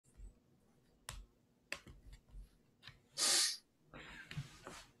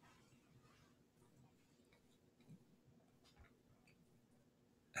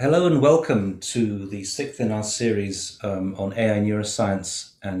Hello and welcome to the sixth in our series on AI,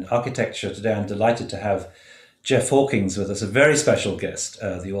 neuroscience, and architecture. Today I'm delighted to have Jeff Hawkins with us, a very special guest,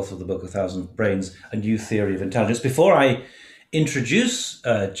 the author of the book A Thousand Brains, A New Theory of Intelligence. Before I introduce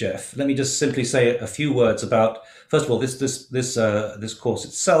Jeff, let me just simply say a few words about, first of all, this course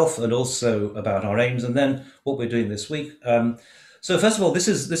itself, and also about our aims, and then what we're doing this week. So first of all, this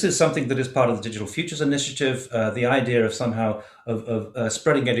is something that is part of the Digital Futures Initiative. The idea of somehow of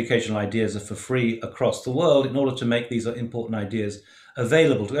spreading educational ideas for free across the world in order to make these important ideas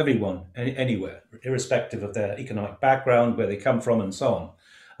available to everyone, anywhere, irrespective of their economic background, where they come from, and so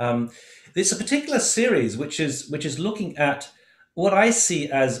on. It's a particular series which is looking at what I see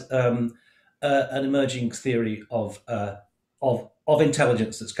as an emerging theory of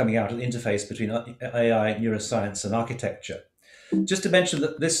intelligence that's coming out of the interface between AI, neuroscience, and architecture. Just to mention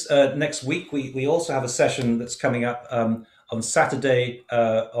that this next week, we also have a session that's coming up on Saturday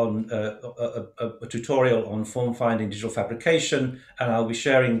on a tutorial on form finding digital fabrication, and I'll be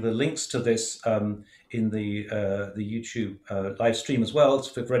sharing the links to this in the YouTube live stream as well. It's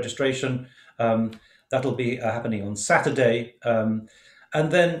for registration. That'll be happening on Saturday. And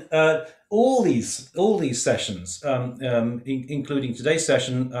then all these sessions, including today's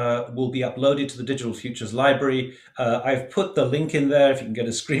session, will be uploaded to the Digital Futures library. I've put the link in there if you can get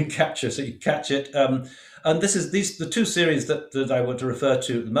a screen capture so you catch it. And the two series that I want to refer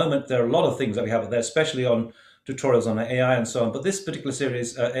to at the moment. There are a lot of things that we have there, especially on tutorials on AI and so on. But this particular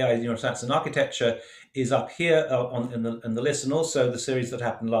series, AI, Neuroscience, and Architecture, is up here in the list, and also the series that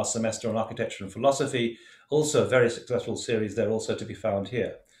happened last semester on architecture and philosophy. Also a very successful series there, also to be found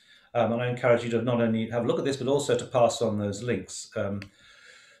here. And I encourage you to not only have a look at this, but also to pass on those links.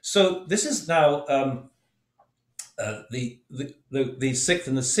 So this is now the sixth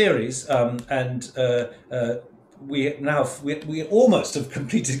in the series, and we almost have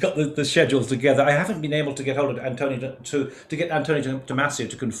completed, got the schedule together. I haven't been able to get hold of Antonio to get Antonio Damasio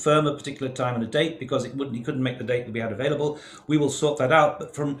to confirm a particular time and a date, because he couldn't make the date that we had available. We will sort that out.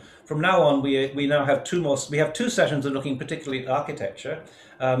 But from now on, we now have we have two sessions that are looking particularly at architecture.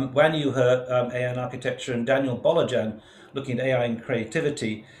 Wan Yu He, AI and Architecture, and Daniel Bolojan looking at AI and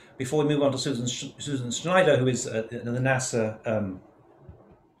creativity. Before we move on to Susan Schneider, who is the NASA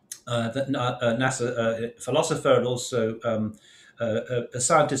NASA philosopher, and also a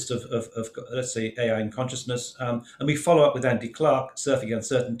scientist of let's say AI and consciousness, and we follow up with Andy Clark, Surfing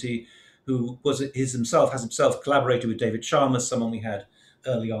Uncertainty, who has himself collaborated with David Chalmers, someone we had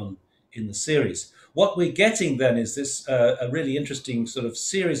early on in the series. What we're getting then is this a really interesting sort of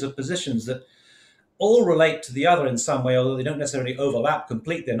series of positions that all relate to the other in some way, although they don't necessarily overlap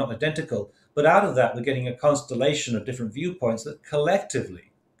completely, they're not identical. But out of that, we're getting a constellation of different viewpoints that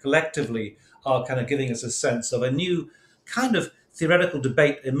collectively are kind of giving us a sense of a new kind of theoretical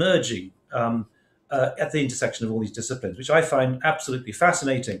debate emerging at the intersection of all these disciplines, which I find absolutely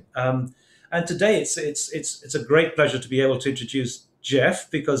fascinating. And today it's a great pleasure to be able to introduce Jeff,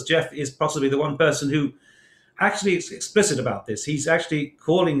 because Jeff is possibly the one person who actually is explicit about this. He's actually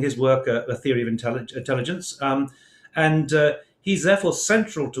calling his work a theory of intelligence, and he's therefore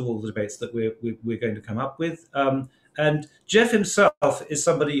central to all the debates that we're going to come up with. And Jeff himself is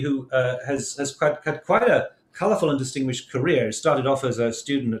somebody who has had quite a colourful and distinguished career. He started off as a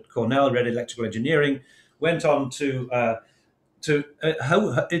student at Cornell, read electrical engineering, went on to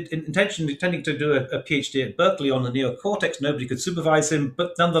intending to do a PhD at Berkeley on the neocortex. Nobody could supervise him,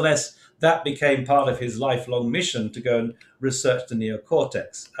 but nonetheless, that became part of his lifelong mission to go and research the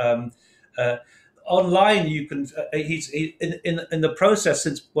neocortex. Online, you can he's in the process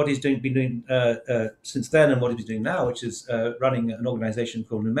since what he's been doing since then, and what he's doing now, which is running an organization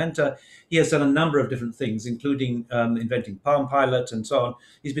called Numenta. He has done a number of different things, including inventing Palm Pilot and so on.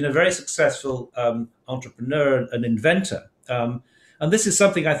 He's been a very successful entrepreneur and inventor. And this is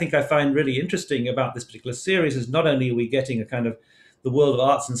something I think I find really interesting about this particular series, is not only are we getting a kind of the world of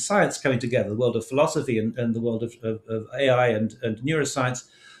arts and science coming together, the world of philosophy and the world of AI and neuroscience,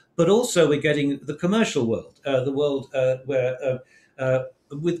 but also we're getting the commercial world, the world where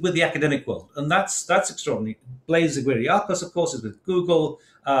with the academic world, and that's extraordinary. Blaise Aguirre-Arcos, of course, is with Google,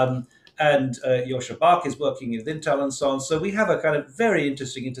 and Yosha Bach is working with Intel and so on. So we have a kind of very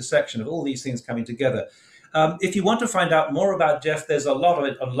interesting intersection of all these things coming together. If you want to find out more about Jeff, there's a lot of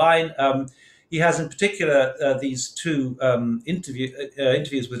it online. He has in particular these two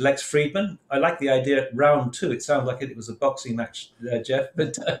interviews with Lex Friedman. I like the idea round two. It sounds like it was a boxing match, Jeff.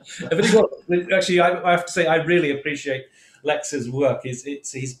 But actually, I have to say I really appreciate Lex's work.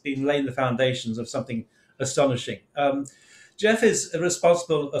 He's been laying the foundations of something astonishing. Jeff is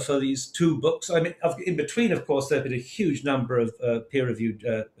responsible for these two books. I mean, in between, of course, there have been a huge number of peer-reviewed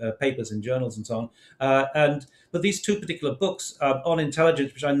papers in journals and so on. But these two particular books on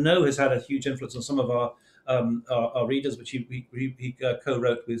intelligence, which I know has had a huge influence on some of our readers, which he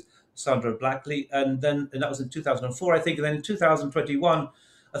co-wrote with Sandra Blackley, and that was in 2004, I think. And then in 2021,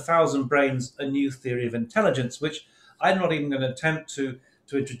 A Thousand Brains: A New Theory of Intelligence, which I'm not even going to attempt to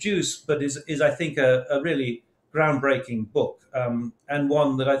introduce, but is I think a really groundbreaking book, and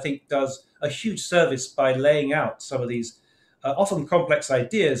one that I think does a huge service by laying out some of these often complex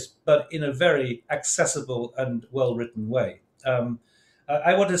ideas, but in a very accessible and well-written way.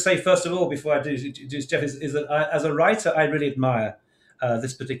 I want to say, first of all, before I do introduce Jeff, is that as a writer, I really admire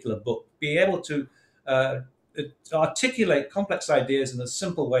this particular book. Being able to articulate complex ideas in a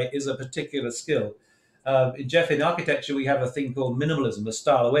simple way is a particular skill. Jeff, in architecture, we have a thing called minimalism, a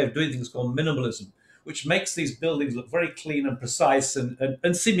style, a way of doing things called minimalism, which makes these buildings look very clean and precise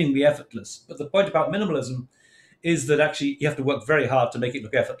and seemingly effortless. But the point about minimalism is that actually you have to work very hard to make it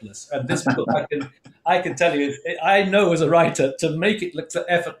look effortless. And this book, I can tell you, I know as a writer, to make it look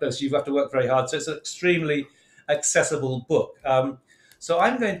effortless, you have to work very hard. So it's an extremely accessible book. So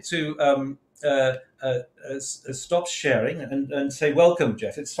I'm going to stop sharing and say welcome,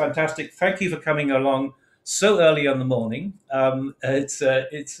 Jeff. It's fantastic. Thank you for coming along so early on the morning.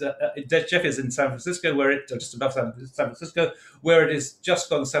 Jeff is in San Francisco, just above San Francisco, where it is just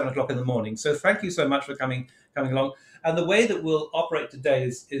gone 7 o'clock in the morning. So thank you so much for coming along. And the way that we'll operate today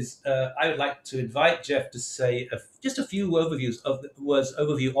is I would like to invite Jeff to say just a few overview of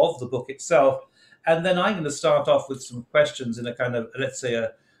the book itself, and then I'm going to start off with some questions in a kind of, let's say,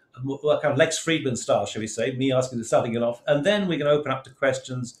 a kind of Lex Friedman style, shall we say, me starting it off, and then we're going to open up to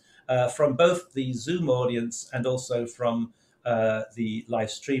questions from both the Zoom audience and also from the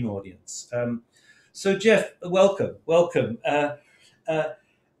live stream audience. So Jeff, welcome.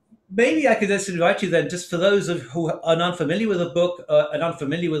 Maybe I could just invite you then, just for those who are unfamiliar with the book and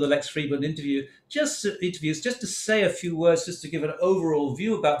unfamiliar with the Lex Friedman interviews, just to say a few words, just to give an overall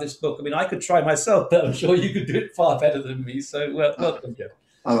view about this book. I mean, I could try myself, but I'm sure you could do it far better than me. So welcome, Jeff.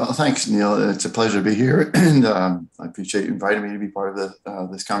 Well, thanks, Neil. It's a pleasure to be here, and I appreciate you inviting me to be part of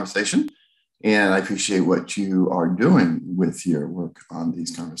this conversation. And I appreciate what you are doing with your work on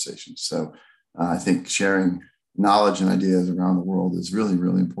these conversations. So I think sharing knowledge and ideas around the world is really,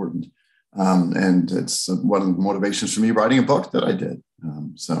 really important. And it's one of the motivations for me writing a book that I did.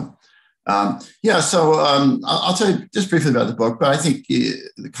 I'll tell you just briefly about the book, but I think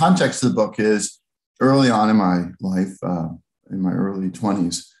the context of the book is early on in my life, in my early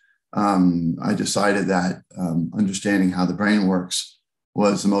 20s, I decided that understanding how the brain works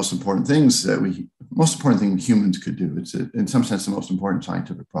was the most important thing humans could do. It's in some sense the most important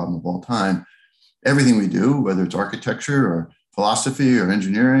scientific problem of all time. Everything we do, whether it's architecture or philosophy or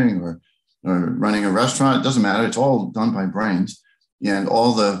engineering or running a restaurant, it doesn't matter. It's all done by brains, and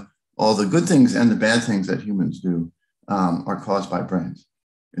all the good things and the bad things that humans do are caused by brains.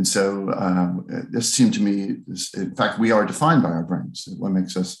 And so this seemed to me, in fact, we are defined by our brains, what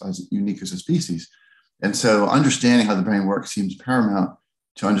makes us as unique as a species. And so understanding how the brain works seems paramount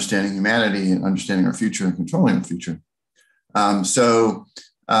to understanding humanity and understanding our future and controlling the future.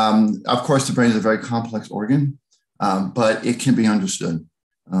 Of course, the brain is a very complex organ, but it can be understood.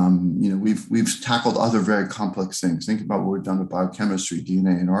 We've tackled other very complex things. Think about what we've done with biochemistry,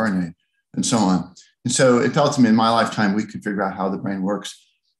 DNA and RNA, and so on. And so it felt to me in my lifetime, we could figure out how the brain works.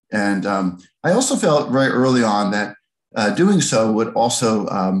 And I also felt very early on that doing so would also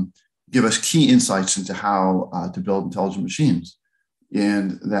give us key insights into how to build intelligent machines.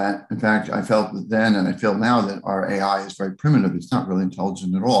 And that, in fact, I felt then and I feel now that our AI is very primitive. It's not really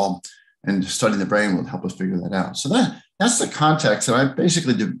intelligent at all. And studying the brain will help us figure that out. So that's the context. And I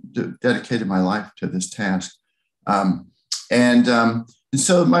basically dedicated my life to this task. And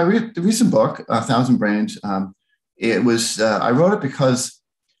so the recent book, A Thousand Brains, I wrote it because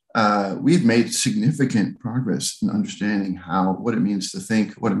we've made significant progress in understanding what it means to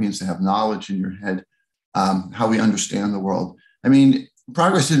think, what it means to have knowledge in your head, how we understand the world. I mean,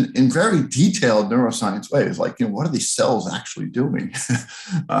 progress in very detailed neuroscience ways, like, what are these cells actually doing?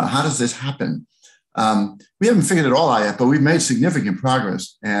 How does this happen? We haven't figured it all out yet, but we've made significant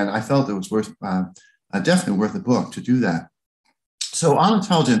progress. And I felt it was definitely worth a book to do that. So On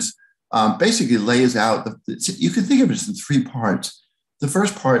Intelligence basically lays out, you can think of it in 3 parts. The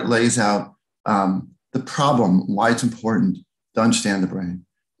first part lays out the problem, why it's important to understand the brain.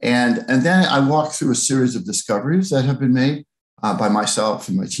 And then I walk through a series of discoveries that have been made by myself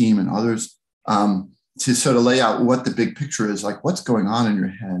and my team and others to sort of lay out what the big picture is, like what's going on in your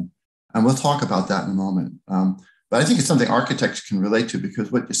head. And we'll talk about that in a moment. But I think it's something architects can relate to,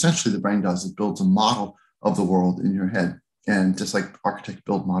 because what essentially the brain does is builds a model of the world in your head. And just like architects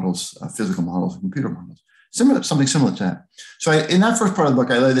build models, physical models, and computer models, something similar to that. So in that first part of the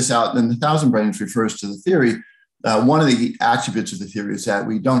book, I lay this out. And then the thousand brains refers to the theory. One of the attributes of the theory is that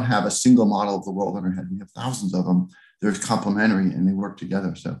we don't have a single model of the world in our head. We have thousands of them. They're complementary and they work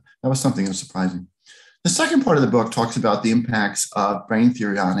together. So that was something that was surprising. The second part of the book talks about the impacts of brain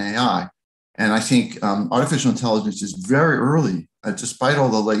theory on AI. And I think artificial intelligence is very early, despite all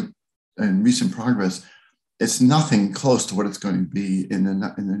the late and recent progress. It's nothing close to what it's going to be in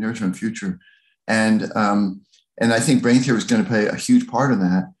the near-term future. And I think brain theory is going to play a huge part in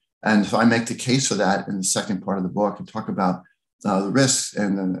that. And so I make the case for that in the second part of the book and talk about the risks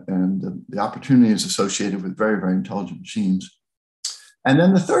and the opportunities associated with very, very intelligent machines. And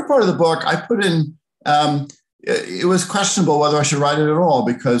then the third part of the book, I put in, it was questionable whether I should write it at all,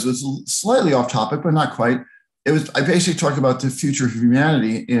 because it was slightly off topic, but not quite. I basically talked about the future of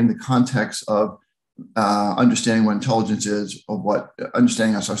humanity in the context of understanding what intelligence is, or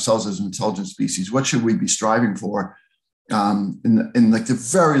understanding ourselves as an intelligent species. What should we be striving for in like the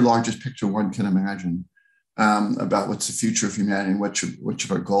very largest picture one can imagine about what's the future of humanity, and what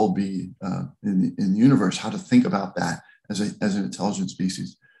should our goal be in the universe? How to think about that as an intelligent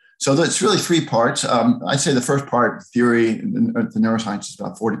species. So that's really three parts. I'd say the first part, theory, and the neuroscience, is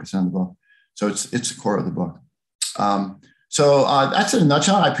about 40% of the book. So it's the core of the book. So that's in a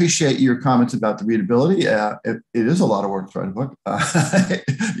nutshell. I appreciate your comments about the readability. It is a lot of work to write a book. In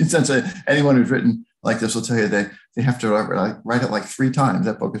the sense that anyone who's written like this will tell you they have to write it like 3 times.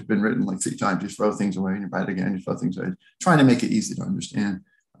 That book has been written like 3 times. You throw things away and you write it again. You throw things away, trying to make it easy to understand.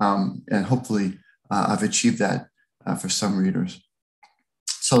 And hopefully I've achieved that for some readers.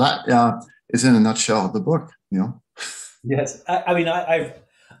 So that is in a nutshell the book, Yes, I mean, I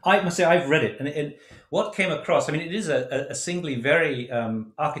must say I've read it, and what came across, I mean, it is a singly very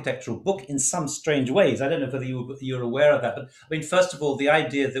architectural book in some strange ways. I don't know whether you're aware of that, but I mean, first of all, the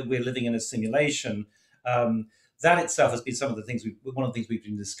idea that we're living in a simulation, that itself has been one of the things we've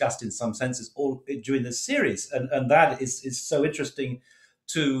been discussed in some senses all during this series, and that is so interesting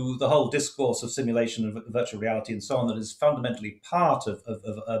to the whole discourse of simulation and virtual reality and so on, that is fundamentally part of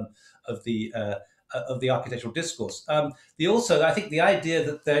the architectural discourse. I think the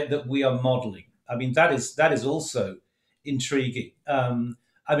idea that we are modeling, I mean, that is also intriguing. I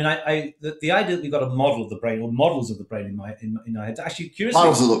mean, the idea that we've got a model of the brain, or models of the brain in our heads, actually curiously,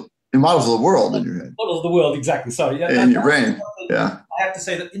 models of the world in your head. Models of the world, exactly. Sorry, yeah, in your brain. Yeah, I have to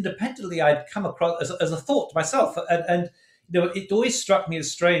say that independently, I'd come across as a thought to myself, and it always struck me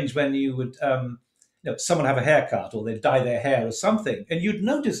as strange when you would. Someone have a haircut, or they'd dye their hair or something, and you'd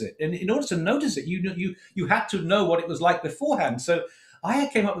notice it. And in order to notice it, you had to know what it was like beforehand. So I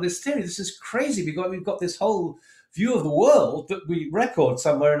came up with this theory. This is crazy. We've got this whole view of the world that we record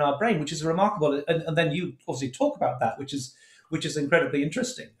somewhere in our brain, which is remarkable. And then you obviously talk about that, which is incredibly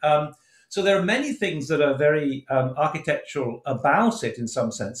interesting. So there are many things that are very architectural about it in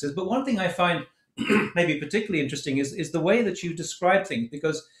some senses. But one thing I find maybe particularly interesting is the way that you describe things,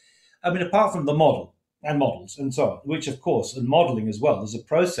 because I mean, apart from the model and models and so on, which of course, and modeling as well, is a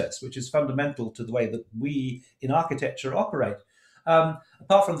process which is fundamental to the way that we in architecture operate.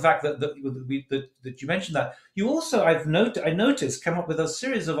 Apart from the fact that you mentioned that, you also, I noticed, come up with a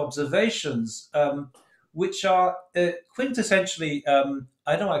series of observations which are quintessentially,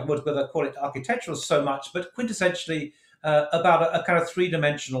 I don't know whether I call it architectural so much, but quintessentially about a kind of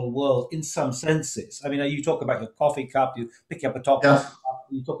 3-dimensional world in some senses. I mean, you talk about your coffee cup, you pick up a top coffee cup,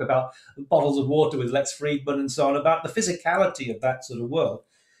 you talk about bottles of water with Lex Friedman and so on, about the physicality of that sort of world.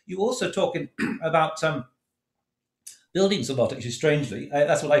 You also talk about buildings a lot, actually, strangely.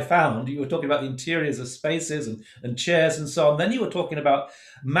 That's what I found. You were talking about the interiors of spaces and chairs and so on. Then you were talking about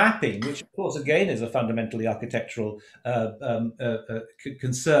mapping, which, of course, again, is a fundamentally architectural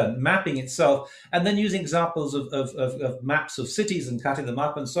concern, mapping itself, and then using examples of maps of cities and cutting them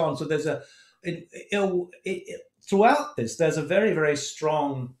up and so on. So there's throughout this, there's a very, very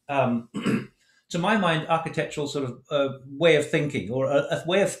strong, to my mind, architectural sort of way of thinking, or a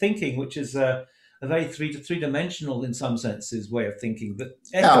way of thinking which is a very three-dimensional, in some senses, way of thinking.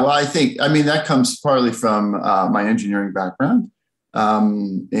 Well, I mean, that comes partly from my engineering background.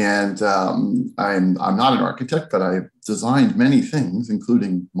 I'm not an architect, but I've designed many things,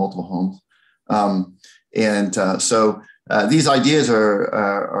 including multiple homes. So these ideas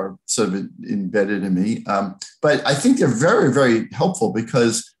are sort of embedded in me. But I think they're very, very helpful,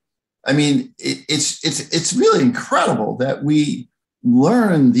 because, I mean, it's really incredible that we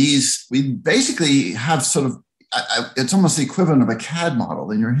learn these. We basically have sort of, it's almost the equivalent of a CAD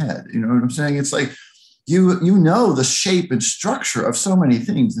model in your head. You know what I'm saying? It's like you know the shape and structure of so many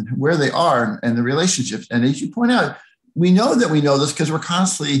things and where they are and the relationships. And as you point out, we know that we know this because we're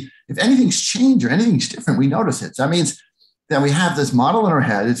constantly, if anything's changed or anything's different, we notice it. So that means that we have this model in our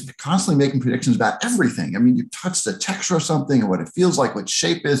head. It's constantly making predictions about everything. I mean, you touch the texture of something and what it feels like, what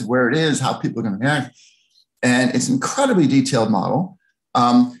shape is, where it is, how people are going to react. And it's an incredibly detailed model.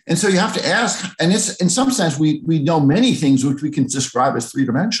 And so you have to ask, and it's in some sense, we know many things which we can describe as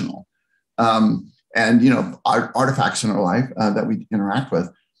three-dimensional. And, artifacts in our life that we interact with.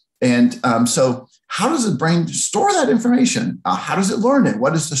 And so how does the brain store that information? How does it learn it?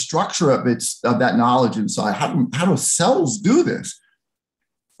 What is the structure of that knowledge inside? How do cells do this?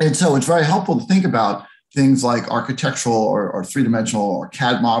 And so it's very helpful to think about things like architectural or three-dimensional or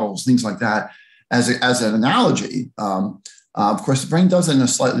CAD models, things like that, as an analogy. Of course, the brain does it in a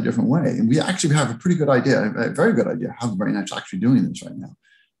slightly different way. And we actually have a pretty good idea, a very good idea how the brain is actually doing this right now.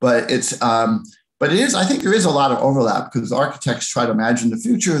 But it is, I think there is a lot of overlap because architects try to imagine the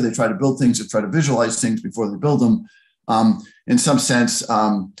future. They try to build things, they try to visualize things before they build them. In some sense,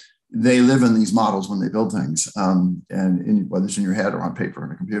 they live in these models when they build things, whether it's in your head or on paper or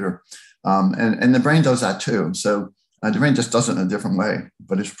on a computer. And the brain does that too. So the brain just does it in a different way,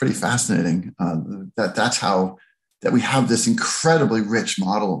 but it's pretty fascinating that we have this incredibly rich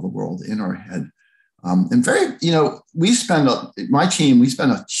model of the world in our head. And my team, we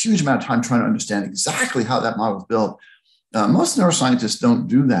spend a huge amount of time trying to understand exactly how that model is built. Most neuroscientists don't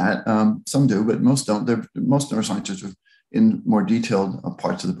do that. Some do, but most don't. Most neuroscientists are in more detailed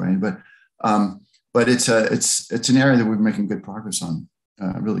parts of the brain. But it's an area that we're making good progress on,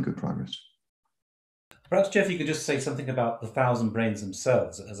 really good progress. Perhaps, Jeff, you could just say something about the 1,000 brains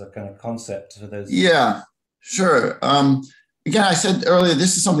themselves as a kind of concept for those. Yeah, sure. Again, I said earlier,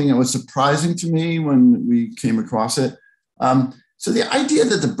 this is something that was surprising to me when we came across it. So the idea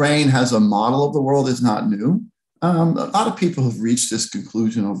that the brain has a model of the world is not new. A lot of people have reached this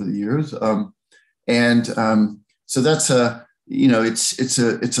conclusion over the years. So that's it's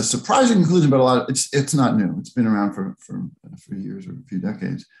a surprising conclusion, but it's not new. It's been around for years or a few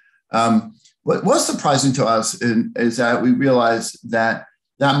decades. What was surprising to us is that we realized that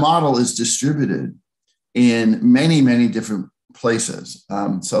model is distributed in many, many different places.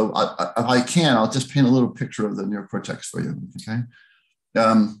 So if I can, I'll just paint a little picture of the neocortex for you, okay?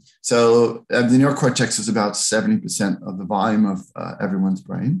 So the neocortex is about 70% of the volume of everyone's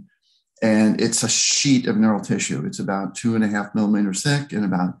brain. And it's a sheet of neural tissue. It's about 2.5 millimeters thick and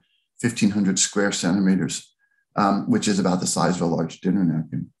about 1,500 square centimeters, which is about the size of a large dinner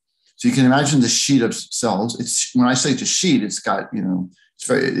napkin. So you can imagine the sheet of cells. When I say it's a sheet, it's got, it's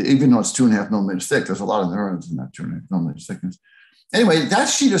very, even though it's 2.5 millimeters thick, there's a lot of neurons in that 2.5 millimeters thickness. Anyway, that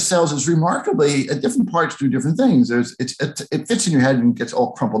sheet of cells is remarkably, at different parts do different things. It fits in your head and gets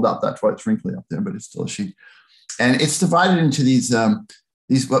all crumpled up. That's why it's wrinkly up there, but it's still a sheet. And it's divided into these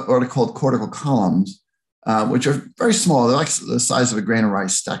what are called cortical columns, which are very small. They're like the size of a grain of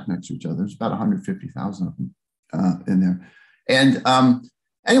rice stacked next to each other. There's about 150,000 of them in there. And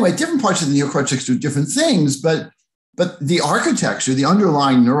anyway, different parts of the neocortex do different things, but the architecture, the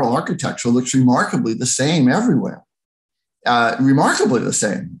underlying neural architecture looks remarkably the same everywhere. Remarkably the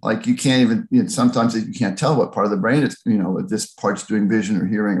same. Like you can't even, sometimes you can't tell what part of the brain it's, this part's doing vision or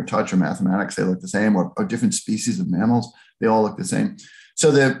hearing or touch or mathematics, they look the same, or different species of mammals, they all look the same.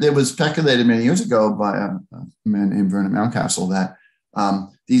 So there was speculated many years ago by a man named Vernon Mountcastle that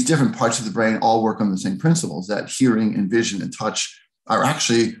these different parts of the brain all work on the same principles, that hearing and vision and touch are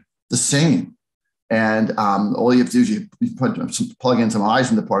actually the same. And all you have to do is you plug in some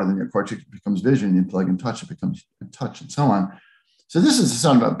eyes into part of the neocortex, it becomes vision. You plug in touch, it becomes touch, and so on. So this is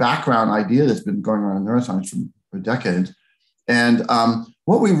sort of a background idea that's been going on in neuroscience for decades. And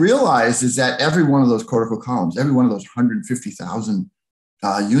what we realized is that every one of those cortical columns, every one of those 150,000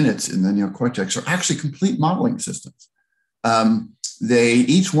 units in the neocortex are actually complete modeling systems. They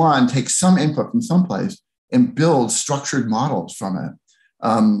each one takes some input from someplace and builds structured models from it.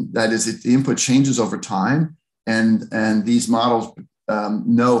 That is, the input changes over time, and these models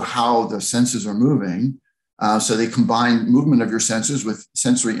know how the senses are moving. So they combine movement of your senses with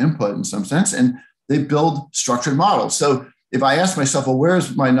sensory input in some sense, and they build structured models. So if I ask myself, well,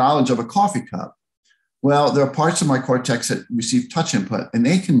 where's my knowledge of a coffee cup? Well, there are parts of my cortex that receive touch input, and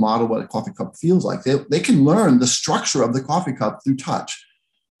they can model what a coffee cup feels like. They can learn the structure of the coffee cup through touch.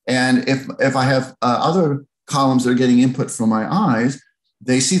 And if I have other columns that are getting input from my eyes,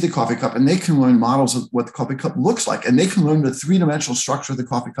 they see the coffee cup and they can learn models of what the coffee cup looks like. And they can learn the three-dimensional structure of the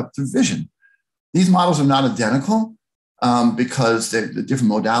coffee cup through vision. These models are not identical because they're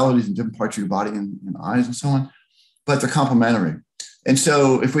different modalities in different parts of your body and eyes and so on, but they're complementary. And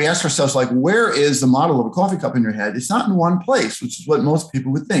so if we ask ourselves, like, where is the model of a coffee cup in your head? It's not in one place, which is what most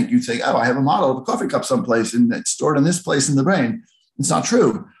people would think. You'd say, oh, I have a model of a coffee cup someplace and it's stored in this place in the brain. It's not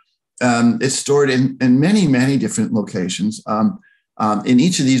true. It's stored in many, many different locations. And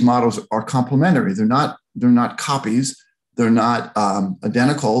each of these models are complementary. They're not copies. They're not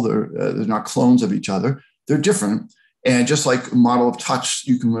identical. They're not clones of each other. They're different. And just like a model of touch,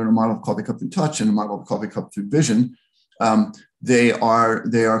 you can learn a model of coffee cup through touch and a model of coffee cup through vision. They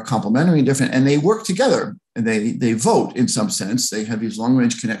are complementary and different, and they work together. And they vote in some sense. They have these long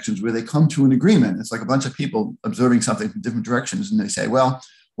range connections where they come to an agreement. It's like a bunch of people observing something from different directions, and they say, "Well,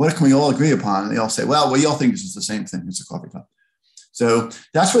 what can we all agree upon?" And they all say, "Well, we all think this is the same thing. It's a coffee cup." So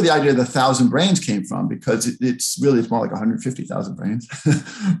that's where the idea of the 1,000 brains came from, because it's more like 150,000 brains.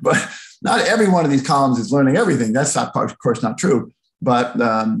 But not every one of these columns is learning everything. That's not, of course, not true. But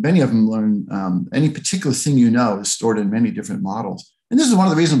many of them learn any particular thing is stored in many different models. And this is one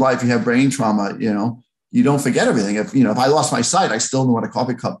of the reasons why, if you have brain trauma, you don't forget everything. If I lost my sight, I still know what a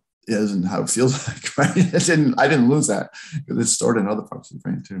coffee cup is and how it feels like. Right? I didn't lose that because it's stored in other parts of the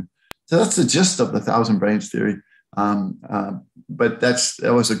brain too. So that's the gist of the 1,000 brains theory. But that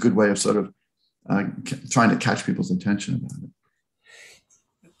was a good way of sort of trying to catch people's attention about it.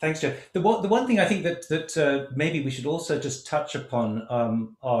 Thanks, Jeff. The one thing I think that maybe we should also just touch upon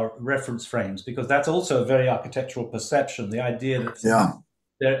are reference frames, because that's also a very architectural perception. The idea that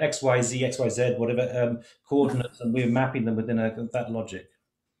they're X, Y, Z, X, Y, Z, whatever coordinates, and we're mapping them within that logic.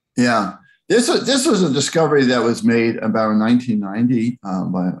 Yeah, this was a discovery that was made about in 1990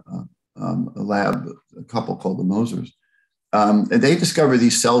 by a lab, a couple called the Mosers. And they discovered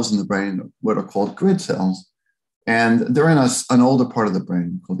these cells in the brain, what are called grid cells. And they're in an older part of the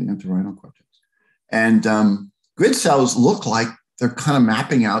brain called the entorhinal cortex. And grid cells look like they're kind of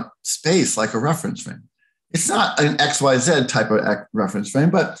mapping out space like a reference frame. It's not an XYZ type of reference frame,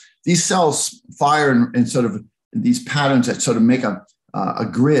 but these cells fire in sort of these patterns that sort of make a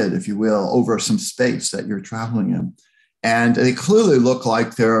grid, if you will, over some space that you're traveling in. And they clearly look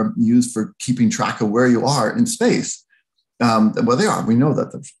like they're used for keeping track of where you are in space. Well, they are. We know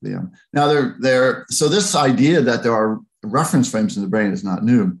that they are. Now, so this idea that there are reference frames in the brain is not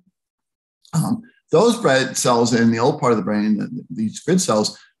new. Those grid cells in the old part of the brain, these grid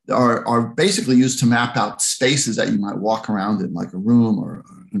cells, are basically used to map out spaces that you might walk around in, like a room or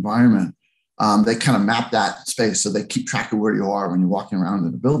an environment. They kind of map that space, so they keep track of where you are when you're walking around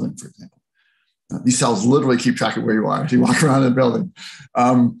in a building, for example. These cells literally keep track of where you are as you walk around in a building.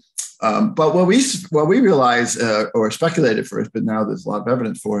 But what we realized or speculated first, but now there's a lot of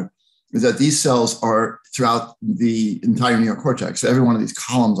evidence for it, is that these cells are throughout the entire neocortex. So every one of these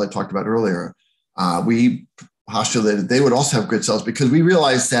columns I talked about earlier, we postulated they would also have grid cells, because we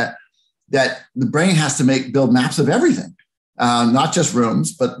realized that the brain has to build maps of everything, not just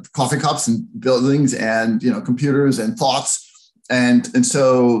rooms, but coffee cups and buildings and computers and thoughts. And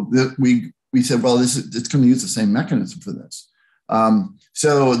so we said, well, it's going to use the same mechanism for this.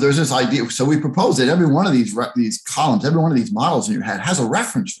 So there's this idea. So we proposed that every one of these columns, every one of these models in your head has a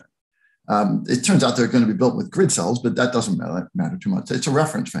reference frame. It turns out they're going to be built with grid cells, but that doesn't matter too much. It's a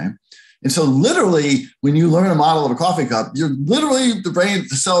reference frame. And so literally, when you learn a model of a coffee cup, the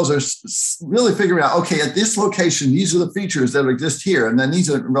cells are really figuring out, okay, at this location, these are the features that exist here. And then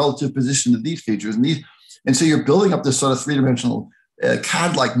these are in relative position to these features. And so you're building up this sort of three-dimensional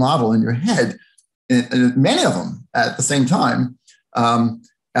CAD-like model in your head, and many of them at the same time.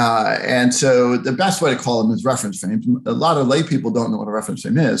 And so the best way to call them is reference frames. A lot of lay people don't know what a reference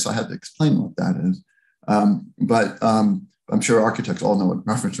frame is, so I had to explain what that is. But I'm sure architects all know what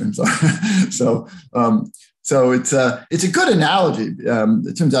reference frames are. So it's a good analogy.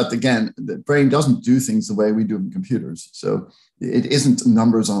 It turns out, again, the brain doesn't do things the way we do in computers. So it isn't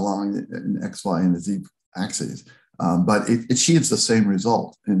numbers along an X, Y, and a Z axes. But it achieves the same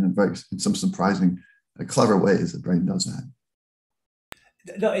result in some surprising, clever ways. The brain does that.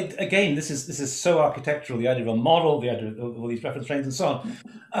 No, again, this is so architectural. The idea of a model, the idea of all these reference frames, and so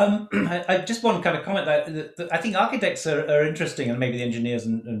on. I just want to kind of comment that I think architects are interesting, and maybe the engineers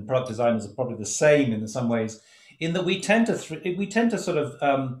and product designers are probably the same in some ways. In that we tend to sort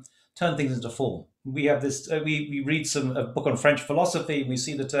of turn things into form. We have this. We read a book on French philosophy. And we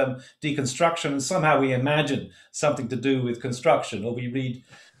see the term deconstruction, and somehow we imagine something to do with construction. Or we read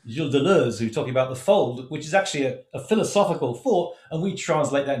Gilles Deleuze, who's talking about the fold, which is actually a philosophical thought, and we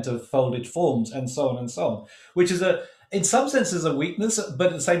translate that into folded forms, and so on, which is in some senses a weakness, but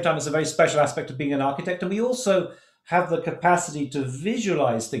at the same time, it's a very special aspect of being an architect. And we also have the capacity to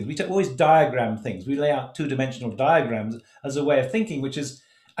visualize things. We always diagram things. We lay out two-dimensional diagrams as a way of thinking, which is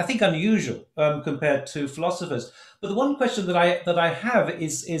I think unusual compared to philosophers. But the one question that I have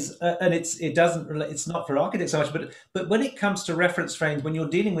is and it's not for architects so much, but when it comes to reference frames, when you're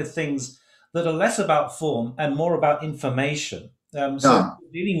dealing with things that are less about form and more about information, so if Yeah,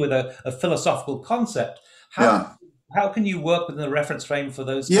 you're dealing with a philosophical concept, how yeah. how can you work within the reference frame for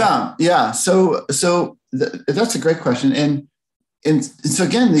those kinds? Yeah, yeah. That's a great question. And so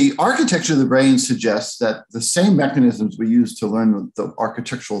again, the architecture of the brain suggests that the same mechanisms we use to learn the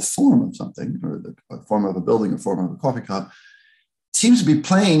architectural form of something, or the form of a building, or form of a coffee cup, seems to be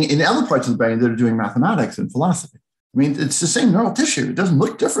playing in other parts of the brain that are doing mathematics and philosophy. I mean, it's the same neural tissue. It doesn't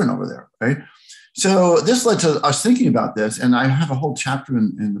look different over there, right? So this led to us thinking about this, and I have a whole chapter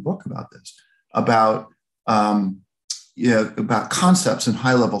in the book about this, about um, about concepts and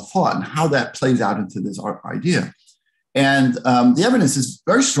high level thought and how that plays out into this idea. And the evidence is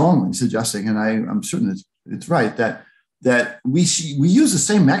very strongly suggesting, and I'm certain it's right, that we use the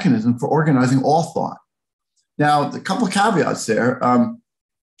same mechanism for organizing all thought. Now, a couple of caveats there.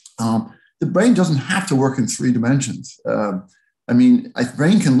 The brain doesn't have to work in three dimensions. I mean, a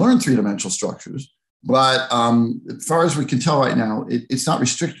brain can learn three-dimensional structures, but as far as we can tell right now, it's not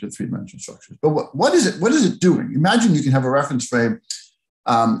restricted to three-dimensional structures. But what is it? What is it doing? Imagine you can have a reference frame.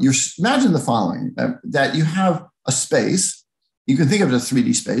 Imagine the following: that you have a space. You can think of it as a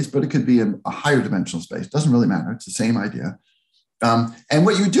 3D space, but it could be a higher dimensional space. It doesn't really matter. It's the same idea. And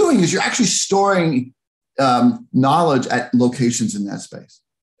what you're doing is you're actually storing knowledge at locations in that space.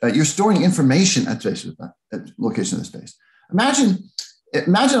 You're storing information at location of the space. Imagine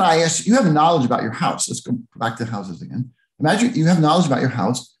I ask you have knowledge about your house. Let's go back to houses again. Imagine you have knowledge about your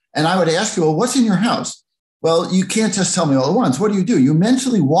house, and I would ask you, well, what's in your house? Well, you can't just tell me all at once. What do? You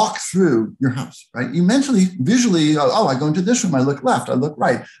mentally walk through your house, right? You mentally, visually, I go into this room, I look left, I look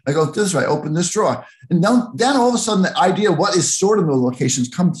right, I go this way, open this drawer. And then all of a sudden the idea of what is stored in those locations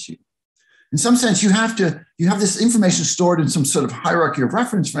comes to you. In some sense, you have this information stored in some sort of hierarchy of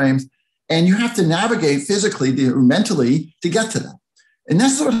reference frames, and you have to navigate physically or mentally to get to them. And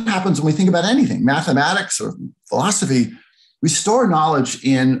that's what happens when we think about anything, mathematics or philosophy. We store knowledge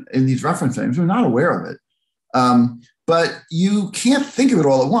in these reference frames. We're not aware of it. But you can't think of it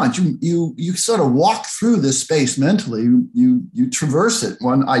all at once. You sort of walk through this space mentally. You traverse it,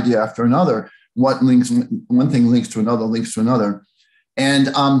 one idea after another. One thing links to another. And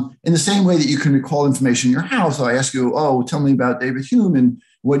in the same way that you can recall information in your house, I ask you, tell me about David Hume, and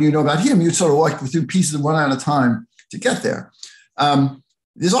what do you know about him? You sort of walk through pieces one at a time to get there.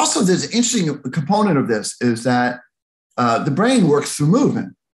 There's also this interesting component of this is that the brain works through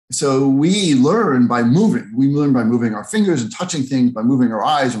movement. So we learn by moving. We learn by moving our fingers and touching things, by moving our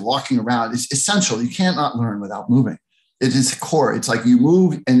eyes and walking around. It's essential. You can't not learn without moving. It is core. It's like you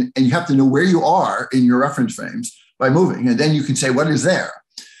move and you have to know where you are in your reference frames by moving. And then you can say, what is there?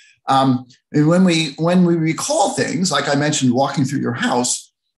 And when we recall things, like I mentioned, walking through your house,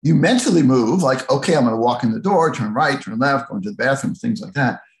 you mentally move like, okay, I'm going to walk in the door, turn right, turn left, go into the bathroom, things like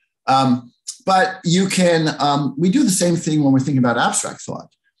that. But you can, we do the same thing when we're thinking about abstract thought.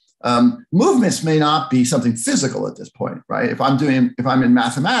 Movements may not be something physical at this point, right? If I'm in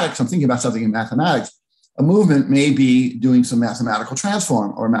mathematics, I'm thinking about something in mathematics. A movement may be doing some mathematical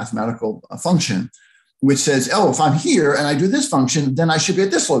transform or mathematical function, which says, if I'm here and I do this function, then I should be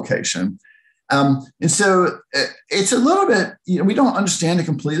at this location. And so it's a little bit, we don't understand it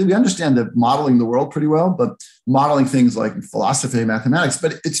completely. We understand that modeling the world pretty well, but modeling things like philosophy and mathematics,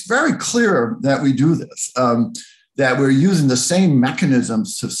 but it's very clear that we do this. That we're using the same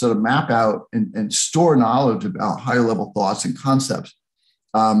mechanisms to sort of map out and store knowledge about higher level thoughts and concepts.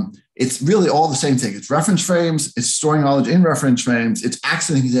 It's really all the same thing. It's reference frames, it's storing knowledge in reference frames, it's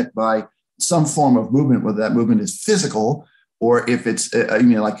accessing it by some form of movement, whether that movement is physical or if it's,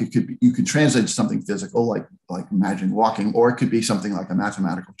 like you could translate to something physical, like imagine walking, or it could be something like a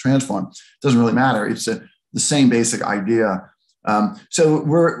mathematical transform. It doesn't really matter. It's the same basic idea. So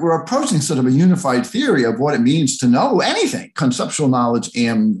we're approaching sort of a unified theory of what it means to know anything, conceptual knowledge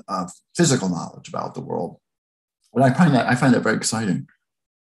and physical knowledge about the world. And I find that very exciting.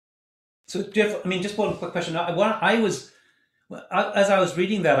 So, Jeff, just one quick question. As I was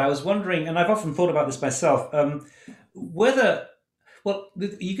reading that, I was wondering, and I've often thought about this myself, whether,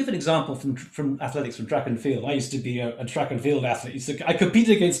 you give an example from athletics, from track and field. I used to be a track and field athlete. So I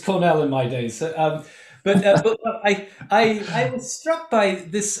competed against Cornell in my days. But I was struck by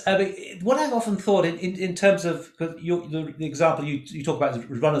this. I mean, what I've often thought in terms of, 'cause the example you talk about is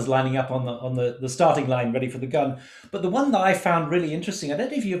runners lining up on the starting line ready for the gun. But the one that I found really interesting, I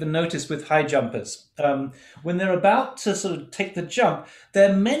don't know if you ever noticed with high jumpers, when they're about to sort of take the jump,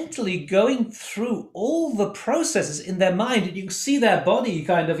 they're mentally going through all the processes in their mind, and you can see their body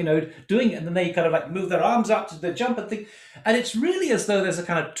kind of doing it, and then they kind of like move their arms up to the jump and think. And it's really as though there's a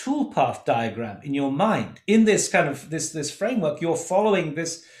kind of toolpath diagram in your mind. In this kind of this framework, you're following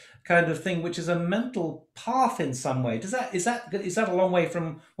this kind of thing, which is a mental path in some way. Is that a long way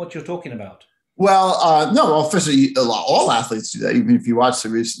from what you're talking about? Well, no. Well, firstly, all athletes do that. Even if you watch the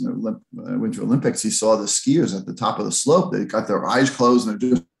recent Winter Olympics, you saw the skiers at the top of the slope. They got their eyes closed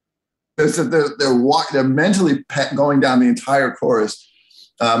and they're mentally going down the entire course.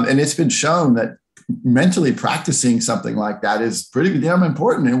 And it's been shown that mentally practicing something like that is pretty damn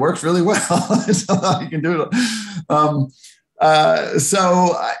important. It works really well. So you can do it. There's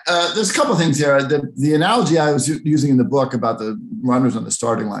a couple of things here. The analogy I was using in the book about the runners on the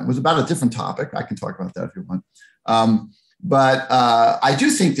starting line was about a different topic. I can talk about that if you want. But I do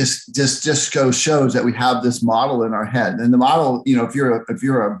think this just shows that we have this model in our head. And the model, if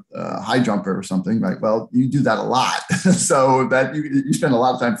you're a high jumper or something, right? Well, you do that a lot, so that you spend a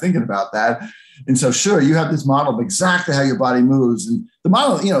lot of time thinking about that. And so, sure, you have this model of exactly how your body moves, and the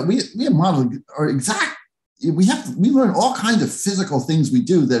model, we have models are exact. We learn all kinds of physical things we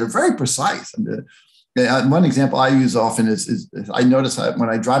do that are very precise. And one example I use often is I notice that when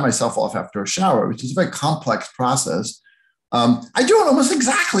I dry myself off after a shower, which is a very complex process, I do it almost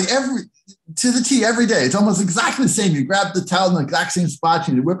exactly to the T every day. It's almost exactly the same. You grab the towel in the exact same spot,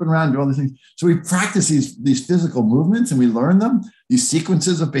 and you're whipping around, doing all these things. So we practice these physical movements, and we learn them, these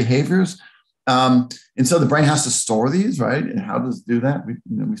sequences of behaviors. And so the brain has to store these, right? And how does it do that? We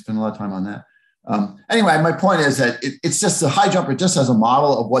spend a lot of time on that. Anyway, my point is that it's just the high jumper just has a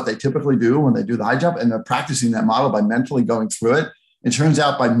model of what they typically do when they do the high jump, and they're practicing that model by mentally going through it. It turns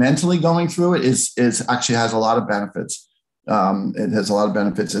out by mentally going through it is actually has a lot of benefits. It has a lot of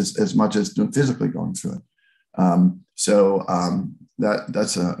benefits as much as physically going through it.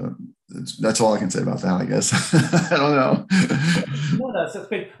 That's all I can say about that, I guess. I don't know. No, that's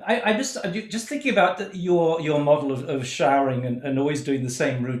great. I'm just thinking about your model of showering and always doing the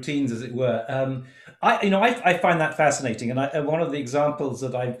same routines, as it were. I find that fascinating, and one of the examples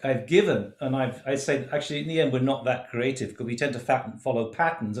that I've given, and I say actually in the end we're not that creative because we tend to follow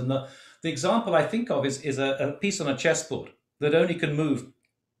patterns. And the example I think of is a piece on a chessboard that only can move,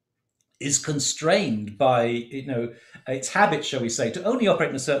 is constrained by its habits, shall we say, to only operate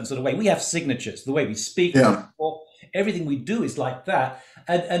in a certain sort of way. We have signatures, the way we speak, everything we do is like that,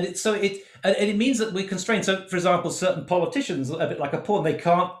 and it means that we're constrained. So, for example, certain politicians, a bit like a pawn, they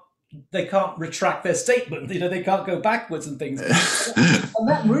can't retract their statement. They can't go backwards and things, and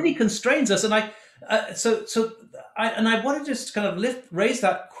that really constrains us. And I wanted to just kind of raise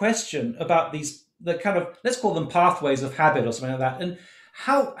that question about the kind of, let's call them pathways of habit or something like that, and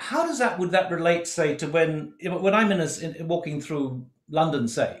how would that relate, say, to when I'm walking through London,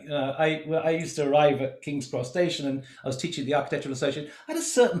 say. I used to arrive at King's Cross Station, and I was teaching the Architectural Association. I had a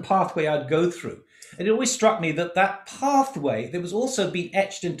certain pathway I'd go through, and it always struck me that pathway, there was also being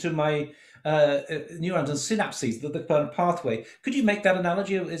etched into my neurons and synapses, the pathway. Could you make that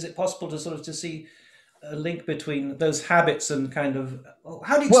analogy? Is it possible to see a link between those habits and kind of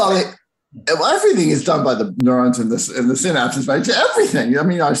how do you? Well, everything is done by the neurons and the synapses, right? Everything. I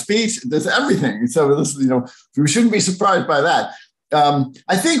mean, our speech, there's everything. So we shouldn't be surprised by that.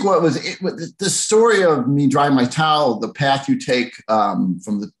 I think the story of me drying my towel, the path you take from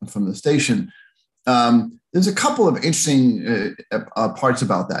the station. There's a couple of interesting parts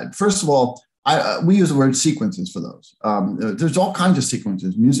about that. First of all, we use the word sequences for those. There's all kinds of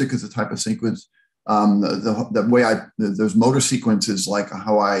sequences. Music is a type of sequence. The way there's motor sequences, like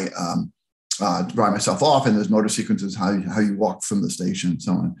how I dry myself off, and there's motor sequences how you walk from the station and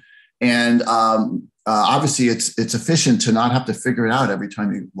so on. And obviously, it's efficient to not have to figure it out every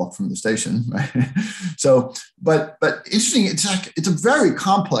time you walk from the station, right? So, but interesting, it's a very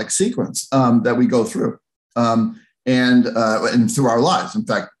complex sequence that we go through, and through our lives. In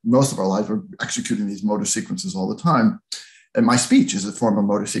fact, most of our lives we're executing these motor sequences all the time. And my speech is a form of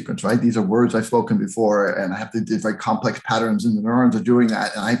motor sequence, right? These are words I've spoken before, and I have to do very complex patterns, and the neurons are doing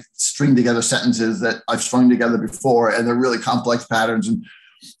that. And I string together sentences that I've strung together before, and they're really complex patterns. And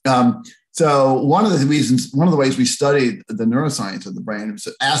so one of the ways we studied the neuroscience of the brain was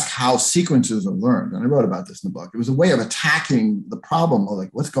to ask how sequences are learned. And I wrote about this in the book. It was a way of attacking the problem of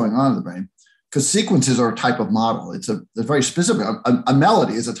what's going on in the brain. because sequences are a type of model. It's very specific. A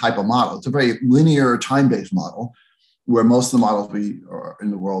melody is a type of model. It's a very linear time-based model, where most of the models we are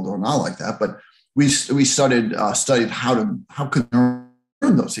in the world are not like that. But we studied how could neurons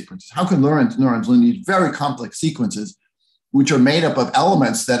learn those sequences? How can neurons learn these very complex sequences, which are made up of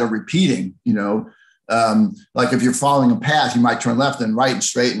elements that are repeating? Like if you're following a path, you might turn left and right and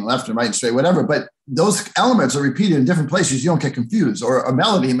straight and left and right and straight, whatever. But those elements are repeated in different places. You don't get confused. Or a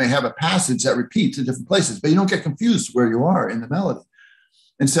melody may have a passage that repeats in different places, but you don't get confused where you are in the melody.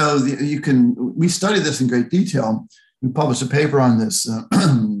 And so we studied this in great detail. We published a paper on this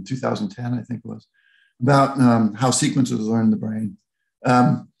in 2010, I think it was, about how sequences learn in the brain.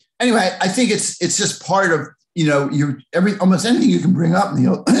 Anyway, I think it's just part of, almost anything you can bring up,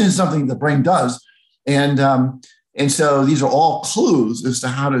 is something the brain does. And so these are all clues as to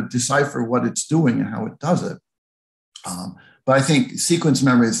how to decipher what it's doing and how it does it. But I think sequence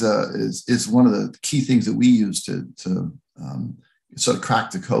memory is one of the key things that we use to sort of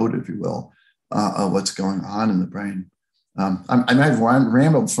crack the code, if you will, of what's going on in the brain. I might have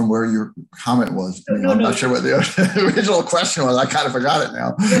rambled from where your comment was. I'm not sure what the original question was. I kind of forgot it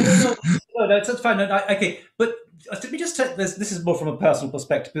now. No, that's fine. Okay, but let me just take this. This is more from a personal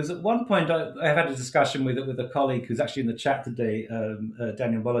perspective, because at one point I've had a discussion with a colleague who's actually in the chat today,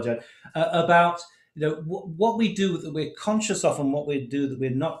 Daniel Bolajad, about what we do that we're conscious of and what we do that we're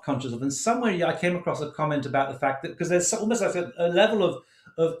not conscious of. And somewhere I came across a comment about the fact that because there's almost like a level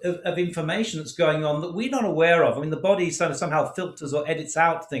of information that's going on that we're not aware of. I mean, the body sort of somehow filters or edits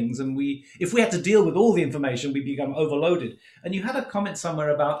out things, and if we had to deal with all the information, we become overloaded. And you had a comment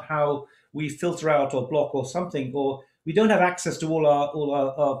somewhere about how we filter out or block or something, or we don't have access to all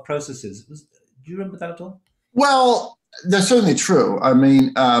our processes. Do you remember that at all? Well, that's certainly true. I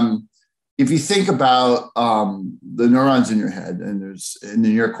mean, if you think about the neurons in your head, and in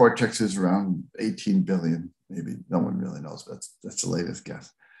the neocortex is around 18 billion, maybe no one really knows, but that's the latest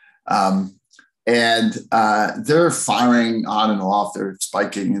guess. And they're firing on and off, they're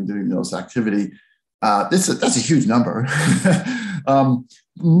spiking and doing those activity. That's a huge number.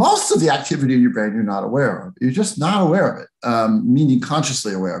 Most of the activity in your brain you're not aware of. You're just not aware of it, meaning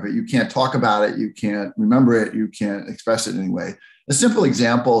consciously aware of it. You can't talk about it. You can't remember it. You can't express it in any way. A simple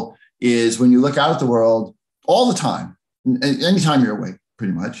example is when you look out at the world all the time, anytime you're awake,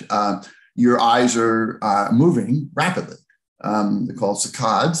 pretty much, your eyes are moving rapidly. They're called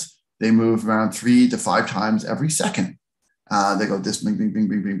saccades. They move around 3 to 5 times every second. They go this bing, bing, bing,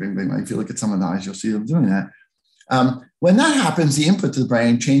 bing, bing, bing, bing. If you look at someone's eyes, you'll see them doing that. When that happens, the input to the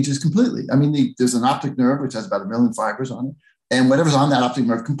brain changes completely. I mean, there's an optic nerve, which has about 1 million fibers on it. And whatever's on that optic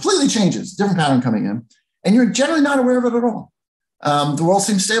nerve completely changes, different pattern coming in. And you're generally not aware of it at all. The world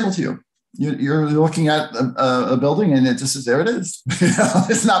seems stable to you. You're looking at a building and it just says, there it is.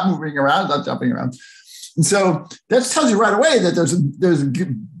 It's not moving around, it's not jumping around. And so that tells you right away that there's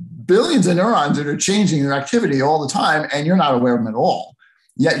billions of neurons that are changing their activity all the time, and you're not aware of them at all.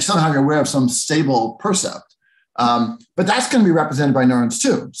 Yet somehow you're aware of some stable percept. But that's going to be represented by neurons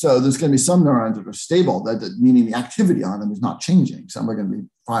too. So there's going to be some neurons that are stable, meaning the activity on them is not changing. Some are going to be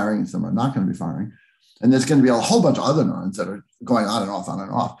firing and some are not going to be firing. And there's going to be a whole bunch of other neurons that are going on and off, on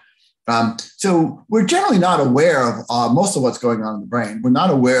and off. So we're generally not aware of most of what's going on in the brain. We're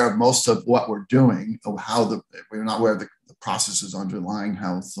not aware of most of what we're doing, of we're not aware of the processes underlying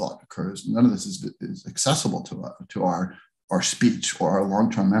how thought occurs. None of this is accessible to our speech or our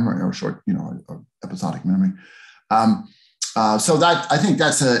long-term memory or short, or episodic memory. So that, I think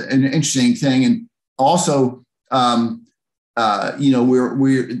that's an interesting thing. And also, we're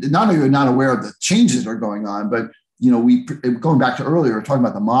not only not aware of the changes that are going on, but going back to earlier, talking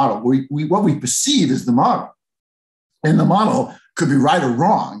about the model, what we perceive is the model, and the model could be right or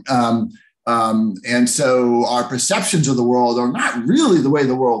wrong. And so our perceptions of the world are not really the way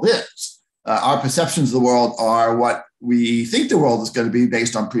the world is. Our perceptions of the world are what we think the world is going to be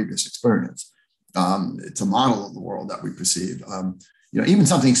based on previous experience. It's a model of the world that we perceive. Even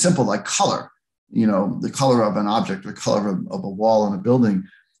something simple like color, the color of an object, the color of a wall in a building,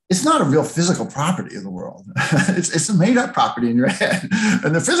 it's not a real physical property of the world. It's a made-up property in your head.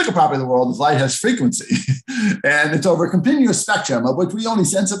 And the physical property of the world is light has frequency. And it's over a continuous spectrum, of which we only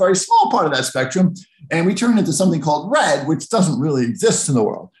sense a very small part of that spectrum. And we turn into something called red, which doesn't really exist in the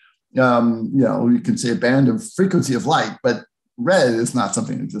world. You can say a band of frequency of light, but red is not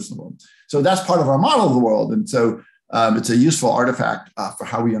something that exists in the world. So that's part of our model of the world. And so it's a useful artifact for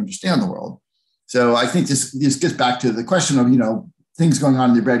how we understand the world. So I think this gets back to the question of, things going on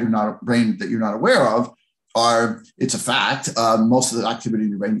in your brain that you're not aware of it's a fact. Most of the activity in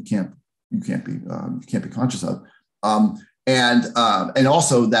your brain you can't be conscious of. And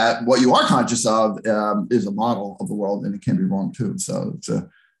also that what you are conscious of is a model of the world, and it can be wrong too. So it's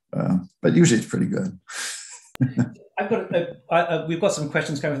but usually it's pretty good. We've got some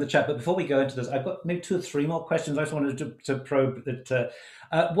questions coming from the chat, but before we go into this, I've got maybe 2 or 3 more questions I just wanted to probe. That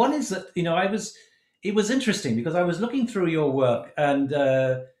one is that it was interesting because I was looking through your work, and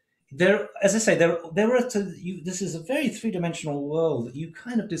there, as I say, this is a very 3-dimensional world that you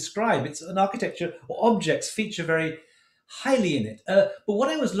kind of describe. It's an architecture, or objects feature very highly in it. But what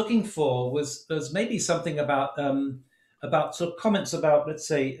I was looking for was maybe something about sort of comments about, let's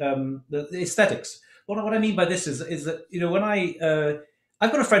say, the aesthetics. What I mean by this is that when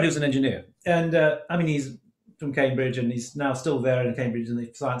I've got a friend who's an engineer, and he's from Cambridge, and he's now still there in Cambridge in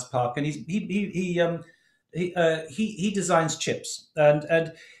the Science Park, and he designs chips,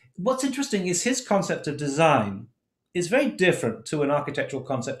 and what's interesting is his concept of design is very different to an architectural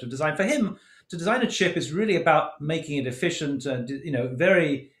concept of design. For him, to design a chip is really about making it efficient and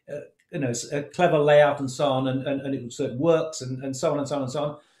very a clever layout and so on, and so it works and so on and so on and so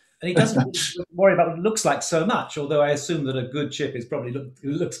on. And he doesn't really worry about what it looks like so much, although I assume that a good chip is probably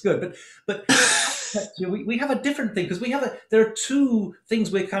looks good. But we have a different thing, because there are 2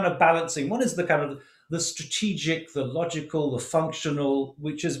 things we're kind of balancing. One is the kind of the strategic, the logical, the functional,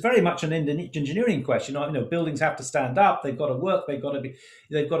 which is very much an engineering question. Buildings have to stand up, they've got to work, they've got to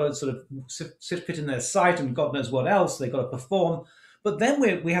sort of fit in their site, and God knows what else, they've got to perform. But then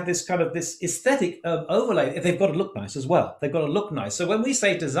we have this kind of this aesthetic overlay. They've got to look nice as well. They've got to look nice. So when we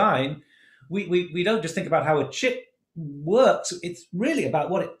say design, we don't just think about how a chip works. It's really about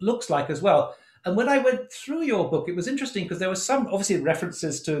what it looks like as well. And when I went through your book, it was interesting because there were some, obviously,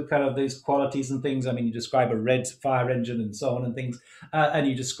 references to kind of these qualities and things. I mean, you describe a red fire engine and so on and things, and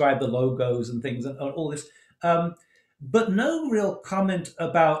you describe the logos and things and all this, but no real comment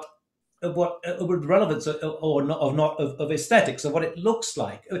about what relevance or not of aesthetics, of what it looks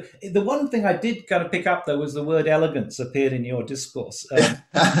like. The one thing I did kind of pick up, though, was the word elegance appeared in your discourse.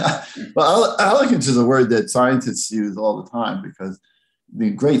 Well, elegance is a word that scientists use all the time, because the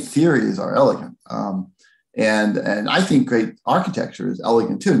great theories are elegant. And I think great architecture is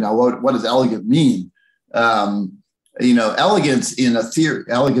elegant too. Now, what does elegant mean? Elegance in a theory,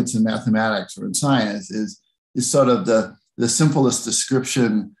 elegance in mathematics or in science is sort of the simplest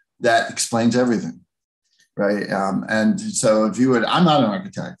description that explains everything, right? And so I'm not an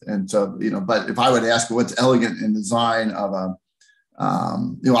architect, and so but if I would ask what's elegant in design of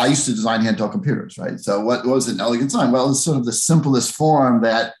I used to design handheld computers, right? So what was an elegant design? Well, it's sort of the simplest form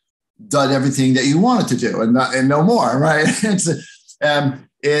that did everything that you wanted to do, and no more, right? And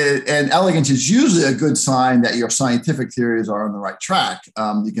elegance is usually a good sign that your scientific theories are on the right track.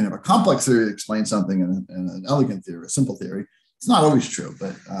 You can have a complex theory that explains something, and an elegant theory, a simple theory. It's not always true,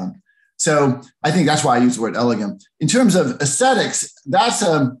 but so I think that's why I use the word elegant. In terms of aesthetics,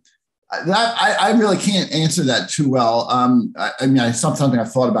 I really can't answer that too well. It's something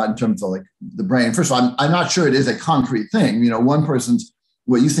I've thought about in terms of like the brain. First of all, I'm not sure it is a concrete thing. One person's,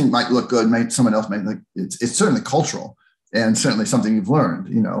 what you think might look good, someone else might think it's certainly cultural, and certainly something you've learned.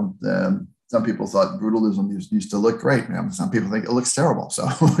 Some people thought brutalism used to look great. Some people think it looks terrible. So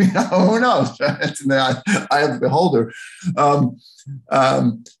who knows? It's in the eye of the beholder. But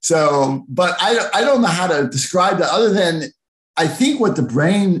I don't know how to describe that, other than I think what the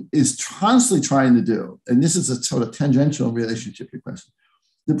brain is constantly trying to do, and this is a sort of tangential relationship to your question,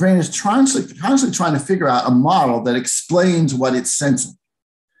 the brain is constantly trying to figure out a model that explains what it's sensing.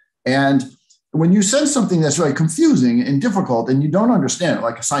 And when you sense something that's very confusing and difficult, and you don't understand it,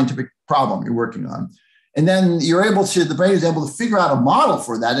 like a scientific problem you're working on, and then the brain is able to figure out a model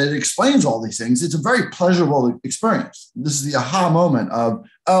for that, and it explains all these things, it's a very pleasurable experience. This is the aha moment of,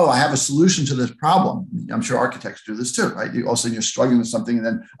 oh, I have a solution to this problem. I'm sure architects do this too, right? All of a sudden you're struggling with something, and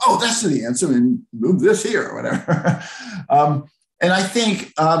then, oh, that's the answer, and move this here or whatever. And I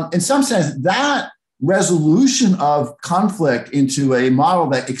think in some sense that resolution of conflict into a model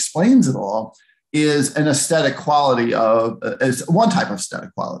that explains it all is an aesthetic quality is one type of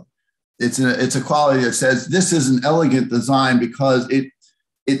aesthetic quality. It's a quality that says this is an elegant design because it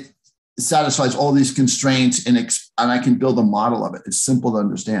satisfies all these constraints, and I can build a model of it. It's simple to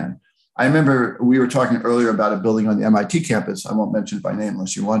understand. I remember we were talking earlier about a building on the MIT campus. I won't mention it by name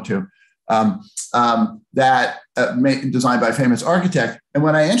unless you want to. Designed by a famous architect. And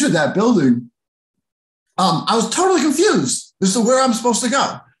when I entered that building, I was totally confused as to where I'm supposed to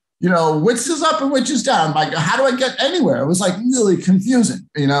go. Which is up and which is down. Like, how do I get anywhere? It was like really confusing,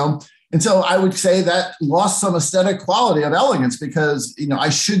 And so I would say that lost some aesthetic quality of elegance, because, I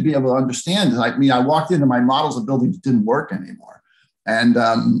should be able to understand it. I walked into my models of buildings that didn't work anymore. And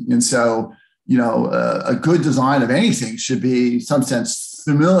so, a good design of anything should be, in some sense,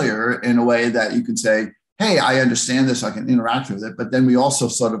 familiar in a way that you can say, hey, I understand this, I can interact with it. But then we also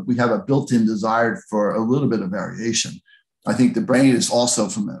we have a built-in desire for a little bit of variation. I think the brain is also,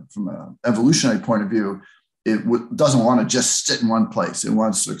 from an evolutionary point of view, it doesn't want to just sit in one place. It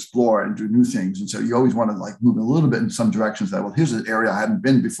wants to explore and do new things. And so you always want to like move a little bit in some directions that, well, here's an area I haven't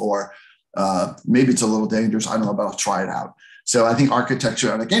been before. Maybe it's a little dangerous. I don't know, but I'll try it out. So I think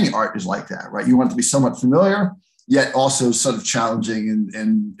architecture, and like any art, is like that, right? You want it to be somewhat familiar, yet also sort of challenging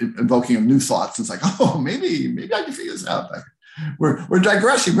and invoking of new thoughts. It's like, oh, maybe I can figure this out. We're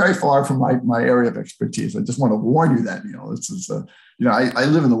digressing very far from my area of expertise. I just want to warn you that, this is, I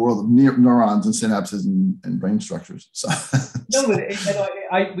live in the world of neurons and synapses and brain structures. So no, but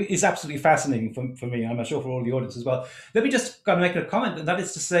it's absolutely fascinating for me. I'm sure for all the audience as well. Let me just kind of make a comment, and that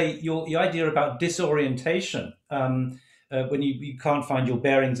is to say your idea about disorientation, when you can't find your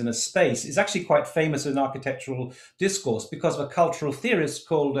bearings in a space, is actually quite famous in architectural discourse because of a cultural theorist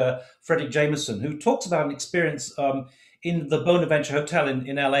called Frederick Jameson, who talks about an experience in the Bonaventure Hotel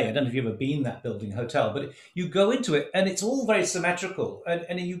in LA. I don't know if you've ever been that building hotel, but you go into it and it's all very symmetrical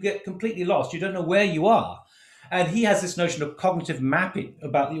and you get completely lost. You don't know where you are. And he has this notion of cognitive mapping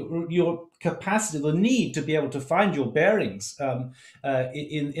about your capacity, the need to be able to find your bearings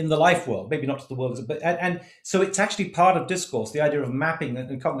in the life world, maybe not to the world, but and so it's actually part of discourse. The idea of mapping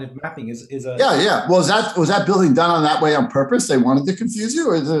and cognitive mapping is a yeah. Well, was that building done on that way on purpose? They wanted to confuse you,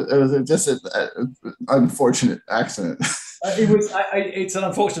 or is it just an unfortunate accident? It's an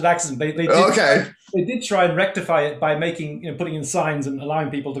unfortunate accident. They did try and rectify it by putting in signs and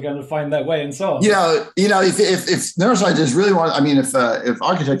allowing people to go and find their way and so on. If neuroscientists really want, if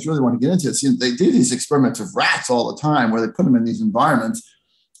architects really want to get into it, they do these experiments with rats all the time, where they put them in these environments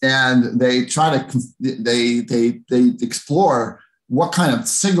and they try to they explore what kind of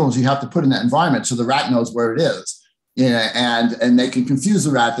signals you have to put in that environment so the rat knows where it is. And they can confuse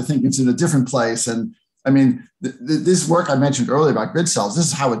the rat to think it's in a different place. And this work I mentioned earlier about grid cells, this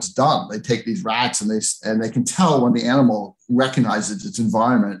is how it's done. They take these rats and they can tell when the animal recognizes its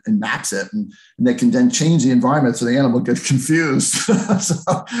environment and maps it, and they can then change the environment so the animal gets confused.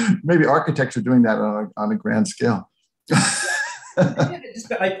 So maybe architects are doing that on a grand scale. I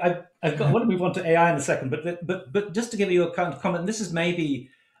want to move on to AI in a second, but just to give you a kind of comment, this is maybe,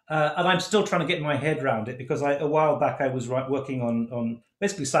 and I'm still trying to get my head around it because a while back I was working on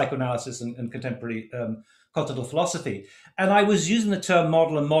basically psychoanalysis and contemporary continental philosophy, and I was using the term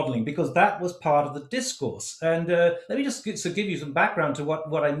model and modeling because that was part of the discourse. And let me just give you some background to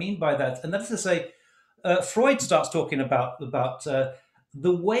what I mean by that, and that's to say, Freud starts talking about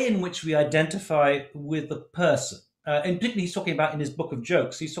the way in which we identify with the person. And particularly he's talking about in his book of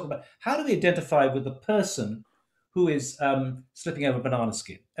jokes, he's talking about how do we identify with the person who is slipping over banana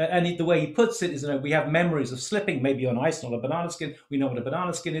skin. And the way he puts it is, we have memories of slipping, maybe on ice, not a banana skin. We know what a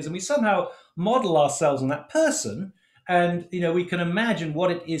banana skin is, and we somehow model ourselves on that person. And, we can imagine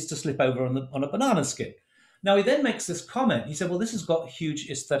what it is to slip over on a banana skin. Now, he then makes this comment. He said, well, this has got huge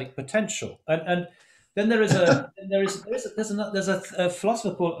aesthetic potential. And then there's a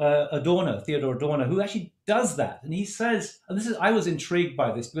philosopher called Theodor Adorno, who actually does that. And he says, and I was intrigued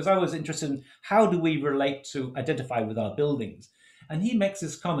by this because I was interested in how do we relate to identify with our buildings. And he makes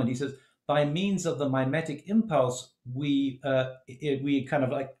this comment. He says, by means of the mimetic impulse, we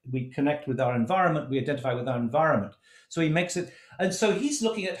connect with our environment, we identify with our environment. So he makes it, and so he's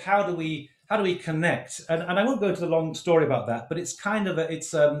looking at how do we connect. And I won't go into the long story about that, but it's kind of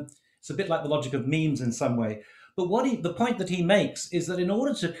it's a bit like the logic of memes in some way. But the point that he makes is that in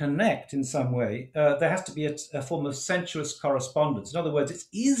order to connect in some way, there has to be a form of sensuous correspondence. In other words, it's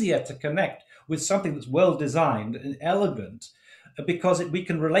easier to connect with something that's well designed and elegant because we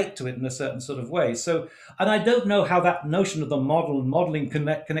can relate to it in a certain sort of way. So, and I don't know how that notion of the model and modeling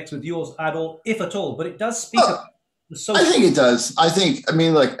connects with yours at all, if at all, but it does speak of the social. I think it does.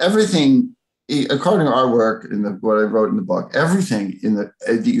 Everything, according to our work what I wrote in the book, everything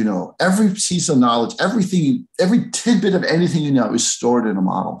every piece of knowledge, every tidbit of anything is stored in a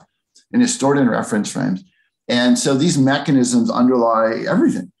model, and it's stored in reference frames. And so these mechanisms underlie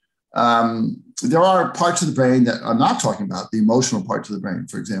everything. There are parts of the brain that I'm not talking about, the emotional parts of the brain.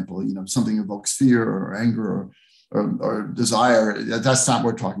 For example, something evokes fear or anger or desire. That's not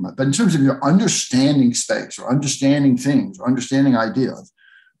what we're talking about. But in terms of your understanding space or understanding things or understanding ideas,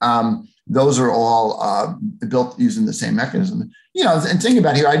 those are all built using the same mechanism. And think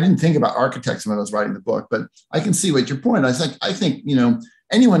about here, I didn't think about architects when I was writing the book, but I can see what your point. I think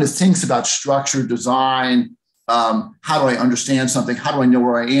anyone who thinks about structure, design, how do I understand something? How do I know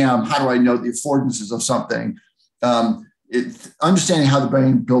where I am? How do I know the affordances of something? understanding how the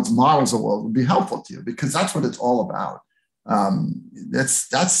brain builds models of the world would be helpful to you, because that's what it's all about.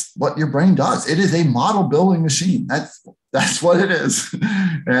 That's what your brain does. It is a model building machine. That's what it is.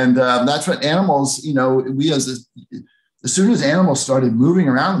 And that's what animals, we as soon as animals started moving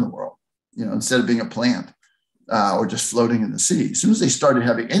around in the world, instead of being a plant or just floating in the sea, as soon as they started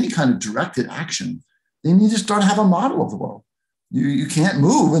having any kind of directed action, they need to start to have a model of the world. You can't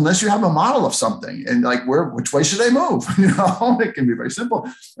move unless you have a model of something. And like, which way should I move? It can be very simple.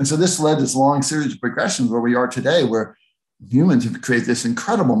 And so this led this long series of progressions where we are today, where humans have created this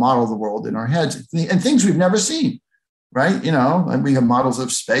incredible model of the world in our heads and things we've never seen, right? And we have models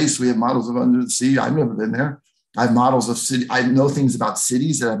of space. We have models of under the sea. I've never been there. I have models of city. I know things about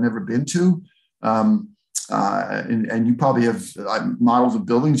cities that I've never been to. And you probably have models of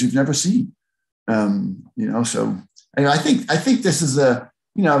buildings you've never seen. So I think this is I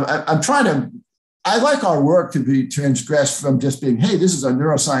like our work to be transgressed from just being, hey, this is a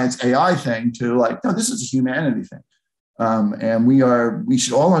neuroscience AI thing, to like, no, this is a humanity thing. And we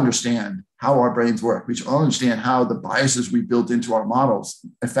should all understand how our brains work. We should all understand how the biases we built into our models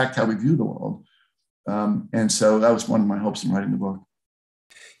affect how we view the world. And so that was one of my hopes in writing the book.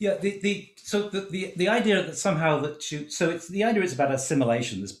 Yeah, the idea that somehow it's the idea is about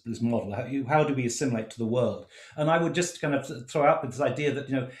assimilation. This model, how do we assimilate to the world? And I would just kind of throw out this idea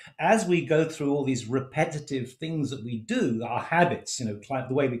that as we go through all these repetitive things that we do, our habits, the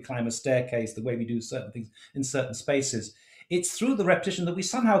way we climb a staircase, the way we do certain things in certain spaces, it's through the repetition that we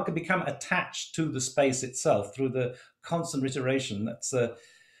somehow can become attached to the space itself through the constant iteration. That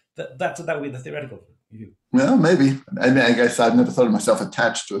would be the theoretical view. Well, maybe. I mean, I guess I've never thought of myself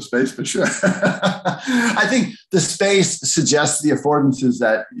attached to a space, but sure. I think the space suggests the affordances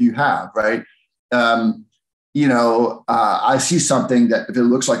that you have, right? I see something that if it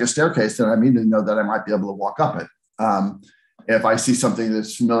looks like a staircase, then I immediately know that I might be able to walk up it. If I see something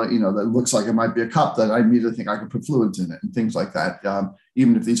that's familiar, that looks like it might be a cup, then I immediately think I can put fluids in it and things like that,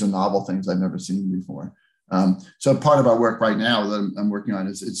 even if these are novel things I've never seen before. So part of our work right now that I'm working on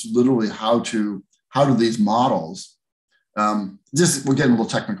is it's literally how do these models, we're getting a little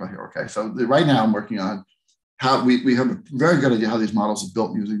technical here, okay? So right now I'm working on how we have a very good idea how these models are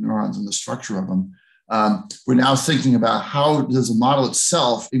built using neurons and the structure of them. We're now thinking about how does the model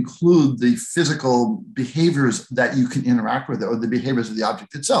itself include the physical behaviors that you can interact with it, or the behaviors of the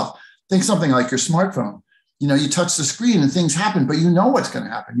object itself. Think something like your smartphone. You touch the screen and things happen, but you know what's going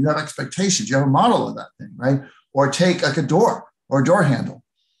to happen. You have expectations. You have a model of that thing, right? Or take like a door or a door handle.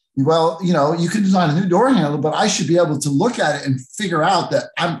 Well, you can design a new door handle, but I should be able to look at it and figure out that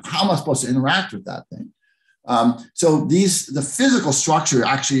how am I supposed to interact with that thing? So the physical structure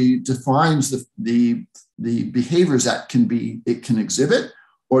actually defines the behaviors that it can exhibit,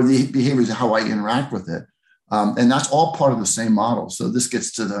 or the behaviors of how I interact with it. And that's all part of the same model. So this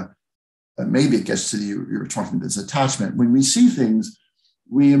gets to you were talking about this attachment. When we see things,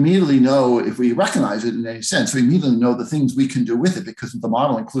 we immediately know if we recognize it in any sense. We immediately know the things we can do with it, because the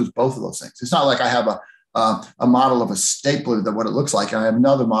model includes both of those things. It's not like I have a model of a stapler, that what it looks like, and I have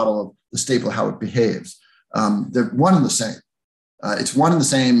another model of the stapler, how it behaves. They're one and the same. It's one and the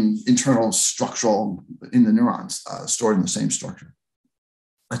same internal structural in the neurons, stored in the same structure.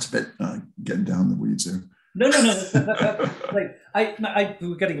 That's a bit getting down the weeds there. No.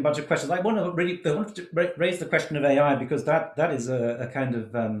 We're getting a bunch of questions. I want to raise the question of AI, because that is a kind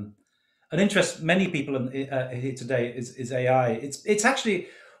of an interest many people here today is AI. It's actually,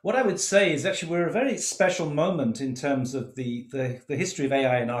 what I would say is actually we're a very special moment in terms of the history of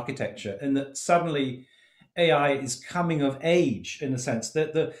AI and architecture, in that suddenly AI is coming of age, in a sense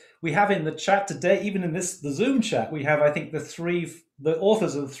that we have in the chat today, even in the Zoom chat, we have, I think, the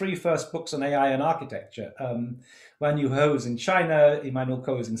authors of the 3 first books on AI and architecture. Wan Yu Ho is in China, Emmanuel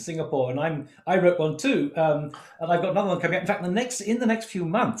Ko is in Singapore, and I wrote one too, and I've got another one coming out. In fact, in the next few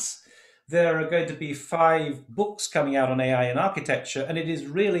months, there are going to be 5 books coming out on AI and architecture, and it is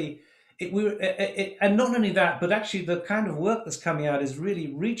really. And not only that, but actually the kind of work that's coming out is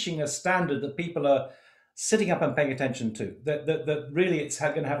really reaching a standard that people are sitting up and paying attention to. That really it's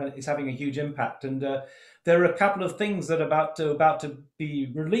having a huge impact. And there are a couple of things that are about to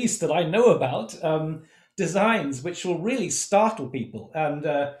be released that I know about, designs which will really startle people. And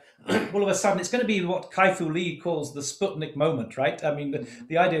all of a sudden, it's going to be what Kai-Fu Lee calls the Sputnik moment, right? I mean,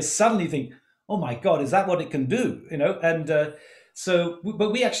 the idea is suddenly think, oh my God, is that what it can do? And so,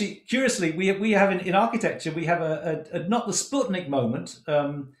 but we actually, curiously, we have in architecture, we have a not the Sputnik moment.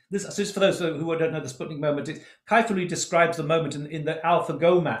 This is for those who don't know the Sputnik moment. Kai-Fu Lee describes the moment in the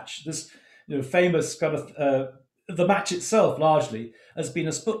AlphaGo match. This famous kind of the match itself largely has been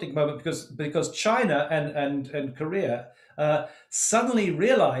a Sputnik moment because China and Korea suddenly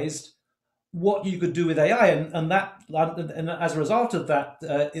realized what you could do with AI, and as a result of that,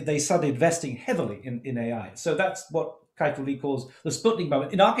 they started investing heavily in AI. So that's what Keitel Lee calls the Sputnik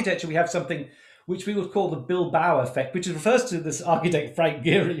moment. In architecture, we have something which we would call the Bilbao effect, which refers to this architect Frank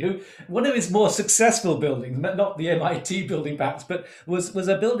Gehry, who one of his more successful buildings, not the MIT building perhaps, but was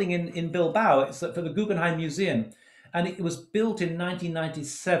a building in Bilbao. It's for the Guggenheim Museum, and it was built in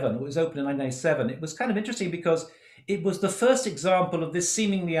 1997. It was opened in 1997. It was kind of interesting because it was the first example of this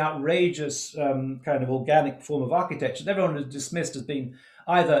seemingly outrageous kind of organic form of architecture that everyone had dismissed as being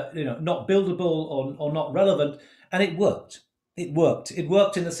either not buildable or not relevant, and it worked. It worked. It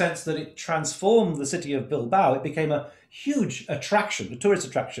worked in the sense that it transformed the city of Bilbao. It became a huge attraction, a tourist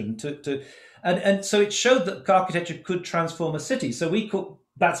attraction, and so it showed that architecture could transform a city. So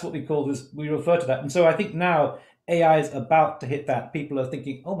that's what we call this. We refer to that, and so I think now AI is about to hit that. People are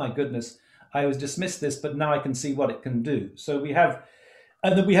thinking, "Oh my goodness, I was dismissed this, but now I can see what it can do." So we have,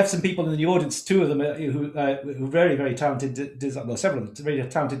 and then we have some people in the audience, two of them who very, very talented, several of them, very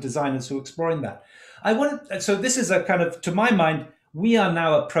talented designers who are exploring that. So this is a kind of, to my mind, we are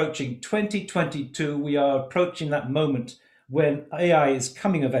now approaching 2022. We are approaching that moment when AI is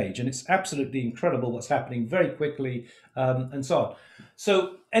coming of age, and it's absolutely incredible what's happening very quickly, and so on.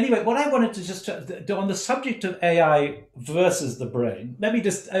 So anyway, what I wanted to just do on the subject of AI versus the brain, let me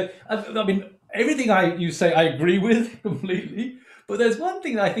just, I mean, everything you say I agree with completely, but there's one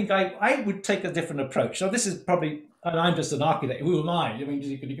thing that I think I would take a different approach. So this is probably, and I'm just an architect, who am I? I mean,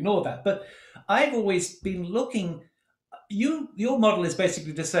 you can ignore that. But I've always been looking, your model is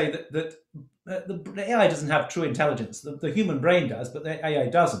basically to say that the AI doesn't have true intelligence. The human brain does, but the AI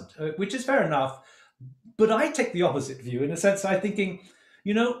doesn't, which is fair enough. But I take the opposite view in a sense. I'm thinking,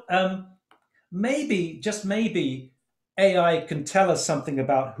 maybe, just maybe, AI can tell us something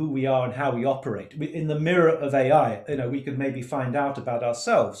about who we are and how we operate. In the mirror of AI, we could maybe find out about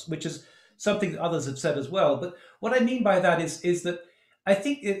ourselves, which is something that others have said as well. But what I mean by that is that I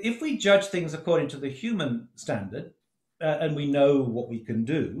think if we judge things according to the human standard, and we know what we can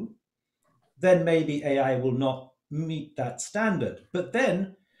do, then maybe AI will not meet that standard. But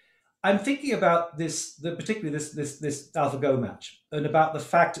then I'm thinking about particularly this AlphaGo match, and about the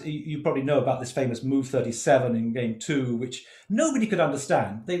fact you probably know about this famous move 37 in game 2, which nobody could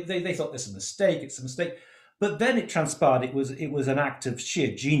understand. They thought this is a mistake. It's a mistake, but then it transpired it was an act of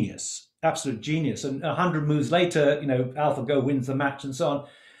sheer genius, absolute genius. And 100 moves later, AlphaGo wins the match and so on.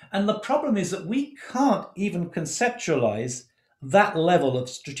 And the problem is that we can't even conceptualize that level of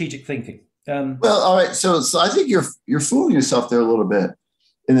strategic thinking. Well, all right. So I think you're fooling yourself there a little bit,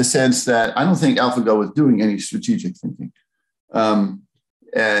 in the sense that I don't think AlphaGo was doing any strategic thinking,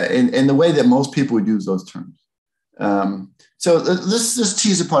 in the way that most people would use those terms. So let's just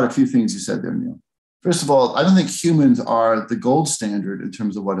tease apart a few things you said there, Neil. First of all, I don't think humans are the gold standard in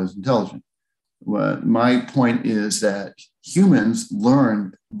terms of what is intelligent. My point is that humans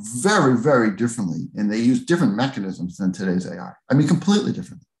learn very, very differently, and they use different mechanisms than today's AI. I mean, completely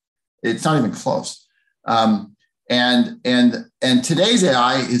different. It's not even close. And today's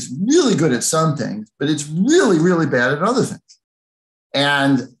AI is really good at some things, but it's really, really bad at other things.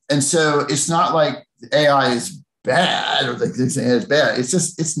 And so it's not like AI is bad or like this AI is bad.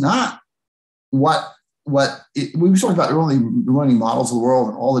 It's not what we were talking about early, running models of the world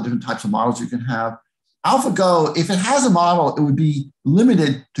and all the different types of models you can have. AlphaGo, if it has a model, it would be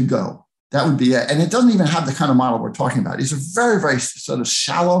limited to Go. That would be it. And it doesn't even have the kind of model we're talking about. It's a very, very sort of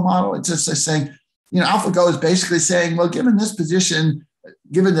shallow model. It's just saying, AlphaGo is basically saying, well, given this position,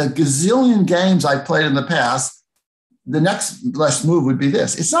 given the gazillion games I've played in the past, the next best move would be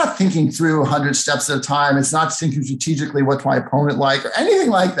this. It's not thinking through 100 steps at a time. It's not thinking strategically what's my opponent like or anything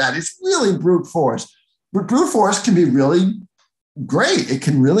like that. It's really brute force. But brute force can be really great. It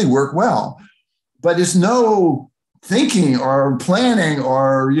can really work well. But it's no thinking or planning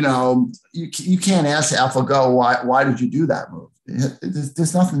or, you can't ask AlphaGo, why did you do that move?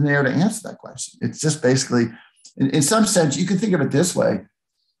 There's nothing there to answer that question. It's just basically, in some sense, you can think of it this way.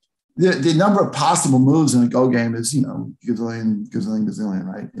 The number of possible moves in a Go game is, gazillion,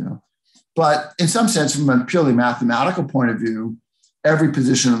 right? But in some sense, from a purely mathematical point of view, every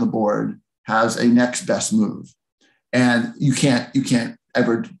position on the board has a next best move. And you can't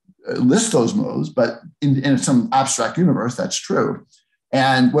ever list those moves, but in some abstract universe, that's true.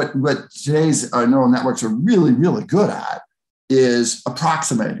 And what today's neural networks are really, really good at is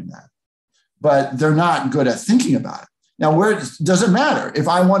approximating that. But they're not good at thinking about it. Now, where does it matter? If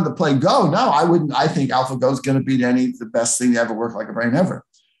I wanted to play Go, no, I wouldn't. I think AlphaGo is going to beat the best thing to ever work like a brain ever.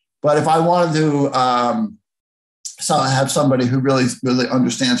 But if I wanted to have somebody who really, really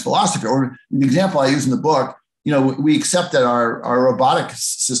understands philosophy, or the example I use in the book we accept that our robotic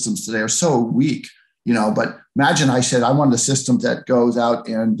systems today are so weak, but imagine I said, I want a system that goes out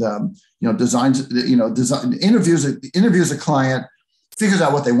and, interviews a client, figures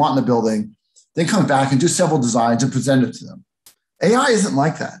out what they want in the building, then comes back and do several designs and present it to them. AI isn't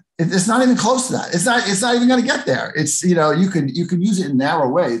like that. It's not even close to that. It's not even going to get there. It's, you can use it in narrow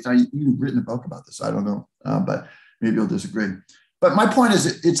ways. Now, you've written a book about this. I don't know, but maybe you'll disagree. But my point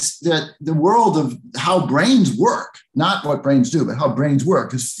is, it's that the world of how brains work, not what brains do, but how brains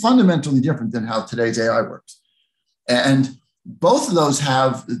work, is fundamentally different than how today's AI works. And both of those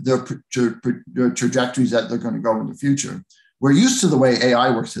have their trajectories that they're going to go in the future. We're used to the way AI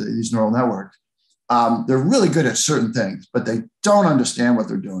works today, these neural networks. They're really good at certain things, but they don't understand what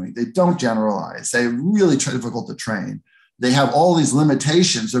they're doing. They don't generalize. They're really difficult to train. They have all these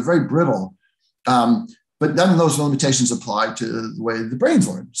limitations. They're very brittle. But none of those limitations apply to the way the brains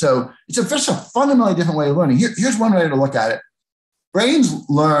learn. So it's just a fundamentally different way of learning. Here's one way to look at it. Brains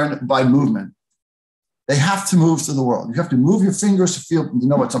learn by movement. They have to move through the world. You have to move your fingers to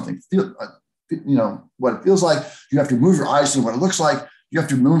know what something feels, what it feels like. You have to move your eyes to know what it looks like. You have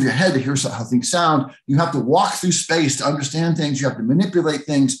to move your head to hear how things sound. You have to walk through space to understand things. You have to manipulate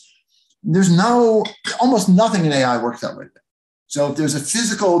things. There's almost nothing in AI works that way. So if there's a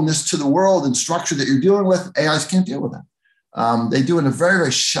physicalness to the world and structure that you're dealing with, AIs can't deal with that. They do it in a very,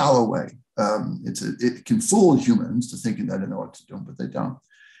 very shallow way. It can fool humans to thinking that they know what to do, but they don't.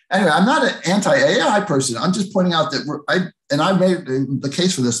 Anyway, I'm not an anti-AI person. I'm just pointing out that I made the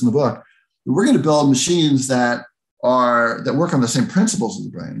case for this in the book. We're going to build machines that work on the same principles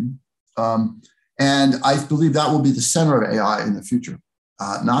of the brain. And I believe that will be the center of AI in the future,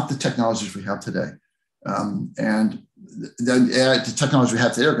 not the technologies we have today. And the technology we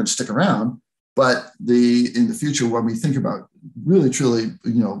have today are going to stick around, but in the future, when we think about really, truly,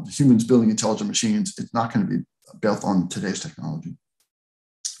 humans building intelligent machines, it's not going to be built on today's technology.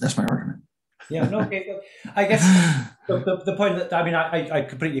 That's my argument. Yeah, no, okay. I guess the point that I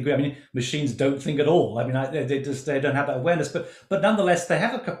completely agree. I mean, machines don't think at all. I mean, they don't have that awareness, but nonetheless, they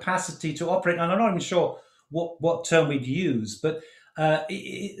have a capacity to operate. And I'm not even sure what term we'd use, but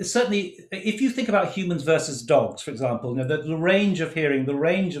certainly, if you think about humans versus dogs, for example, the range of hearing, the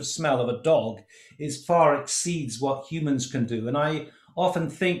range of smell of a dog far exceeds what humans can do. And I often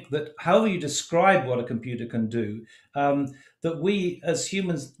think that however you describe what a computer can do, that we as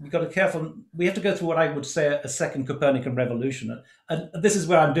humans, we've got to be careful. We have to go through what I would say a second Copernican revolution. And this is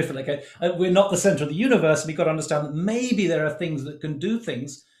where I'm different. Okay, we're not the center of the universe. We've got to understand that maybe there are things that can do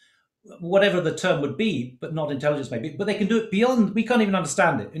things, whatever the term would be, but not intelligence maybe, but they can do it beyond, we can't even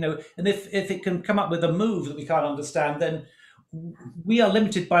understand it, and if it can come up with a move that we can't understand, then we are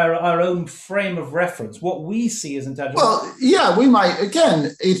limited by our own frame of reference, what we see as intelligence. Well, yeah, we might,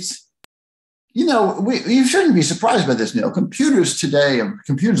 again, it's, you shouldn't be surprised by this, Neil. Computers today, and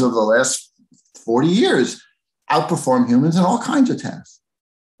computers over the last 40 years outperform humans in all kinds of tasks,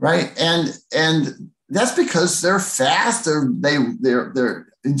 right? And that's because they're fast, they're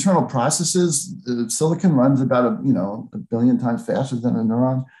internal processes. The silicon runs about a billion times faster than a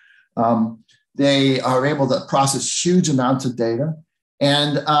neuron. They are able to process huge amounts of data,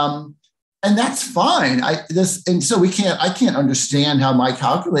 and that's fine. I can't understand how my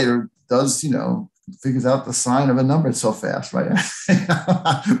calculator does, figures out the sign of a number so fast, right?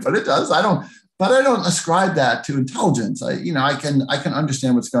 But it does. I don't ascribe that to intelligence. I can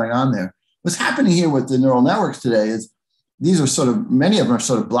understand what's going on there. What's happening here with the neural networks today is many of them are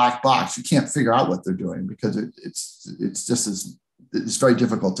sort of black box. You can't figure out what they're doing because it's very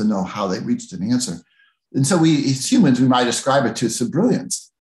difficult to know how they reached an answer. And so as humans, we might ascribe it to some brilliance.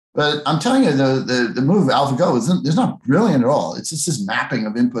 But I'm telling you, the move of AlphaGo is not brilliant at all. It's just this mapping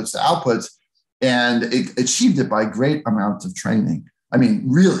of inputs to outputs, and it achieved it by great amounts of training. I mean,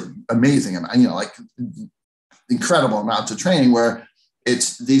 really amazing, incredible amounts of training where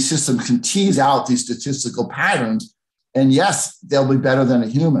these systems can tease out these statistical patterns. And yes, they'll be better than a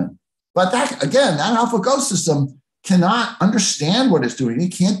human. But that AlphaGo system cannot understand what it's doing.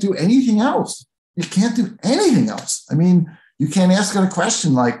 It can't do anything else. It can't do anything else. I mean, you can't ask it a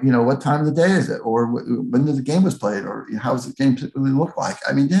question like, what time of the day is it? Or when the game was played? Or how does the game typically look like?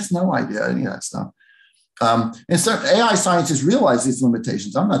 I mean, there's no idea any of that stuff. And so AI scientists realize these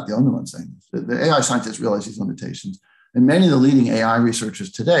limitations. I'm not the only one saying this. The AI scientists realize these limitations. And many of the leading AI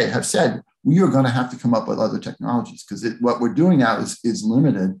researchers today have said, we are going to have to come up with other technologies because what we're doing now is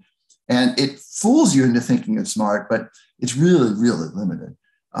limited. And it fools you into thinking it's smart, but it's really, really limited.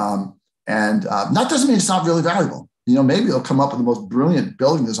 That doesn't mean it's not really valuable. Maybe it'll come up with the most brilliant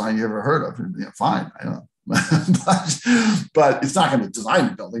building design you ever heard of. Fine, I don't know. but it's not going to design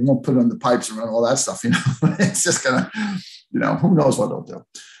the building. It won't put it on the pipes and run all that stuff. It's just going to, who knows what it'll do.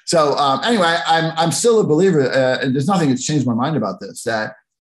 So anyway, I'm still a believer, and there's nothing that's changed my mind about this, that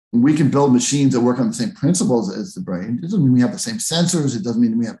we can build machines that work on the same principles as the brain. It doesn't mean we have the same sensors. It doesn't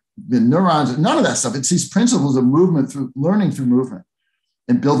mean we have the neurons, none of that stuff. It's these principles of movement through learning through movement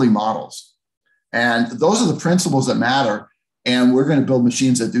and building models. And those are the principles that matter. And we're going to build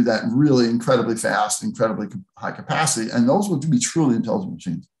machines that do that really incredibly fast, incredibly high capacity. And those will be truly intelligent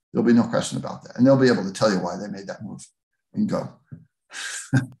machines. There'll be no question about that. And they'll be able to tell you why they made that move and go.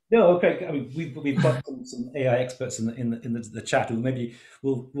 No, okay. I mean, we've got some AI experts in the chat who maybe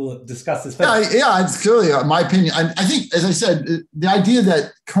we'll discuss this. Yeah, it's clearly my opinion. I think, as I said, the idea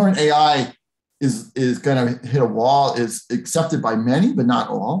that current AI is going to hit a wall is accepted by many, but not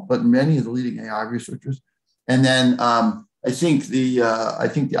all. But many of the leading AI researchers. And then I think the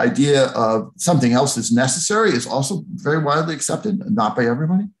idea of something else is necessary is also very widely accepted, not by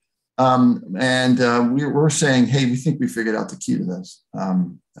everybody. We're saying, hey, we think we figured out the key to this,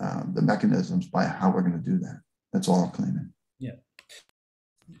 the mechanisms by how we're going to do that. That's all I'm claiming. Yeah.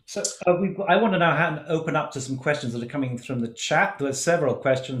 So I want to now open up to some questions that are coming from the chat. There are several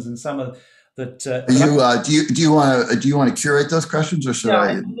questions, and some of that. Do you want to curate those questions, or should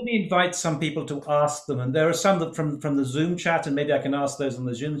I? Let me invite some people to ask them, and there are some that from the Zoom chat, and maybe I can ask those on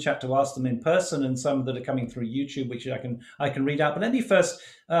the Zoom chat to ask them in person, and some that are coming through YouTube, which I can read out. But let me first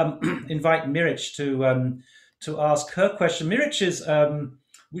invite Mirich to ask her question. Mirich is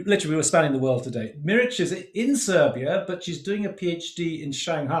we were spanning the world today. Mirich is in Serbia, but she's doing a PhD in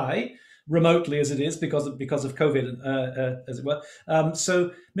Shanghai, remotely as it is because of COVID, as it were.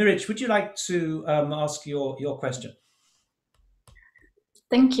 So, Mirich, would you like to ask your question?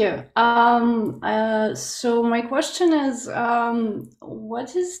 Thank you. So my question is,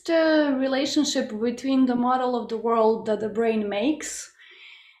 what is the relationship between the model of the world that the brain makes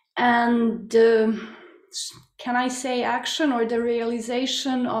and can I say action or the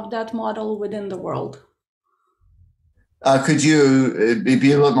realization of that model within the world? Could you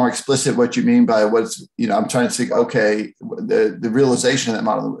be a little more explicit what you mean by what's, I'm trying to think, okay, the realization of that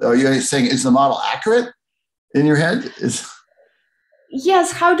model. Are you saying, is the model accurate in your head?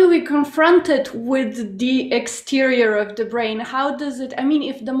 Yes, how do we confront it with the exterior of the brain? How does it,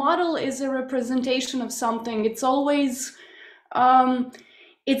 if the model is a representation of something, it's always,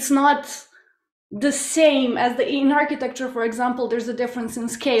 it's not the same as in architecture, for example, there's a difference in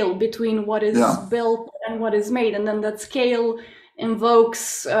scale between what is built and what is made. And then that scale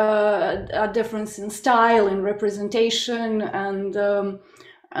invokes a difference in style, in representation, and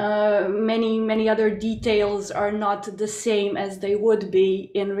many other details are not the same as they would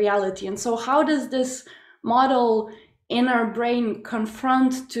be in reality. And so how does this model in our brain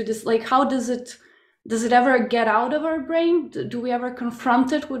confront to this? Like, how does it ever get out of our brain? Do we ever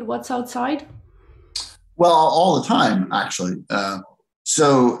confront it with what's outside? Well, all the time, actually.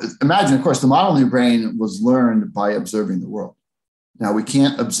 So imagine, of course, the model in your brain was learned by observing the world. Now, we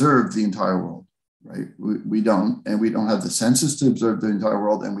can't observe the entire world, right? We don't, and we don't have the senses to observe the entire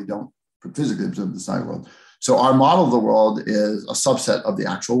world, and we don't physically observe the entire world. So our model of the world is a subset of the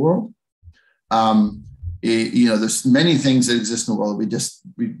actual world. There's many things that exist in the world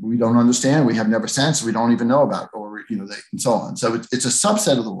we don't understand, we have never sensed, we don't even know about, or and so on. So it's a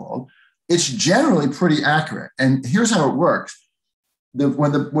subset of the world. It's generally pretty accurate. And here's how it works.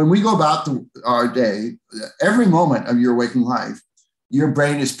 When we go about our day, every moment of your waking life, your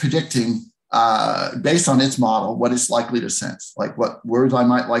brain is predicting, based on its model, what it's likely to sense, like what words I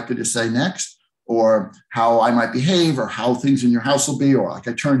might likely to say next, or how I might behave, or how things in your house will be, or like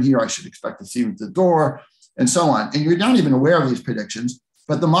I turn here, I should expect to see you at the door, and so on. And you're not even aware of these predictions,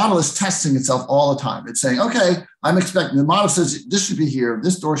 but the model is testing itself all the time. It's saying, okay, I'm expecting, the model says this should be here,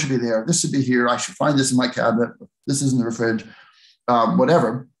 this door should be there, this should be here, I should find this in my cabinet, this is in the fridge,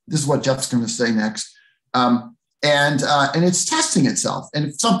 whatever. This is what Jeff's going to say next. And it's testing itself. And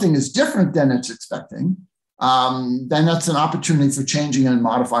if something is different than it's expecting, then that's an opportunity for changing and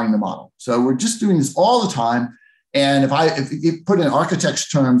modifying the model. So we're just doing this all the time. And if you put in architect's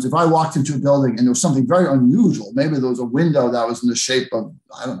terms, if I walked into a building and there was something very unusual, maybe there was a window that was in the shape of,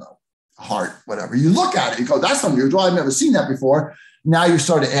 I don't know, a heart, whatever. You look at it, you go, that's unusual. I've never seen that before. Now you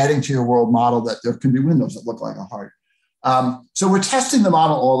start adding to your world model that there can be windows that look like a heart. So we're testing the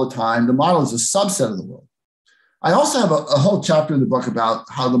model all the time. The model is a subset of the world. I also have a whole chapter in the book about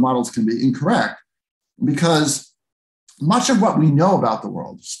how the models can be incorrect, because much of what we know about the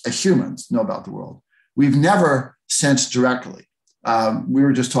world, as humans know about the world, we've never sensed directly. We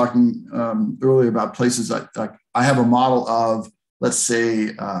were just talking earlier about places like I have a model of, let's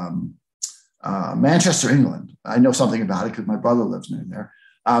say, Manchester, England. I know something about it because my brother lives near there.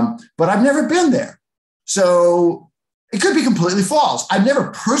 But I've never been there. So it could be completely false. I've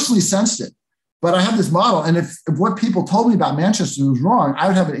never personally sensed it, but I have this model. And if what people told me about Manchester was wrong, I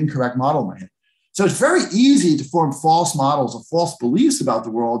would have an incorrect model in my head. So it's very easy to form false models or false beliefs about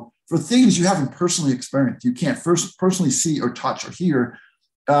the world for things you haven't personally experienced. You can't personally see or touch or hear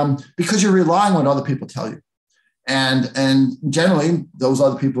because you're relying on what other people tell you. And generally, those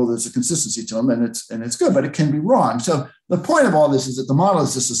other people, there's a consistency to them, and it's good, but it can be wrong. So the point of all this is that the model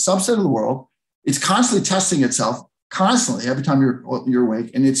is just a subset of the world. It's constantly testing itself, constantly, every time you're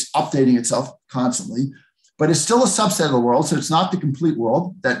awake, and it's updating itself constantly. But it's still a subset of the world, so it's not the complete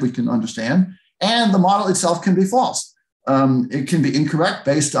world that we can understand. And the model itself can be false. It can be incorrect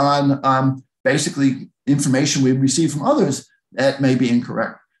based on basically information we receive from others that may be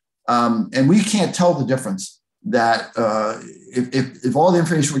incorrect. And we can't tell the difference. That if all the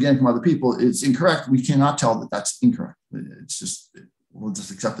information we're getting from other people is incorrect, we cannot tell that that's incorrect. It's just, we'll just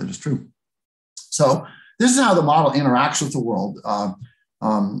accept it as true. So this is how the model interacts with the world.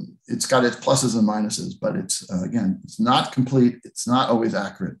 It's got its pluses and minuses, but it's, again, it's not complete. It's not always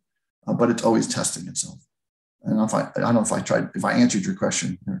accurate, but it's always testing itself. And I don't know if I answered your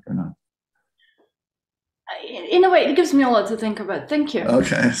question or not. In a way, it gives me a lot to think about. Thank you.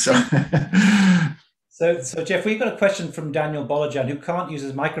 Okay, so... So Jeff, we've got a question from Daniel Bolajan, who can't use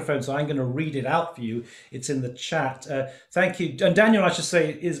his microphone, so I'm going to read it out for you. It's in the chat. Thank you. And Daniel, I should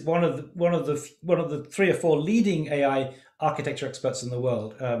say, is one of the 3 or 4 leading AI architecture experts in the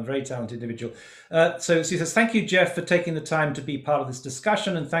world. Very talented individual. So he says, "Thank you, Jeff, for taking the time to be part of this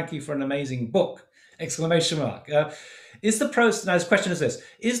discussion, and thank you for an amazing book!" Exclamation mark. Is the process, now his question is this: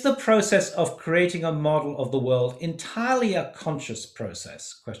 is the process of creating a model of the world entirely a conscious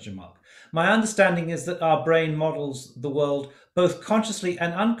process? Question mark. My understanding is that our brain models the world both consciously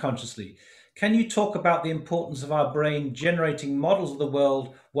and unconsciously. Can you talk about the importance of our brain generating models of the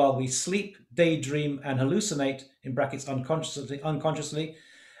world while we sleep, daydream, and hallucinate, in brackets unconsciously,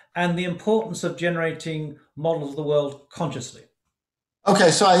 and the importance of generating models of the world consciously?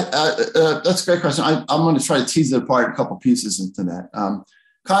 Okay, so that's a great question. I'm going to try to tease it apart, a couple pieces into that.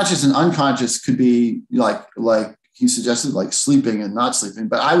 Conscious and unconscious could be like he suggested, like sleeping and not sleeping,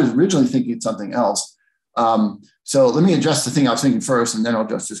 but I was originally thinking something else. So let me address the thing I was thinking first, and then I'll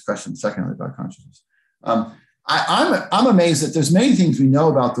address this question secondly about consciousness. I'm amazed that there's many things we know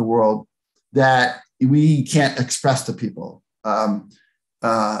about the world that we can't express to people.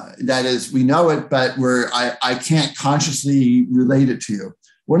 That is, we know it, but I can't consciously relate it to you.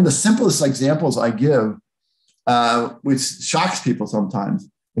 One of the simplest examples I give, which shocks people sometimes,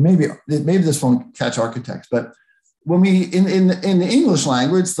 and maybe this won't catch architects, but when we in the English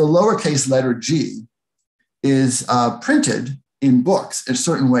language, the lowercase letter G is printed in books in a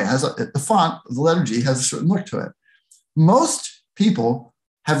certain way. The font of the letter G has a certain look to it. Most people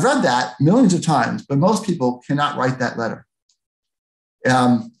have read that millions of times, but most people cannot write that letter.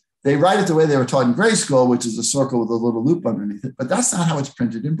 They write it the way they were taught in grade school, which is a circle with a little loop underneath it, but that's not how it's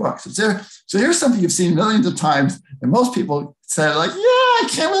printed in books. It's there. So here's something you've seen millions of times, and most people say, like, yeah, I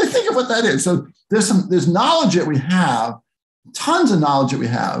can't really think of what that is. So there's knowledge that we have, tons of knowledge that we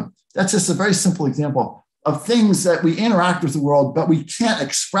have. That's just a very simple example of things that we interact with the world, but we can't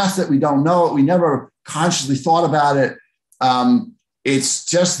express it. We don't know it. We never consciously thought about it. It's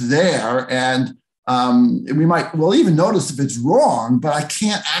just there. And we'll even notice if it's wrong, but I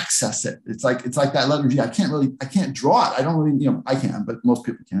can't access it. It's like that letter G. I can't draw it. I don't really, I can, but most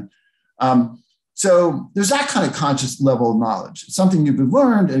people can't. So there's that kind of conscious level of knowledge. It's something you've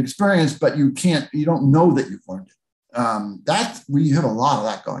learned and experienced, but you don't know that you've learned it. We have a lot of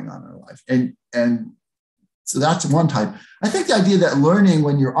that going on in our life. And so that's one type. I think the idea that learning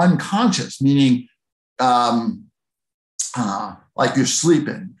when you're unconscious, meaning like you're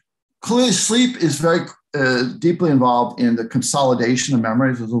sleeping. Clearly, sleep is very deeply involved in the consolidation of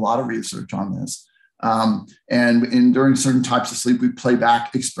memories. There's a lot of research on this. And during certain types of sleep, we play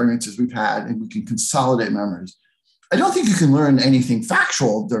back experiences we've had and we can consolidate memories. I don't think you can learn anything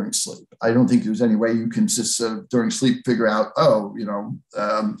factual during sleep. I don't think there's any way you can just during sleep figure out,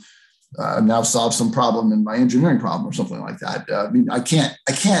 now solve some problem in my engineering problem or something like that. I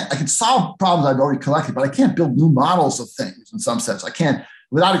can solve problems I've already collected, but I can't build new models of things in some sense.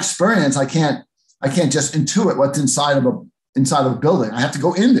 Without experience, I can't just intuit what's inside of a building. I have to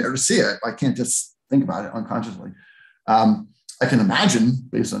go in there to see it. I can't just think about it unconsciously. I can imagine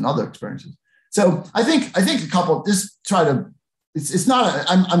based on other experiences. So I think a couple. It's not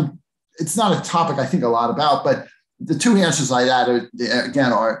a topic I think a lot about, but the two answers I add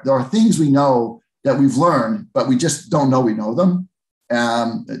again are there are things we know that we've learned, but we just don't know we know them.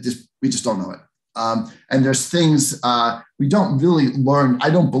 Just We just don't know it. And there's things we don't really learn. I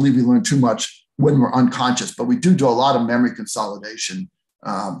don't believe we learn too much when we're unconscious, but we do a lot of memory consolidation.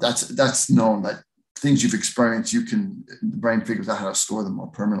 That's known that things you've experienced, the brain figures out how to store them more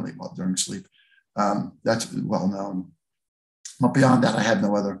permanently while during sleep. That's well known. But beyond that, I have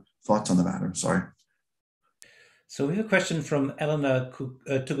no other thoughts on the matter. Sorry. So we have a question from Elena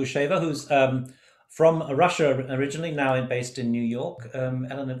Tugusheva, who's from Russia originally, now based in New York.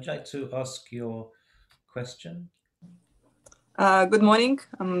 Elena, would you like to ask your question? Good morning.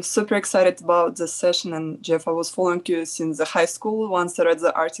 I'm super excited about this session. And Jeff, I was following you since the high school. Once I read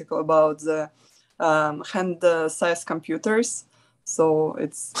the article about the hand-sized computers. So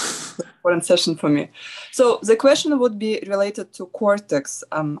it's an important session for me. So the question would be related to cortex.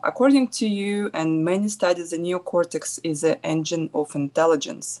 According to you and many studies, the neocortex is the engine of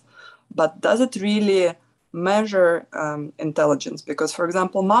intelligence. But does it really measure intelligence? Because, for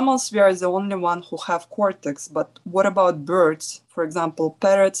example, mammals, we are the only one who have cortex. But what about birds? For example,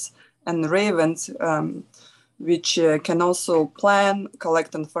 parrots and ravens, which can also plan,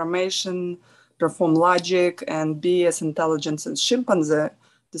 collect information, perform logic, and be as intelligent as chimpanzee,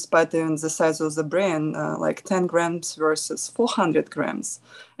 despite even the size of the brain, like 10 grams versus 400 grams.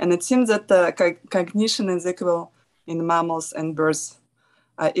 And it seems that cognition is equal in mammals and birds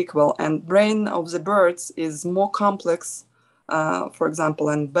are equal. And brain of the birds is more complex, for example,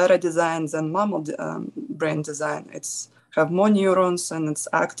 and better design than mammal brain design. It's have more neurons and it's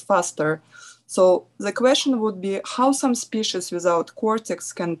act faster. So the question would be how some species without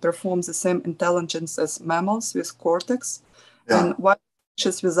cortex can perform the same intelligence as mammals with cortex, and why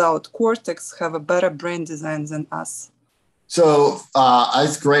species without cortex have a better brain design than us. So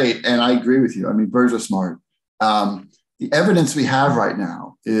that's great, and I agree with you. I mean, birds are smart. The evidence we have right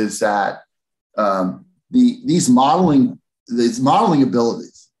now is that these modeling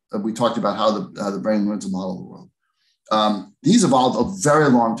abilities, we talked about how the brain learns to model the world. These evolved a very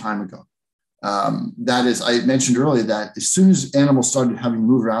long time ago. That is, I mentioned earlier that as soon as animals started having to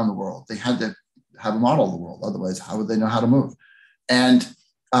move around the world, they had to have a model of the world. Otherwise, how would they know how to move? And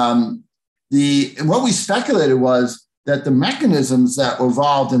what we speculated was that the mechanisms that were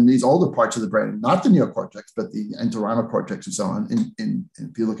involved in these older parts of the brain, not the neocortex, but the entorhinal cortex and so on,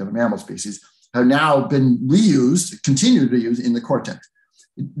 if you look at a mammal species, have now been reused, continue to be used in the cortex.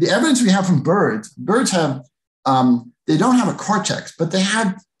 The evidence we have from birds have, they don't have a cortex, but they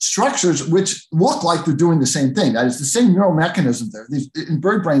have structures which look like they're doing the same thing. That is the same neural mechanism there. In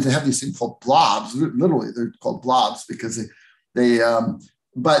bird brains, they have these things called blobs. Literally, they're called blobs because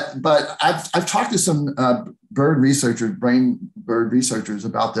but I've talked to some bird researchers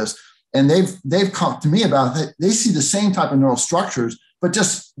about this, and they've come to me about it. They see the same type of neural structures, but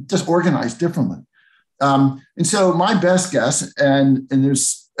just organized differently. And so my best guess, and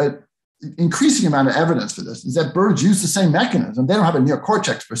there's increasing amount of evidence for this, is that birds use the same mechanism. They don't have a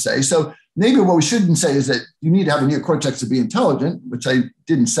neocortex per se. So maybe what we shouldn't say is that you need to have a neocortex to be intelligent, which I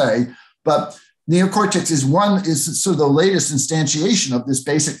didn't say, but neocortex is sort of the latest instantiation of this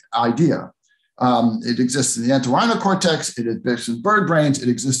basic idea. It exists in the entorhinal cortex, it exists in bird brains, it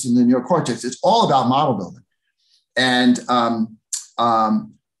exists in the neocortex. It's all about model building.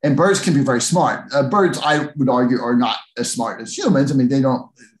 And birds can be very smart. Birds, I would argue, are not as smart as humans. I mean, they don't,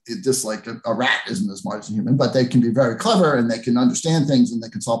 just like a rat isn't as smart as a human, but they can be very clever and they can understand things and they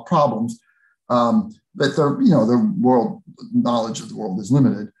can solve problems. But their world knowledge of the world is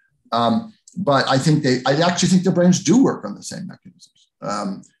limited. But I actually think their brains do work on the same mechanisms.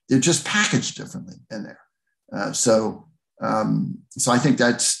 They're just packaged differently in there. So I think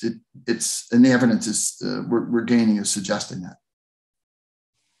that's it. And the evidence is we're gaining is suggesting that.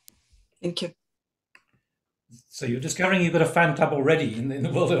 Thank you. So you're discovering you've got a fan club already in the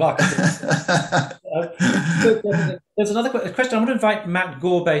world of architecture. There's another question. I want to invite Matt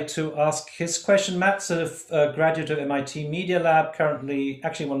Gorbey to ask his question. Matt's a graduate of MIT Media Lab, currently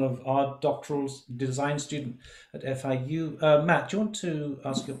actually one of our doctoral design student at FIU. Matt, do you want to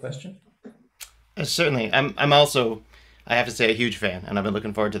ask your question? Certainly. I'm also, I have to say, a huge fan, and I've been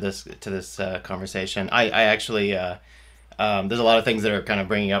looking forward to this conversation. I actually. There's a lot of things that are kind of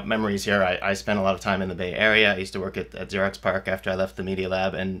bringing up memories here. I spent a lot of time in the Bay Area. I used to work at Xerox PARC after I left the Media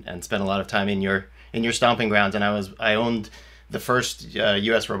Lab, and spent a lot of time in your stomping grounds. And I owned the first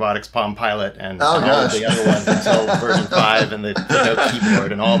U.S. robotics Palm Pilot and all of the other ones until version 5 and the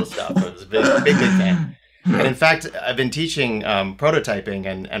keyboard and all the stuff. I was a big fan. And in fact, I've been teaching prototyping,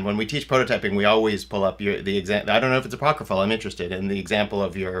 and when we teach prototyping, we always pull up the example. I don't know if it's apocryphal. I'm interested in the example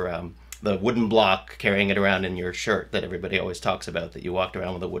of your the wooden block, carrying it around in your shirt that everybody always talks about, that you walked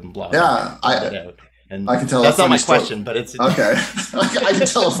around with a wooden block. Yeah, And I can tell that's not my story. question, but it's okay. I can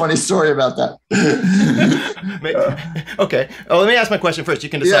tell a funny story about that. Okay. Oh, let me ask my question first. You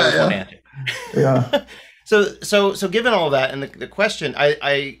can decide which one to answer. Yeah. So given all that and the question,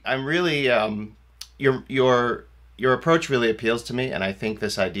 I'm really your approach really appeals to me, and I think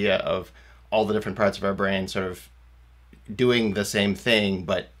this idea of all the different parts of our brain sort of doing the same thing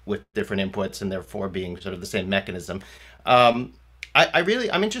but with different inputs and therefore being sort of the same mechanism.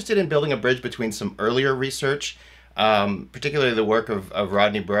 I'm interested in building a bridge between some earlier research, particularly the work of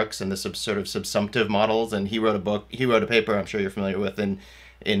Rodney Brooks and the sort of subsumptive models. And he wrote a paper I'm sure you're familiar with in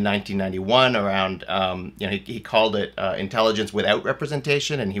 1991 around, he called it intelligence without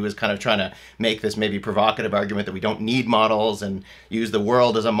representation. And he was kind of trying to make this maybe provocative argument that we don't need models and use the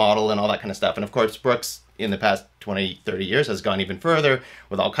world as a model and all that kind of stuff. And of course, Brooks in the past 20, 30 years has gone even further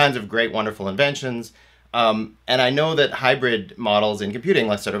with all kinds of great, wonderful inventions. And I know that hybrid models in computing,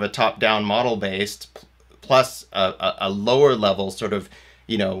 like sort of a top-down model-based plus a lower level sort of,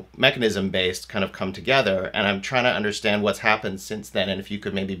 mechanism-based kind of come together. And I'm trying to understand what's happened since then. And if you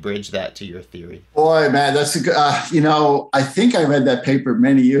could maybe bridge that to your theory. Boy, man, that's a good, I think I read that paper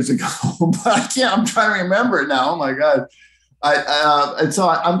many years ago, but I'm trying to remember it now. Oh my God. And so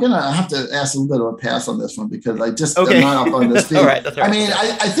I'm going to have to ask a little bit of a pass on this one because I just am not up on this thing. All right, that's right. I mean,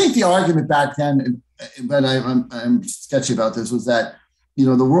 I think the argument back then, but I'm sketchy about this, was that,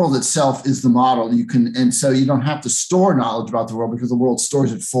 the world itself is the model. And so you don't have to store knowledge about the world because the world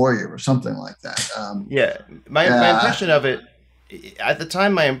stores it for you or something like that. My impression of it at the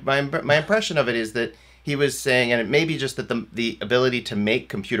time, my impression of it is that he was saying, and it may be just that the ability to make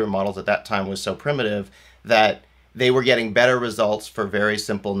computer models at that time was so primitive that they were getting better results for very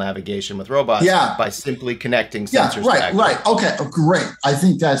simple navigation with robots by simply connecting sensors. Right. Okay, great. I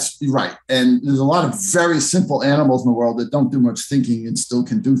think that's right. And there's a lot of very simple animals in the world that don't do much thinking and still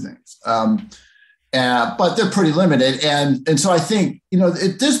can do things. But they're pretty limited. And so I think,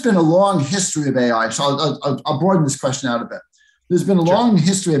 there's been a long history of AI. So I'll broaden this question out a bit. There's been a long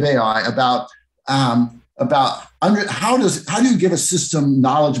history of AI about how do you give a system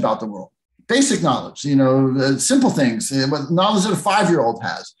knowledge about the world? Basic knowledge, simple things, knowledge that a 5-year-old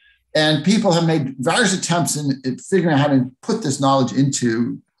has. And people have made various attempts in figuring out how to put this knowledge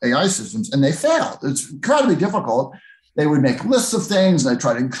into AI systems, and they failed. It's incredibly difficult. They would make lists of things, and they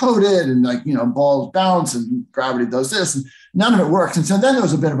try to encode it, and balls bounce, and gravity does this, and none of it works. And so then there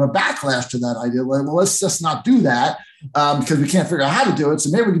was a bit of a backlash to that idea. Well, let's just not do that because we can't figure out how to do it. So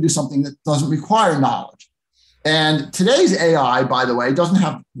maybe we can do something that doesn't require knowledge. And today's AI, by the way, doesn't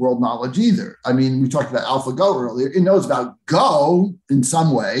have world knowledge either. I mean, we talked about AlphaGo earlier. It knows about Go in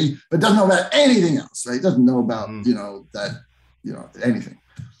some way, but doesn't know about anything else, right? It doesn't know about, anything.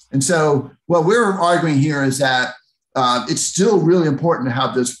 And so what we're arguing here is that it's still really important to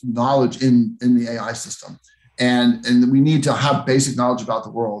have this knowledge in the AI system. And we need to have basic knowledge about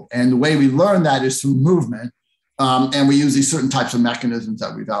the world. And the way we learn that is through movement. And we use these certain types of mechanisms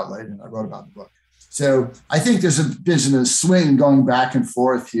that we've outlined and I wrote about in the book. So I think there's a swing going back and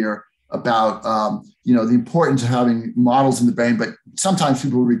forth here about, the importance of having models in the brain, but sometimes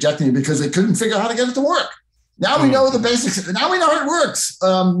people are rejecting it because they couldn't figure out how to get it to work. Now we know the basics. Now we know how it works.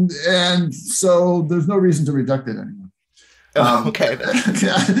 And so there's no reason to reject it anymore. Okay.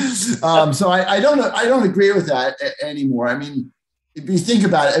 So I don't agree with that anymore. I mean, if you think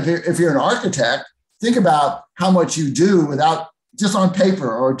about it, if you're an architect, think about how much you do without just on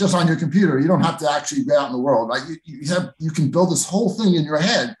paper or just on your computer. You don't have to actually go out in the world. Right? You can build this whole thing in your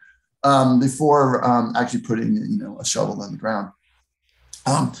head before actually putting a shovel in the ground.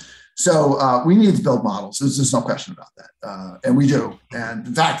 So we need to build models. There's just no question about that, and we do. And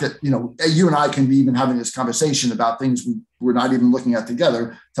the fact that you and I can be even having this conversation about things we're not even looking at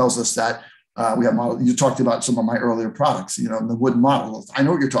together tells us that we have models. You talked about some of my earlier products, the wooden model. I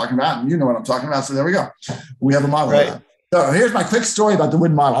know what you're talking about, and you know what I'm talking about. So there we go. We have a model of that. So here's my quick story about the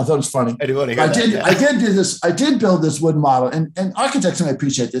wooden model. I thought it was funny. I do want to hear that. I did do this. I did build this wooden model, and architects may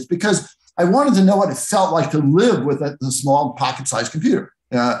appreciate this because I wanted to know what it felt like to live with a small pocket-sized computer.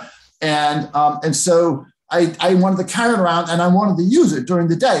 And so I wanted to carry it around, and I wanted to use it during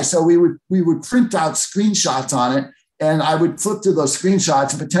the day. So we would print out screenshots on it, and I would flip through those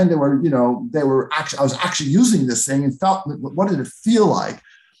screenshots and pretend they were actually I was actually using this thing and felt what did it feel like.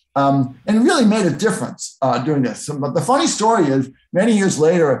 And it really made a difference doing this. But the funny story is, many years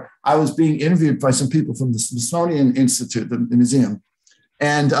later, I was being interviewed by some people from the Smithsonian Institute, the museum.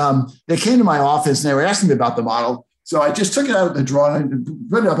 And they came to my office and they were asking me about the model. So I just took it out of the drawer and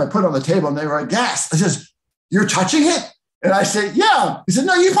put it up. I put it on the table and they were aghast. I says, "You're touching it?" And I say, yeah. He said,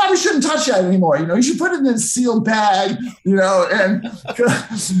 no, you probably shouldn't touch that anymore. You should put it in a sealed bag, and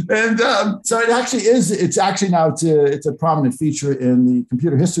so it actually is. It's actually now it's a prominent feature in the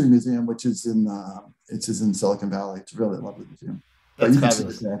Computer History Museum, which is in Silicon Valley. It's a really lovely museum. That's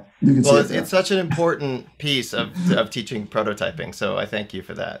fabulous. It's such an important piece of teaching prototyping. So I thank you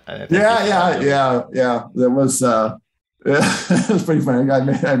for that. Yeah. There was. It was pretty funny.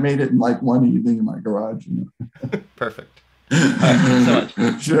 I made it in like one evening in my garage. Perfect. Thank you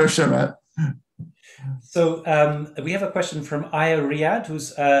so much. Sure, Matt. So we have a question from Aya Riyad,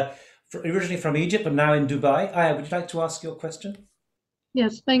 who's originally from Egypt but now in Dubai. Aya, would you like to ask your question?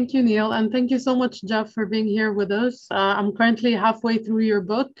 Yes, thank you, Neil. And thank you so much, Jeff, for being here with us. I'm currently halfway through your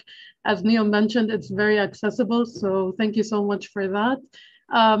book. As Neil mentioned, it's very accessible. So thank you so much for that.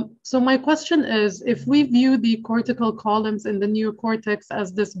 So my question is, if we view the cortical columns in the neocortex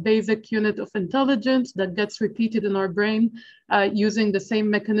as this basic unit of intelligence that gets repeated in our brain using the same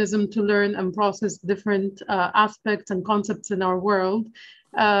mechanism to learn and process different aspects and concepts in our world,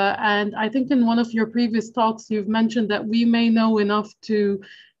 and I think in one of your previous talks, you've mentioned that we may know enough to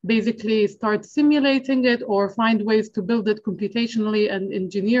basically start simulating it or find ways to build it computationally and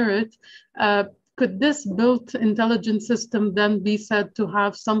engineer it. Could this built intelligence system then be said to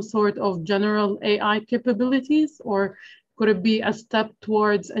have some sort of general AI capabilities, or could it be a step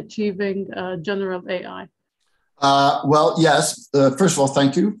towards achieving general AI? Well, yes. First of all,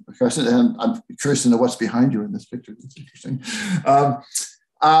 thank you, Kirsten. And I'm curious to know what's behind you in this picture. It's interesting.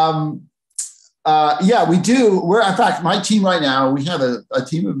 Yeah, we do. In fact, my team right now, we have a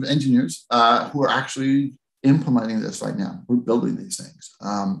team of engineers who are actually implementing this right now. We're building these things.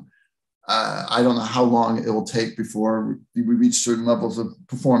 I don't know how long it will take before we reach certain levels of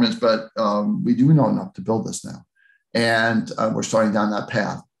performance, but we do know enough to build this now. And we're starting down that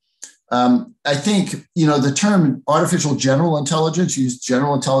path. I think, the term artificial general intelligence, used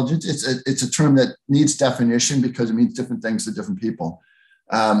general intelligence, it's a term that needs definition because it means different things to different people.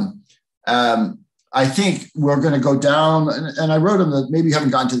 I think we're going to go down, and I wrote in maybe you haven't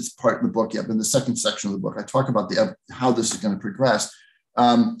gotten to this part in the book yet, but in the second section of the book, I talk about how this is going to progress.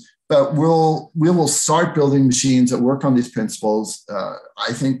 But we will start building machines that work on these principles,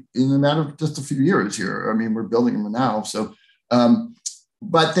 I think, in a matter of just a few years here. I mean, we're building them now. So,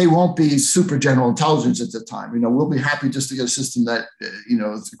 but they won't be super general intelligence at the time. We'll be happy just to get a system that,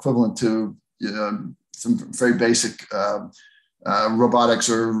 is equivalent to some very basic robotics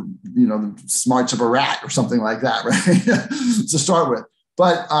or, the smarts of a rat or something like that, right? To start with.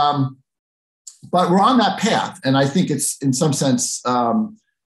 But we're on that path. And I think it's, in some sense,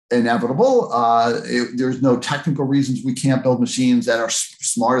 inevitable. There's no technical reasons we can't build machines that are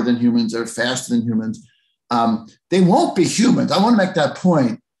smarter than humans, that are faster than humans. They won't be humans. I want to make that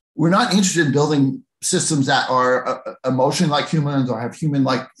point. We're not interested in building systems that are emotionally like humans or have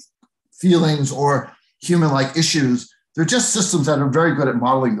human-like feelings or human-like issues. They're just systems that are very good at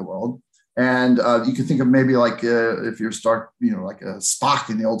modeling the world. And you can think of maybe like if you're like a Spock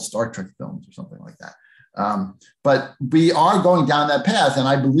in the old Star Trek films or something like that. But we are going down that path. And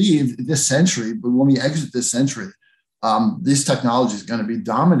I believe this century, but when we exit this century, this technology is going to be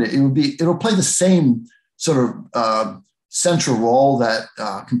dominant. It'll play the same sort of central role that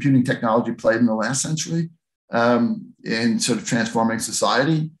computing technology played in the last century in sort of transforming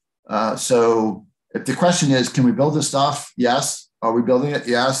society. So if the question is, can we build this stuff? Yes. Are we building it?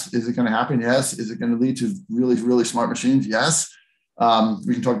 Yes. Is it going to happen? Yes. Is it going to lead to really, really smart machines? Yes.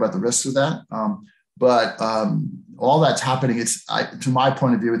 We can talk about the risks of that. But all that's happening, to my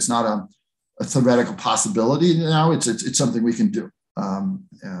point of view, it's not a theoretical possibility now. It's something we can do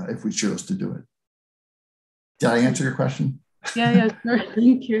if we choose to do it. Did I answer your question? Yeah, sure.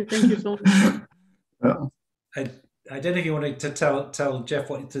 Thank you so much. I don't know if you wanted to tell Jeff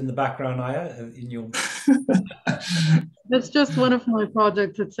what's in the background, Aya, in your. That's just one of my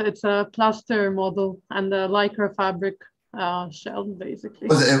projects. It's a plaster model and a lycra fabric shell, basically.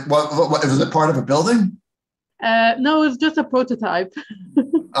 Was it part of a building? No, it's just a prototype.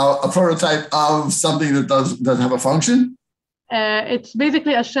 A prototype of something that doesn't have a function? It's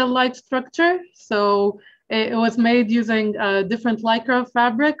basically a shell-like structure. So it was made using different lycra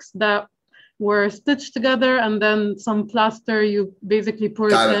fabrics that were stitched together, and then some plaster, you basically pour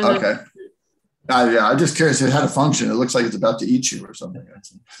it in. Okay. Yeah, I'm just curious if it had a function. It looks like it's about to eat you or something.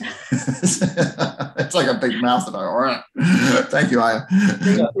 It's like a big mouth about. Thank you, Aya.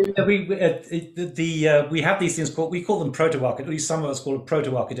 We have these things we call them proto-architecture. At least some of us call it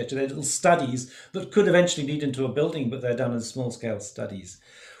proto-architecture. They're little studies that could eventually lead into a building, but they're done as small-scale studies.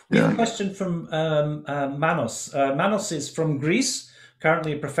 We have a question from Manos. Manos is from Greece,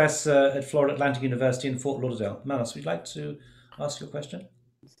 currently a professor at Florida Atlantic University in Fort Lauderdale. Manos, would you like to ask your question?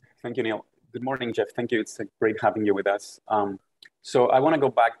 Thank you, Neil. Good morning, Jeff. Thank you. It's great having you with us. So I want to go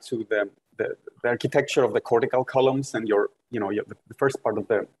back to the architecture of the cortical columns and the first part of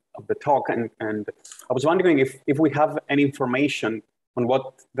the talk. And I was wondering if we have any information on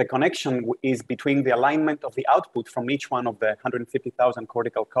what the connection is between the alignment of the output from each one of the 150,000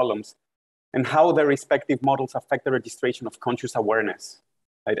 cortical columns and how the respective models affect the registration of conscious awareness.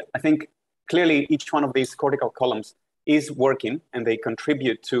 Right? I think clearly each one of these cortical columns is working and they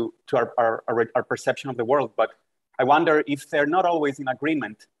contribute to our perception of the world. But I wonder if they're not always in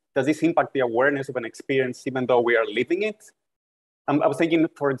agreement, does this impact the awareness of an experience even though we are living it? I was thinking,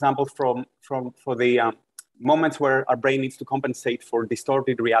 for example, for the moments where our brain needs to compensate for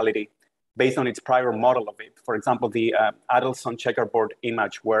distorted reality based on its prior model of it. For example, the Adelson checkerboard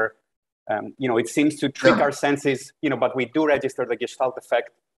image where it seems to trick our senses, but we do register the Gestalt effect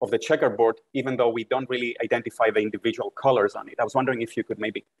of the checkerboard, even though we don't really identify the individual colors on it. I was wondering if you could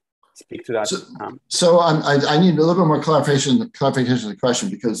maybe speak to that. So I need a little bit more clarification of the question,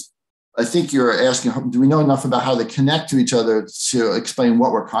 because I think you're asking, do we know enough about how they connect to each other to explain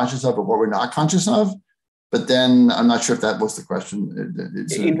what we're conscious of or what we're not conscious of? But then I'm not sure if that was the question.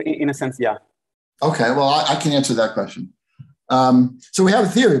 In a sense, yeah. Okay, well, I can answer that question. So we have a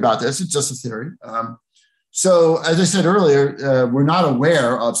theory about this. It's just a theory. So as I said earlier, we're not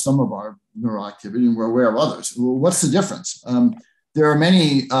aware of some of our neural activity and we're aware of others. Well, what's the difference? There are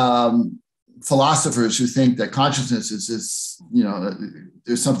many philosophers who think that consciousness is this,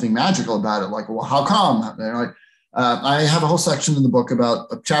 there's something magical about it. Like, well, how come? I have a whole section in the book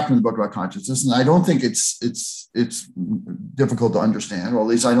a chapter in the book about consciousness, and I don't think it's difficult to understand, or at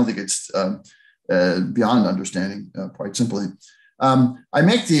least I don't think it's beyond understanding, quite simply. I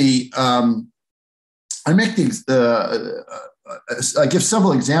give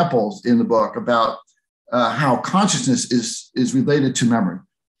several examples in the book about how consciousness is related to memory.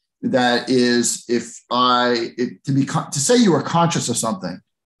 That is, to say you were conscious of something,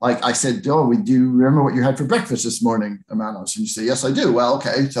 like I said, do you remember what you had for breakfast this morning, Manos? And you say, yes, I do. Well,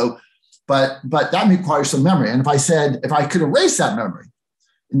 okay. So, but that requires some memory. And if I could erase that memory,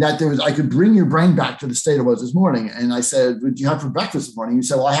 and that I could bring your brain back to the state it was this morning. And I said, what did you have for breakfast this morning? You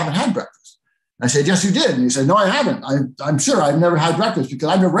said, well, I haven't had breakfast. And I said, yes, you did. And you said, no, I haven't. I'm sure I've never had breakfast because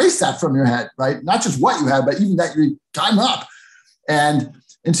I've erased that from your head, right? Not just what you had, but even that you've gotten up.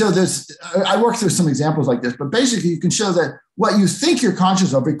 And so I work through some examples like this, but basically you can show that what you think you're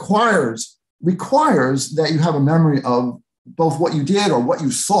conscious of requires that you have a memory of both what you did or what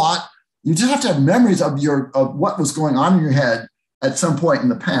you thought. You just have to have memories of what was going on in your head at some point in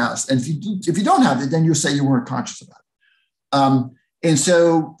the past. And if you don't have it, then you'll say you weren't conscious about it. And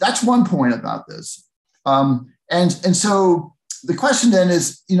so that's one point about this. And so the question then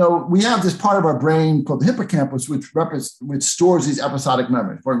is, we have this part of our brain called the hippocampus, which stores these episodic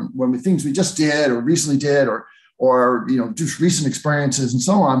memories, when things we just did or recently did, or just recent experiences and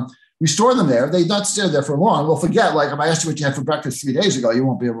so on. We store them there. They not stay there for long. We'll forget. Like if I asked you what you had for breakfast 3 days ago, you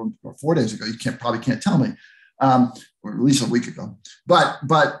won't be able, or 4 days ago, you probably can't tell me, or at least a week ago. But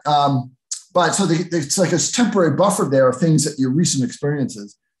so it's like a temporary buffer there of things that your recent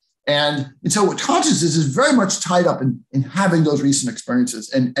experiences. And so what consciousness is very much tied up in having those recent experiences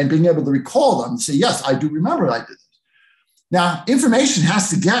and being able to recall them and say, yes, I do remember I did this. Now, information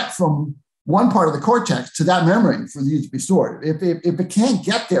has to get from one part of the cortex to that memory for these to be stored. If it can't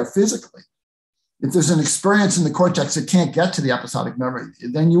get there physically, if there's an experience in the cortex that can't get to the episodic memory,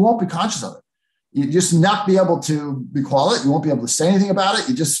 then you won't be conscious of it. You just not be able to recall it. You won't be able to say anything about it.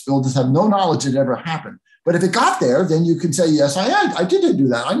 You'll just have no knowledge it ever happened. But if it got there, then you can say, yes, I did do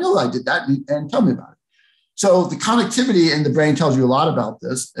that. I know I did that, and tell me about it. So the connectivity in the brain tells you a lot about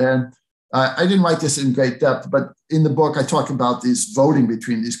this. And I didn't write this in great depth, but in the book, I talk about these voting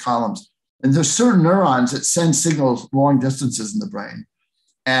between these columns. And there's certain neurons that send signals long distances in the brain.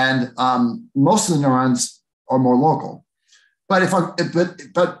 And most of the neurons are more local. But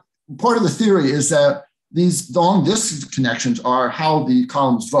part of the theory is that these long distance connections are how the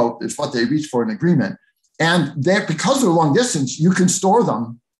columns vote. It's what they reach for an agreement. And because they're long distance, you can store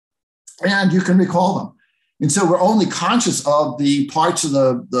them and you can recall them. And so we're only conscious of the parts of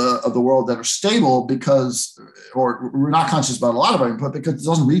the world that are stable or we're not conscious about a lot of our input because it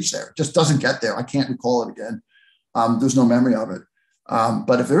doesn't reach there. It just doesn't get there. I can't recall it again. There's no memory of it.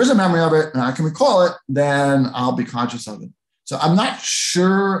 But if there is a memory of it and I can recall it, then I'll be conscious of it. So I'm not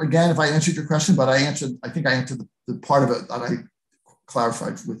sure, again, if I answered your question, but I think I answered the part of it that I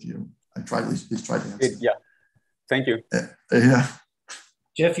clarified with you. I tried to answer. Yeah. Thank you. Yeah.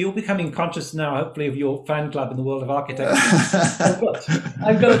 Jeff, you're becoming conscious now, hopefully, of your fan club in the world of architecture.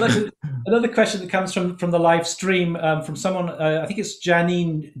 I've got another question that comes from the live stream from someone, I think it's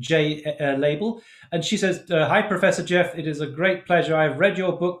Janine J. Label. And she says, hi, Professor Jeff. It is a great pleasure. I've read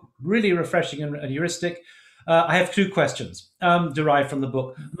your book, really refreshing and heuristic. I have two questions derived from the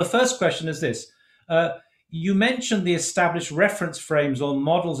book. The first question is this. You mentioned the established reference frames or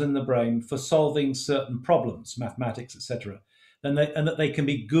models in the brain for solving certain problems, mathematics, etc., and that they can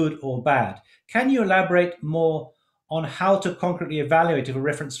be good or bad. Can you elaborate more on how to concretely evaluate if a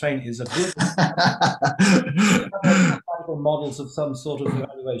reference frame is a good models of some sort of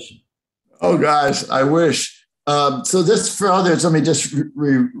evaluation? Oh gosh, I wish. So this for others, let me just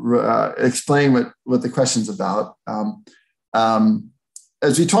explain what the question's about.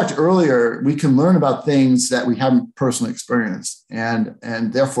 As we talked earlier, we can learn about things that we haven't personally experienced, and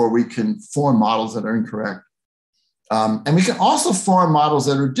therefore we can form models that are incorrect. And we can also form models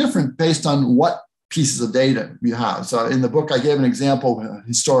that are different based on what pieces of data you have. So in the book, I gave an example of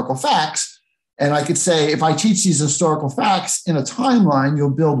historical facts. And I could say, if I teach these historical facts in a timeline,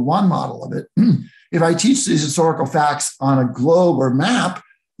 you'll build one model of it. If I teach these historical facts on a globe or map,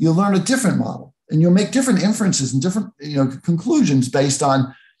 you'll learn a different model. And you'll make different inferences and different conclusions based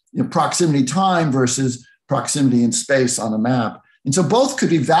on proximity time versus proximity in space on a map. And so both could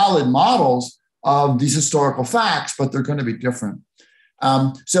be valid models of these historical facts, but they're going to be different.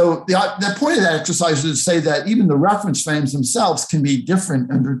 So the point of that exercise is to say that even the reference frames themselves can be different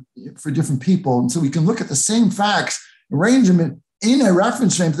for different people. And so we can look at the same facts, arrange them in a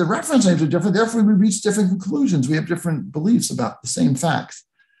reference frame. The reference frames are different, therefore we reach different conclusions. We have different beliefs about the same facts.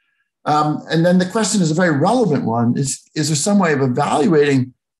 And then the question is a very relevant one. Is there some way of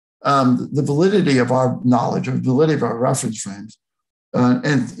evaluating the validity of our knowledge or validity of our reference frames?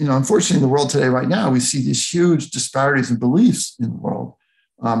 And unfortunately, in the world today, right now, we see these huge disparities in beliefs in the world.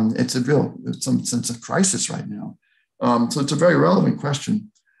 It's some sense of crisis right now. So it's a very relevant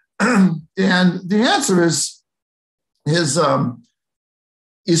question, and the answer is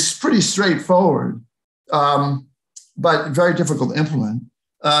pretty straightforward, but very difficult to implement.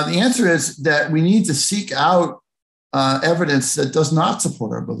 The answer is that we need to seek out evidence that does not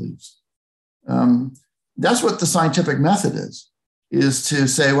support our beliefs. That's what the scientific method is to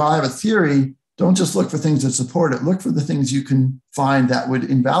say, well, I have a theory. Don't just look for things that support it. Look for the things you can find that would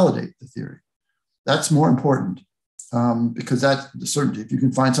invalidate the theory. That's more important because that's the certainty. If you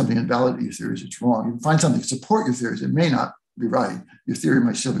can find something that invalidates your theories, it's wrong. If you can find something to support your theories, it may not be right. Your theory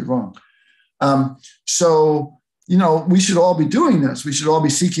might still be wrong. So we should all be doing this. We should all be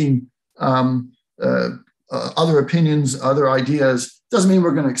seeking other opinions, other ideas. Doesn't mean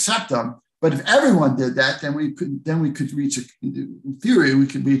we're going to accept them. But if everyone did that, then we could reach in theory, we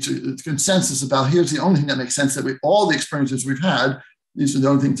could reach a consensus about here's the only thing that makes sense, that all the experiences we've had, these are the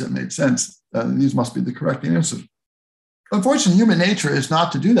only things that make sense. These must be the correct answers. Unfortunately, human nature is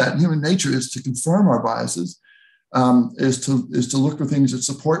not to do that. Human nature is to confirm our biases, is to look for things that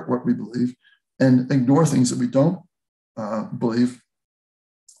support what we believe and ignore things that we don't believe.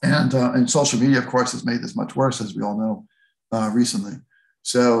 And social media, of course, has made this much worse, as we all know recently.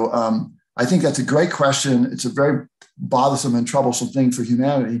 So I think that's a great question. It's a very bothersome and troublesome thing for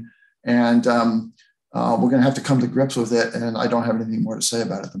humanity. And we're going to have to come to grips with it. And I don't have anything more to say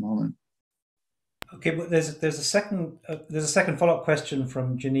about it at the moment. Okay, but there's a second follow-up question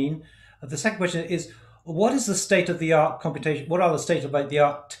from Janine. The second question is, what is the state of the art computation? What are the state of the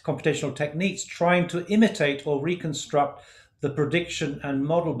art computational techniques trying to imitate or reconstruct the prediction and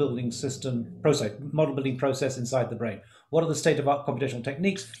model building process inside the brain? What are the state of art computational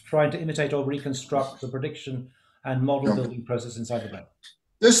techniques trying to imitate or reconstruct the prediction and model building process inside the brain?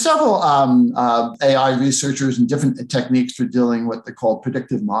 There's several AI researchers and different techniques for dealing with what they call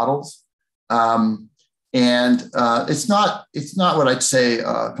predictive models. It's not what I'd say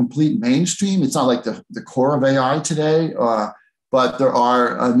complete mainstream. It's not like the core of AI today, but there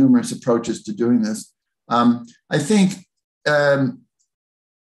are numerous approaches to doing this. I think, and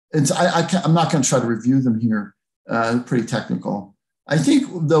so I'm not going to try to review them here. Pretty technical. I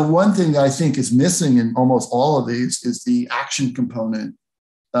think the one thing that I think is missing in almost all of these is the action component,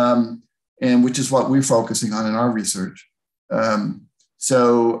 and which is what we're focusing on in our research.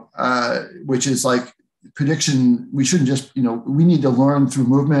 Which is like prediction. We shouldn't just, we need to learn through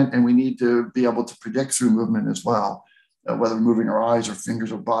movement, and we need to be able to predict through movement as well, whether we're moving our eyes or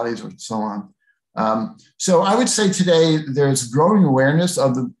fingers or bodies or so on. So I would say today there's growing awareness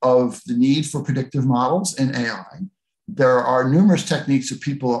of the need for predictive models in AI. There are numerous techniques that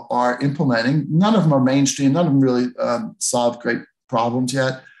people are implementing. None of them are mainstream. None of them really solve great problems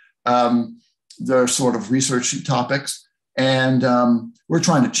yet. They're sort of research topics. And we're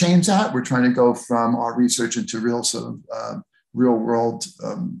trying to change that. We're trying to go from our research into real sort of real world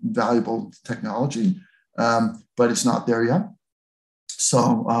valuable technology, but it's not there yet.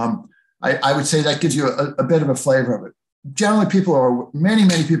 So I would say that gives you a bit of a flavor of it. Generally,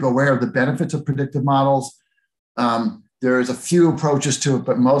 many people are aware of the benefits of predictive models. There's a few approaches to it,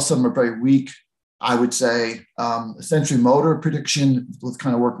 but most of them are very weak. I would say essentially motor prediction, with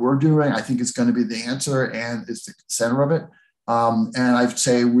kind of work we're doing, I think is going to be the answer and is the center of it. And I'd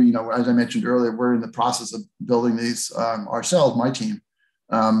say as I mentioned earlier, we're in the process of building these ourselves, my team,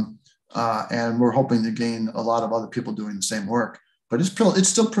 and we're hoping to gain a lot of other people doing the same work. But it's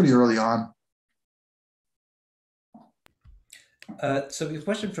still pretty early on. So we have a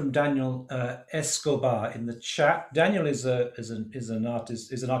question from Daniel Escobar in the chat. Daniel is an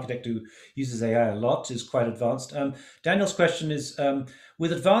architect who uses AI a lot, is quite advanced. Daniel's question is,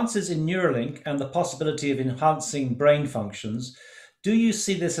 with advances in Neuralink and the possibility of enhancing brain functions, do you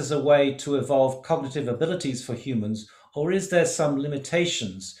see this as a way to evolve cognitive abilities for humans, or is there some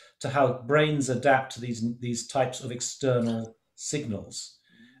limitations to how brains adapt to these types of external signals?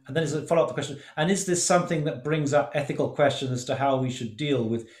 And then there's a follow-up question. And is this something that brings up ethical questions as to how we should deal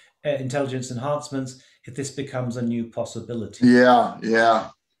with intelligence enhancements if this becomes a new possibility? Yeah.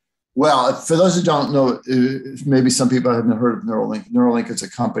 Well, for those who don't know, maybe some people haven't heard of Neuralink. Neuralink is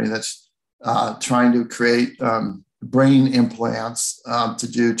a company that's trying to create brain implants to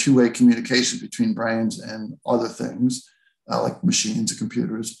do two-way communication between brains and other things like machines and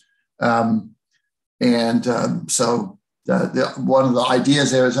computers. So one of the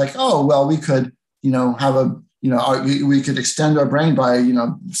ideas there is like, oh, well, we could, we could extend our brain by,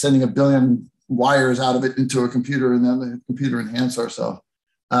 sending 1 billion wires out of it into a computer, and then the computer enhance ourselves.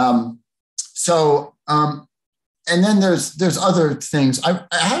 And then there's other things. I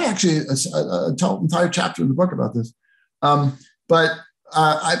had actually an entire chapter in the book about this.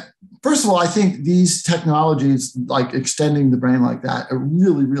 First of all, I think these technologies, like extending the brain like that, are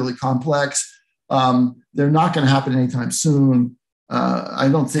really, really complex. They're not going to happen anytime soon. I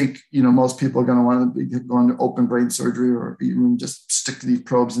don't think most people are going to want to be going to open brain surgery or even just stick these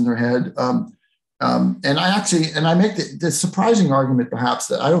probes in their head. And I make the surprising argument, perhaps,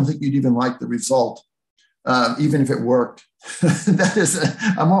 that I don't think you'd even like the result, even if it worked. That is,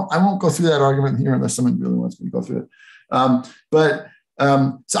 I won't go through that argument here unless someone really wants me to go through it.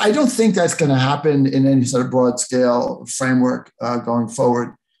 So I don't think that's going to happen in any sort of broad scale framework going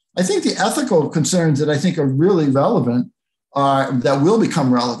forward. I think the ethical concerns that I think are really relevant, that will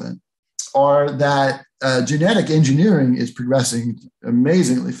become relevant, are that genetic engineering is progressing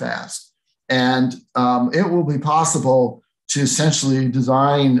amazingly fast. And it will be possible to essentially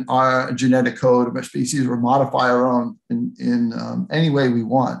design our genetic code of a species or modify our own in any way we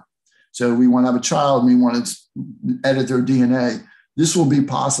want. So we want to have a child and we want to edit their DNA. This will be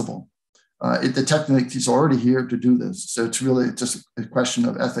possible. The technique is already here to do this. So it's really just a question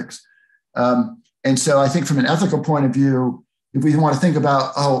of ethics. And so I think from an ethical point of view, if we want to think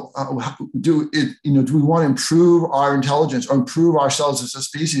about, do we want to improve our intelligence or improve ourselves as a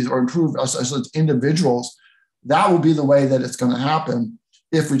species or improve us as individuals, that will be the way that it's going to happen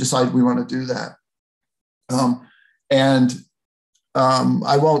if we decide we want to do that.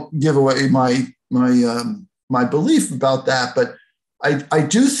 I won't give away my belief about that, but I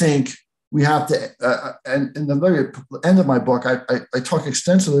do think we have to, and in the very end of my book, I talk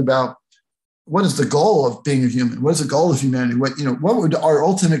extensively about what is the goal of being a human? What is the goal of humanity? What would our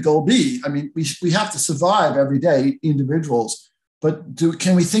ultimate goal be? I mean, we have to survive every day, individuals, but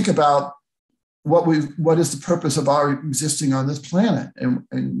can we think about what is the purpose of our existing on this planet? And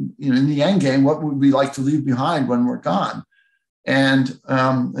in the end game, what would we like to leave behind when we're gone? And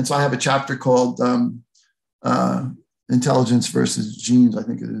so I have a chapter called Intelligence versus Genes, I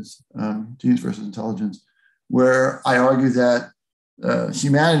think it is, Genes versus Intelligence, where I argue that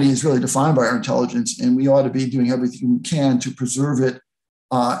humanity is really defined by our intelligence, and we ought to be doing everything we can to preserve it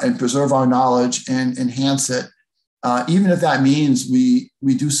and preserve our knowledge and enhance it, even if that means we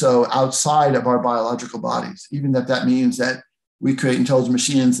do so outside of our biological bodies, even if that means that we create intelligent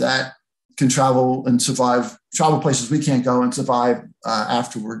machines that can travel and survive, travel places we can't go and survive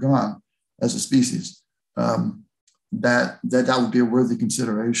after we're gone as a species. That would be a worthy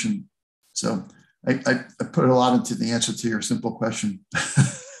consideration. So I put a lot into the answer to your simple question.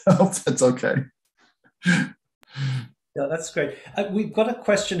 I hope that's okay. Yeah, that's great. We've got a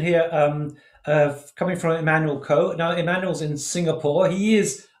question here coming from Emmanuel Ko. Now, Emmanuel's in Singapore. He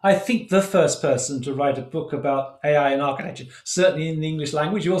is, I think, the first person to write a book about AI and architecture, certainly in the English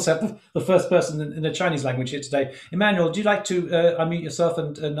language. You also have the first person in the Chinese language here today. Emmanuel, do you like to unmute yourself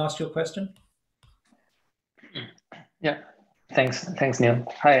and ask your question? Yeah, Thanks, Neil.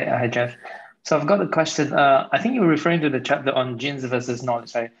 Hi, Jeff. So I've got a question. I think you were referring to the chapter on genes versus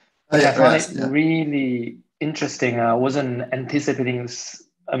knowledge, right? Which I found really interesting. I wasn't anticipating,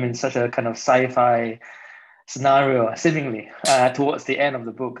 such a kind of sci-fi scenario, seemingly, towards the end of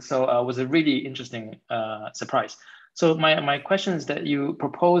the book. So it was a really interesting surprise. So my question is that you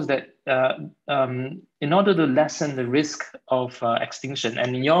propose that in order to lessen the risk of extinction,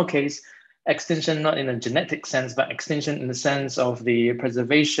 and in your case, extinction not in a genetic sense, but extinction in the sense of the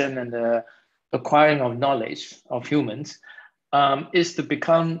preservation and the acquiring of knowledge of humans, is to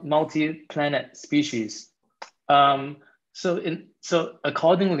become multi-planet species. So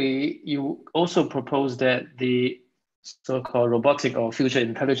accordingly, you also propose that the so-called robotic or future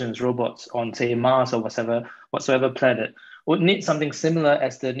intelligence robots on, say, Mars or whatsoever planet would need something similar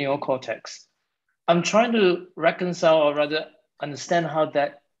as the neocortex. I'm trying to reconcile, or rather understand, how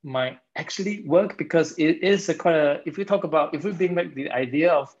that might actually work, because it is if we bring back the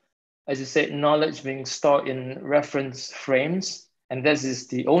idea of, as you said, knowledge being stored in reference frames, and this is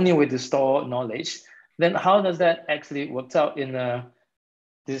the only way to store knowledge, then how does that actually work out in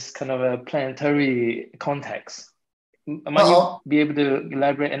this kind of a planetary context? Might you be able to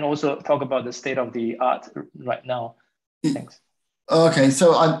elaborate and also talk about the state of the art right now? Thanks. Okay,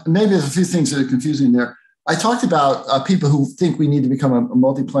 so maybe there's a few things that are confusing there. I talked about people who think we need to become a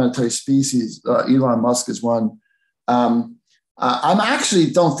multiplanetary species. Elon Musk is one. I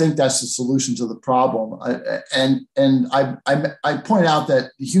actually don't think that's the solution to the problem. I point out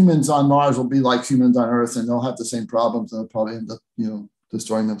that humans on Mars will be like humans on Earth, and they'll have the same problems, and they'll probably end up,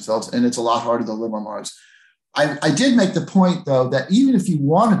 destroying themselves. And it's a lot harder to live on Mars. I did make the point, though, that even if you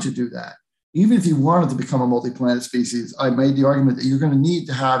wanted to do that, even if you wanted to become a multi-planet species, I made the argument that you're going to need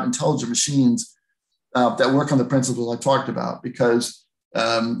to have intelligent machines that work on the principles I talked about, because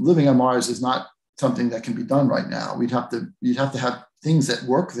living on Mars is not something that can be done right now. You'd have to have things that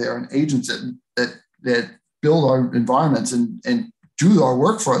work there, and agents that build our environments and do our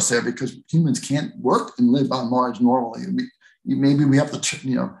work for us there, because humans can't work and live on Mars normally. Maybe we have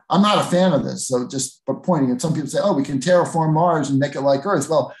to, I'm not a fan of this. So just pointing at, some people say, oh, we can terraform Mars and make it like Earth.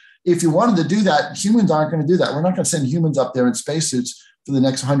 Well, if you wanted to do that, humans aren't going to do that. We're not going to send humans up there in spacesuits for the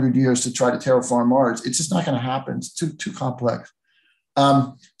next 100 years to try to terraform Mars. It's just not going to happen. It's too complex.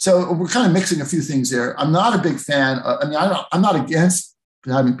 So we're kind of mixing a few things there. I'm not a big fan. I'm not against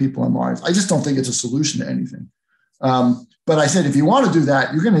having people on Mars. I just don't think it's a solution to anything. But I said, if you want to do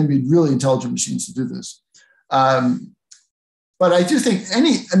that, you're going to need really intelligent machines to do this. But I do think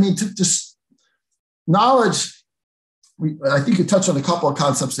just knowledge, I think you touched on a couple of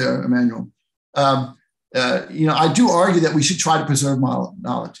concepts there, Emmanuel. I do argue that we should try to preserve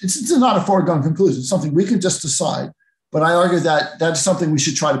knowledge. It's not a foregone conclusion. It's something we can just decide. But I argue that that's something we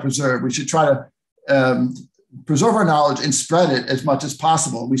should try to preserve. We should try to preserve our knowledge and spread it as much as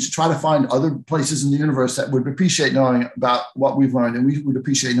possible. We should try to find other places in the universe that would appreciate knowing about what we've learned, and we would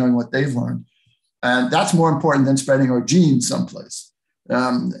appreciate knowing what they've learned. And that's more important than spreading our genes someplace,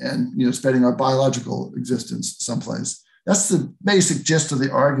 and spreading our biological existence someplace. That's the basic gist of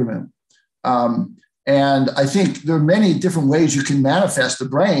the argument. And I think there are many different ways you can manifest the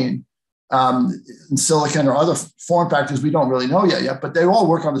brain in silicon or other form factors we don't really know yet, but they all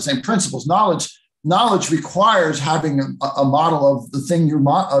work on the same principles. Knowledge requires having a model of the thing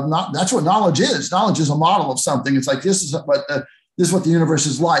that's what knowledge is. Knowledge is a model of something. It's like, this is what the universe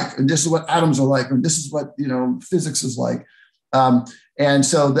is like, and this is what atoms are like, and this is what physics is like. And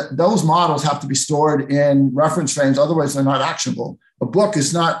so those models have to be stored in reference frames, otherwise they're not actionable. A book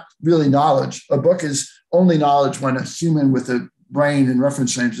is not really knowledge. A book is only knowledge when a human with a brain and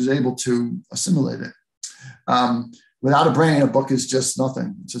reference frames is able to assimilate it. Without a brain, a book is just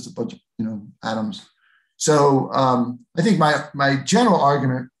nothing. It's just a bunch of atoms. So I think my general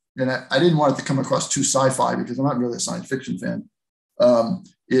argument, and I didn't want it to come across too sci-fi because I'm not really a science fiction fan,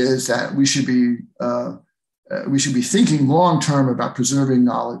 is that we should be thinking long-term about preserving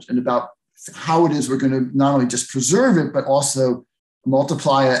knowledge and about how it is we're going to not only just preserve it, but also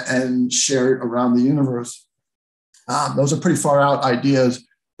multiply it and share it around the universe. Those are pretty far out ideas,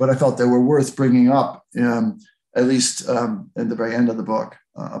 but I felt they were worth bringing up, at least in the very end of the book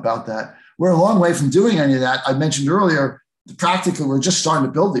about that. We're a long way from doing any of that. I mentioned earlier, practically, we're just starting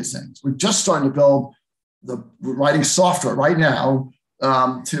to build these things. We're just starting to build we're writing software right now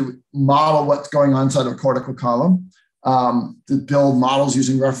to model what's going on inside our cortical column, to build models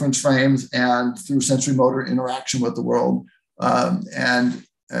using reference frames and through sensory motor interaction with the world. And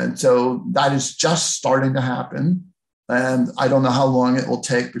so that is just starting to happen. And I don't know how long it will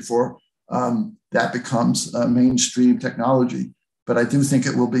take before that becomes mainstream technology. But I do think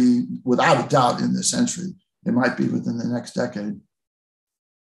it will be, without a doubt, in this century. It might be within the next decade.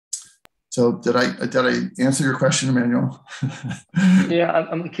 So did I answer your question, Emmanuel? Yeah,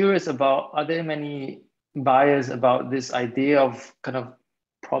 I'm curious about, are there many bias about this idea of kind of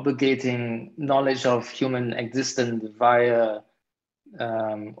propagating knowledge of human existence via,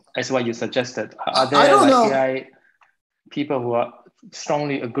 as what you suggested? Are there like AI people who are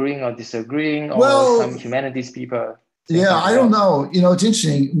strongly agreeing or disagreeing, or some humanities people? Yeah, I don't know. You know, it's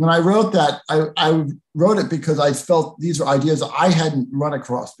interesting. When I wrote that, I wrote it because I felt these were ideas I hadn't run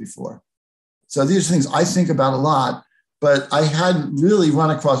across before. So these are things I think about a lot, but I hadn't really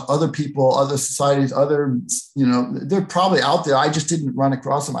run across other people, other societies, other, you know, they're probably out there. I just didn't run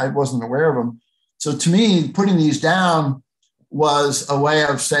across them. I wasn't aware of them. So to me, putting these down was a way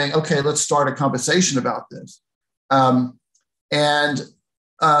of saying, okay, let's start a conversation about this.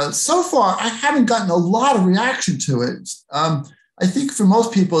 So far, I haven't gotten a lot of reaction to it. I think for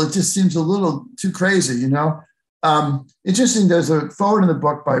most people, it just seems a little too crazy, you know. Interesting, there's a forward in the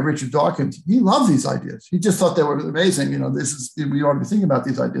book by Richard Dawkins. He loved these ideas. He just thought they were amazing. You know, we ought to be thinking about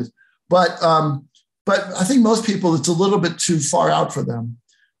these ideas. But I think most people, it's a little bit too far out for them.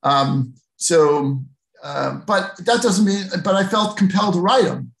 But that doesn't mean, but I felt compelled to write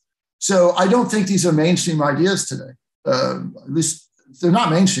them. So I don't think these are mainstream ideas today. At least they're not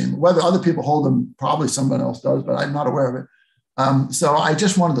mainstream. Whether other people hold them, probably someone else does, but I'm not aware of it. So I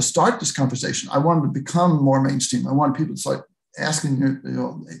just wanted to start this conversation. I wanted to become more mainstream. I wanted people to start asking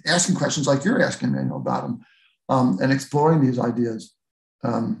questions like you're asking, about them, and exploring these ideas.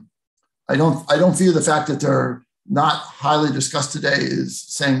 I don't view the fact that they're not highly discussed today is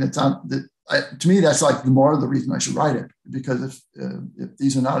saying to me, that's like more of the reason I should write it, because if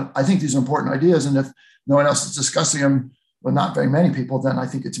these are not, I think these are important ideas, and if no one else is discussing them, well, not very many people, then I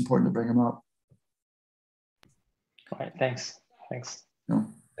think it's important to bring them up. All right, thanks. Yeah.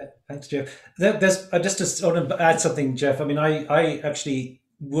 Thanks, Jeff. I just want to add something, Jeff. I mean, I actually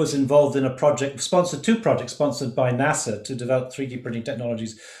was involved in two projects sponsored by NASA to develop 3D printing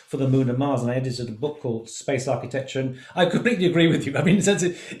technologies for the Moon and Mars, and I edited a book called Space Architecture. And I completely agree with you. I mean,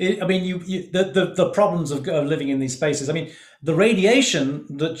 the problems of living in these spaces. I mean, the radiation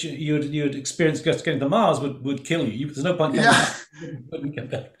that you'd experience just getting to Mars would kill you. There's no point. Get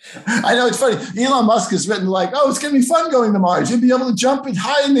back. I know, it's funny. Elon Musk has written like, "Oh, it's going to be fun going to Mars. You'll be able to jump it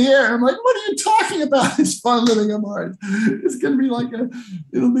high in the air." I'm like, "What are you talking about? It's fun living on Mars. It's going to be like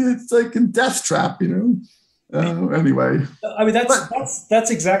it's like a death trap, you know." Anyway, I mean,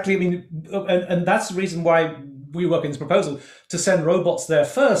 that's exactly. I mean, and that's the reason why we work in this proposal to send robots there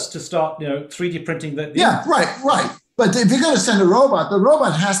first to start, 3D printing. Right. But if you're going to send a robot, the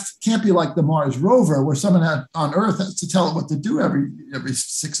robot can't be like the Mars rover, where someone on Earth has to tell it what to do every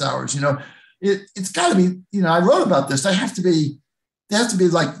 6 hours. You know, it's got to be. I wrote about this. They have to be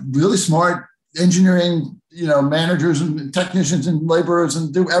like really smart engineering, managers and technicians and laborers,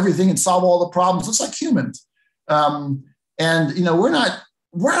 and do everything and solve all the problems. It's like humans, and we're not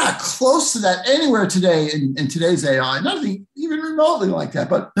close to that anywhere today in today's AI. Nothing even remotely like that.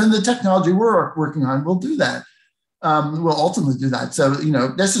 But then the technology we're working on will do that. Will ultimately do that. So,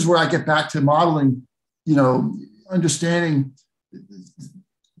 this is where I get back to modeling, understanding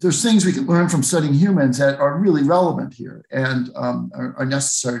there's things we can learn from studying humans that are really relevant here and are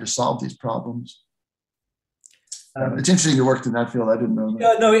necessary to solve these problems. It's interesting you worked in that field. I didn't know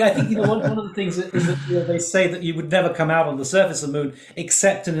that. No, I think one of the things is that they say that you would never come out on the surface of the moon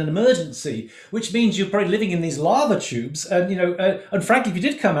except in an emergency, which means you're probably living in these lava tubes. And and frankly, if you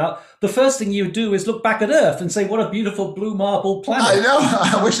did come out, the first thing you would do is look back at Earth and say, "What a beautiful blue marble planet!" I know.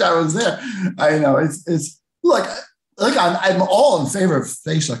 I wish I was there. I know. It's like I'm all in favor of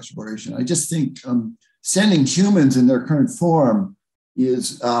space exploration. I just think sending humans in their current form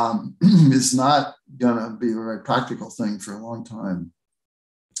is not going to be a very practical thing for a long time.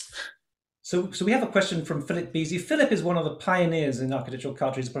 So we have a question from Philip Beasley. Philip is one of the pioneers in architectural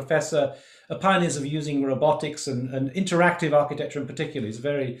culture. He's a professor, pioneers of using robotics and interactive architecture in particular.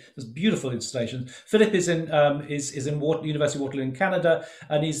 There's beautiful installations. Philip is in University of Waterloo in Canada,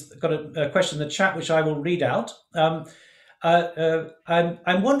 and he's got a question in the chat which I will read out.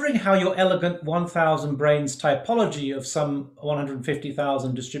 I'm wondering how your elegant 1,000 brains typology of some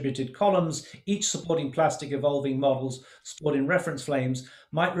 150,000 distributed columns, each supporting plastic evolving models stored in reference frames,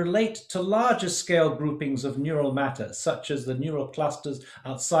 might relate to larger scale groupings of neural matter, such as the neural clusters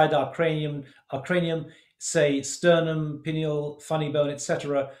outside our cranium, say sternum, pineal, funny bone,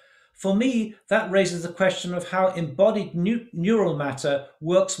 etc. For me, that raises the question of how embodied neural matter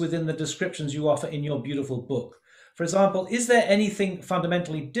works within the descriptions you offer in your beautiful book. For example, is there anything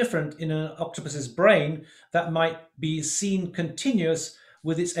fundamentally different in an octopus's brain that might be seen continuous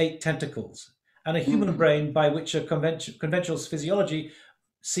with its 8 tentacles? and a human brain by which a conventional physiology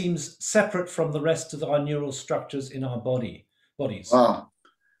seems separate from the rest of our neural structures in our bodies? Wow.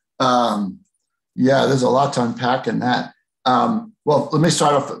 Yeah, there's a lot to unpack in that. Well, let me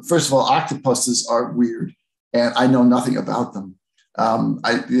start off. First of all, octopuses are weird, and I know nothing about them.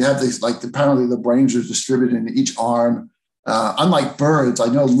 You have these, like, apparently the brains are distributed in each arm. Unlike birds, I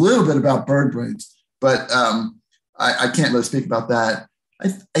know a little bit about bird brains, but I can't really speak about that. I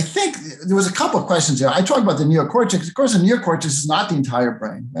think there was a couple of questions there. I talked about the neocortex. Of course, the neocortex is not the entire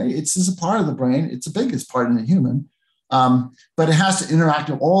brain, right? It's a part of the brain. It's the biggest part in the human. But it has to interact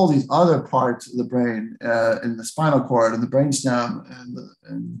with all these other parts of the brain, in the spinal cord and the brainstem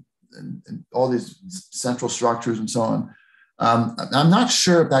and all these central structures and so on. I'm not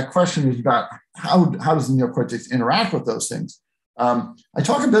sure if that question is about how does the neocortex interact with those things. I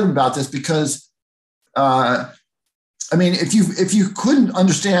talk a bit about this because, I mean, if you couldn't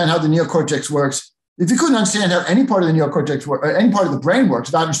understand how the neocortex works, if you couldn't understand how any part of the neocortex or any part of the brain works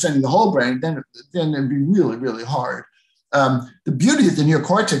without understanding the whole brain, then it'd be really, really hard. The beauty of the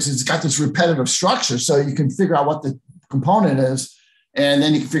neocortex is it's got this repetitive structure, so you can figure out what the component is, and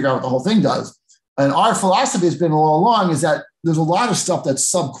then you can figure out what the whole thing does. And our philosophy has been all along is that there's a lot of stuff that's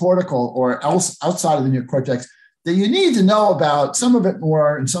subcortical or else outside of the neocortex that you need to know about, some of it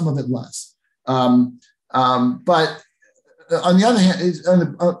more and some of it less. But on the other hand,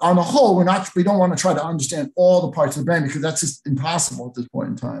 on the whole, we don't want to try to understand all the parts of the brain because that's just impossible at this point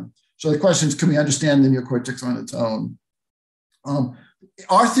in time. So the question is, can we understand the neocortex on its own?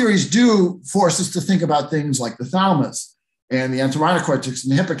 Our theories do force us to think about things like the thalamus and the entorhinal cortex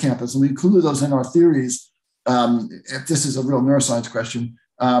and the hippocampus, and we include those in our theories if this is a real neuroscience question,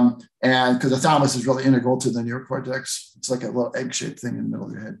 and because the thalamus is really integral to the neocortex. It's like a little egg-shaped thing in the middle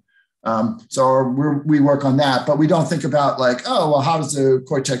of your head. So we work on that, but we don't think about like, oh, well, how does the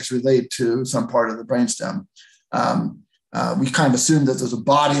cortex relate to some part of the brainstem? We kind of assume that there's a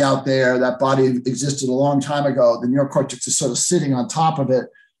body out there. That body existed a long time ago. The neocortex is sort of sitting on top of it,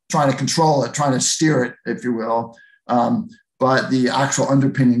 trying to control it, trying to steer it, if you will. But the actual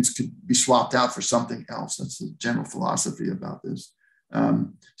underpinnings could be swapped out for something else. That's the general philosophy about this.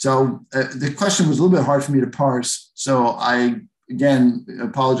 So the question was a little bit hard for me to parse. So I, again,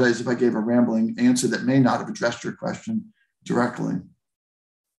 apologize if I gave a rambling answer that may not have addressed your question directly.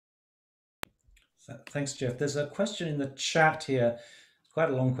 Thanks, Jeff. There's a question in the chat here,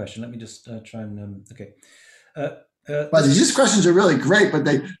 quite a long question. Let me just try and, okay. But these questions are really great, but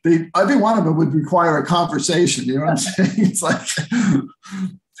they every one of them would require a conversation. You know what I'm saying? It's like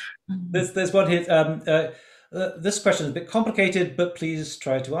there's one here. This question is a bit complicated, but please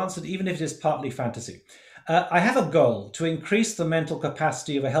try to answer it, even if it is partly fantasy. I have a goal to increase the mental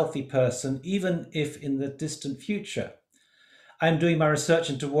capacity of a healthy person, even if in the distant future. I'm doing my research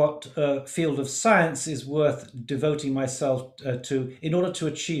into what field of science is worth devoting myself to in order to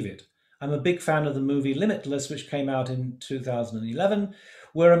achieve it. I'm a big fan of the movie Limitless, which came out in 2011,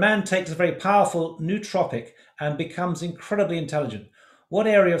 where a man takes a very powerful nootropic and becomes incredibly intelligent. What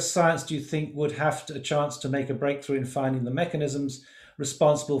area of science do you think would have a chance to make a breakthrough in finding the mechanisms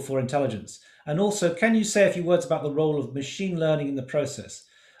responsible for intelligence? And also, can you say a few words about the role of machine learning in the process?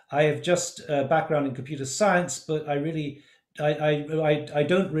 I have just a background in computer science, but I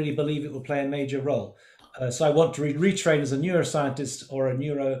don't really believe it will play a major role. So I want to retrain as a neuroscientist or a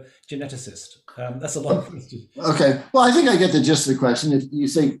neurogeneticist. That's a long question. Okay. Well, I think I get the gist of the question. If you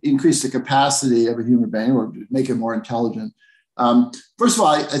say increase the capacity of a human brain or make it more intelligent, first of all,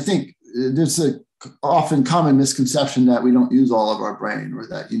 I think there's a often common misconception that we don't use all of our brain or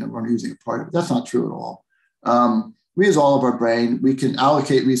that we're using a part of it. That's not true at all. We use all of our brain. We can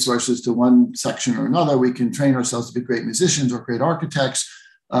allocate resources to one section or another. We can train ourselves to be great musicians or great architects.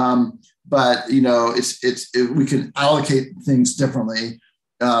 But we can allocate things differently.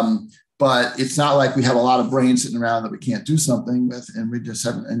 But it's not like we have a lot of brains sitting around that we can't do something with, and we just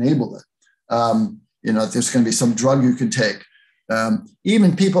haven't enabled it. There's going to be some drug you can take.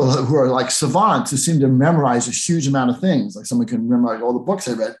 Even people who are like savants who seem to memorize a huge amount of things, like someone can memorize all the books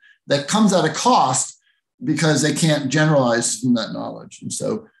they read, that comes at a cost because they can't generalize from that knowledge. And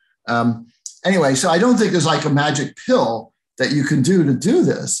so anyway, so I don't think there's like a magic pill that you can do to do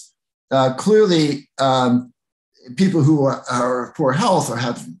this. Clearly, people who are poor health or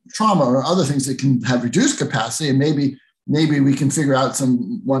have trauma or other things that can have reduced capacity, and maybe we can figure out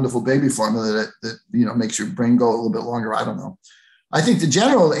some wonderful baby formula that makes your brain go a little bit longer. I don't know. I think the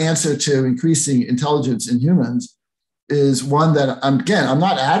general answer to increasing intelligence in humans is one that, I'm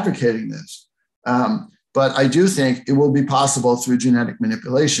not advocating this, but I do think it will be possible through genetic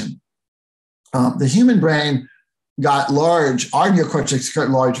manipulation. The human brain got large, our neocortex got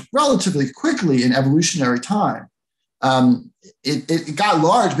large relatively quickly in evolutionary time. It got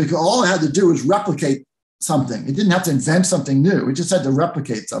large because all it had to do was replicate something. It didn't have to invent something new. It just had to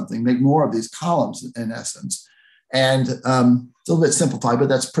replicate something, make more of these columns in essence. And it's a little bit simplified, but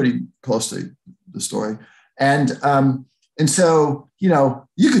that's pretty close to the story. And so,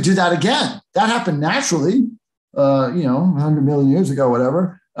 you could do that again. That happened naturally, 100 million years ago,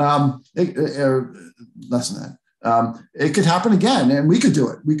 whatever, or less than that. It could happen again, and we could do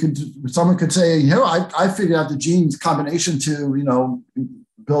it. Someone could say, I figured out the genes combination to,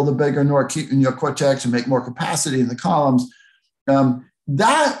 build a bigger neocortex and make more capacity in the columns.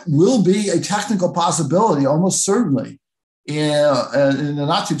 That will be a technical possibility, almost certainly, in the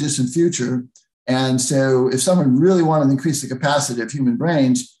not too distant future. And so if someone really wanted to increase the capacity of human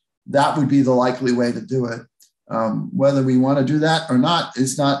brains, that would be the likely way to do it. Whether we want to do that or not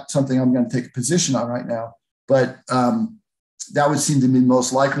is not something I'm going to take a position on right now. But that would seem to be the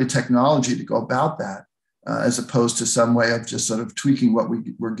most likely technology to go about that, as opposed to some way of just sort of tweaking what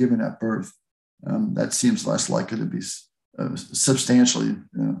we were given at birth. That seems less likely to be substantially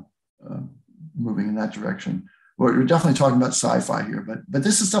moving in that direction. We're definitely talking about sci-fi here, but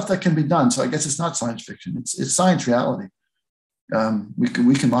this is stuff that can be done. So I guess it's not science fiction. It's science reality.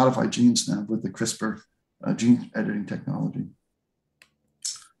 We can modify genes now with the CRISPR gene editing technology.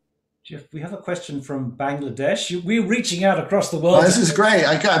 Jeff, we have a question from Bangladesh. We're reaching out across the world. Oh, this is great.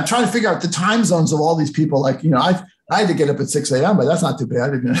 I'm trying to figure out the time zones of all these people. I had to get up at 6 a.m., but that's not too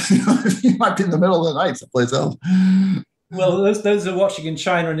bad. You might be in the middle of the night someplace else. Well, those are watching in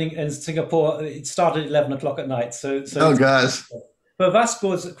China and Singapore. It started at 11 o'clock at night. So oh, guys. But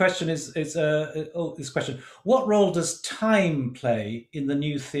Vasco's question is this question: what role does time play in the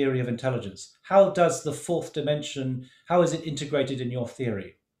new theory of intelligence? How does the fourth dimension? How is it integrated in your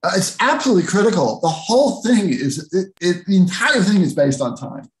theory? It's absolutely critical. The whole thing the entire thing is based on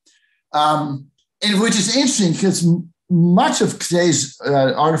time, and which is interesting because much of today's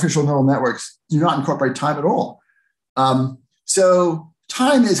artificial neural networks do not incorporate time at all. So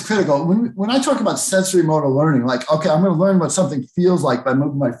time is critical. When I talk about sensory motor learning, like, okay, I'm going to learn what something feels like by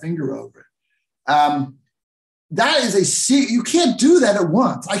moving my finger over it. That is you can't do that at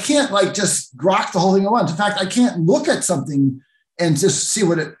once. I can't just grok the whole thing at once. In fact, I can't look at something and just see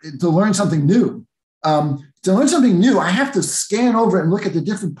to learn something new. To learn something new, I have to scan over it and look at the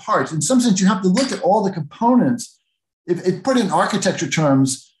different parts. In some sense, you have to look at all the components. If put in architecture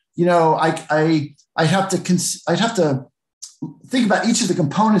terms, I'd have to think about each of the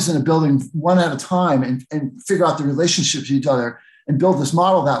components in a building one at a time and figure out the relationships to each other and build this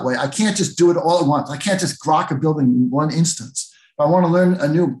model that way. I can't just do it all at once. I can't just grok a building in one instance. If I want to learn a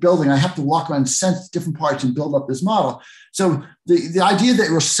new building, I have to walk around and sense different parts and build up this model. So the idea that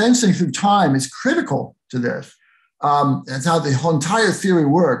we're sensing through time is critical to this. That's how the whole entire theory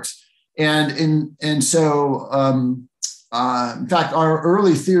works. And so in fact, our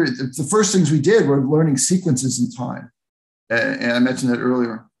early theory, the first things we did were learning sequences in time. And I mentioned that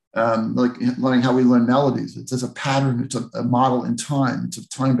earlier, like learning how we learn melodies. It's just a pattern, it's a model in time, it's a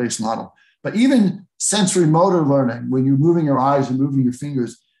time-based model. But even sensory motor learning, when you're moving your eyes and moving your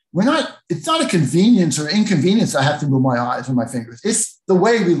fingers, it's not a convenience or inconvenience I have to move my eyes or my fingers. It's the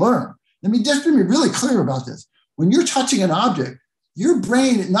way we learn. Let me just be really clear about this. When you're touching an object, your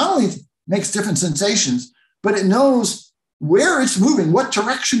brain not only makes different sensations, but it knows where it's moving, what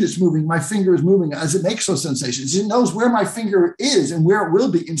direction it's moving, my finger is moving as it makes those sensations. It knows where my finger is and where it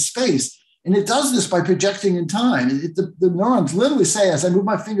will be in space. And it does this by projecting in time. The neurons literally say, as I move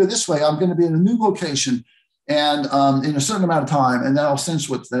my finger this way, I'm going to be in a new location and in a certain amount of time, and then I'll sense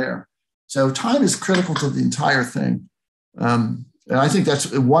what's there. So time is critical to the entire thing. And I think that's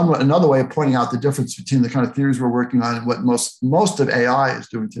another way of pointing out the difference between the kind of theories we're working on and what most of AI is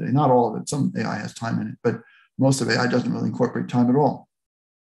doing today. Not all of it. Some AI has time in it, but most of AI doesn't really incorporate time at all.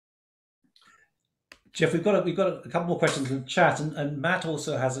 Jeff, we've got a couple more questions in the chat, and Matt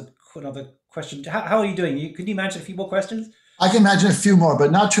also has another question. How are you doing? Can you imagine a few more questions? I can imagine a few more,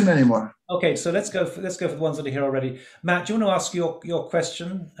 but not too many more. Okay, so let's go for the ones that are here already. Matt, do you want to ask your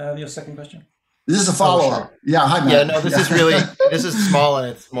question, your second question? This is a follow-up. Oh, sure. Yeah, hi, Matt. Yeah, no, this is small and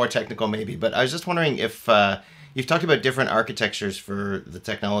it's more technical maybe, but I was just wondering if you've talked about different architectures for the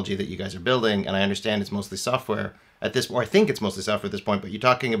technology that you guys are building, and I understand it's mostly software at this, or I think it's mostly software at this point, but you're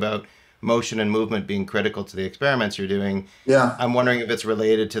talking about motion and movement being critical to the experiments you're doing. Yeah. I'm wondering if it's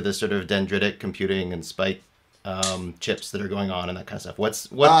related to the sort of dendritic computing and spike chips that are going on and that kind of stuff.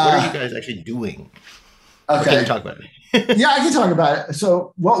 What are you guys actually doing? Okay. Can you talk about it? Yeah, I can talk about it.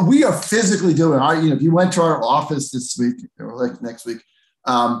 So what we are physically doing, if you went to our office this week or like next week,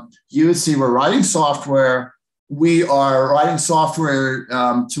 you would see we're writing software. we are writing software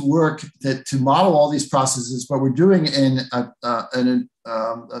to work to model all these processes, but we're doing it in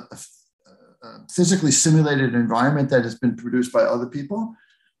a physically simulated environment that has been produced by other people.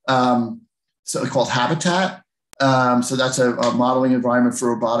 So called Habitat. So that's a modeling environment for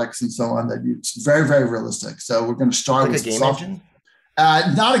robotics and so on. It's very, very realistic. So we're going to start with a game engine?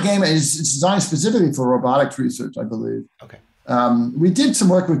 Not a game. It's designed specifically for robotics research, I believe. Okay. We did some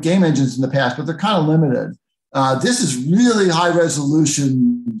work with game engines in the past, but they're kind of limited. This is really high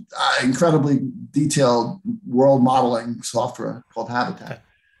resolution, incredibly detailed world modeling software called Habitat. Okay.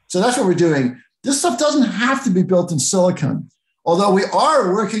 So that's what we're doing. This stuff doesn't have to be built in silicon. Although we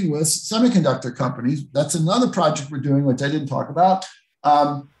are working with semiconductor companies, that's another project we're doing, which I didn't talk about,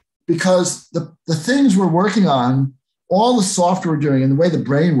 because the things we're working on, all the software we're doing and the way the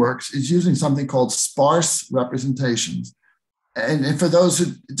brain works is using something called sparse representations. And for those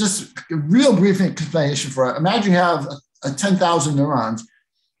who, just a real brief explanation for it, imagine you have 10,000 neurons.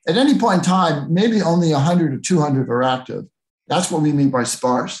 At any point in time, maybe only 100 or 200 are active. That's what we mean by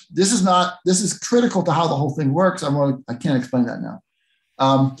sparse. This is critical to how the whole thing works. I can't explain that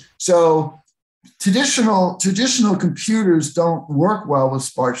now. So traditional computers don't work well with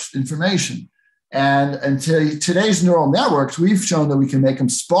sparse information. And today's neural networks, we've shown that we can make them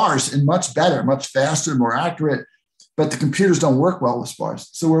sparse and much better, much faster, more accurate, but the computers don't work well with sparse.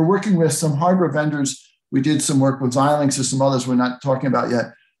 So we're working with some hardware vendors. We did some work with Xilinx or some others we're not talking about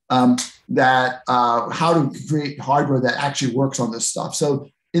yet, how to create hardware that actually works on this stuff. So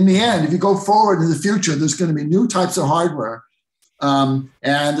in the end, if you go forward in the future, there's going to be new types of hardware, and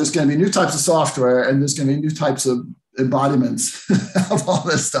there's going to be new types of software, and there's going to be new types of embodiments of all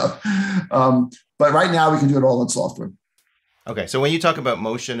this stuff. But right now, we can do it all in software. Okay, so when you talk about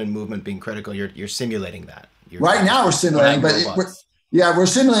motion and movement being critical, you're simulating that. Right now, we're simulating, but we're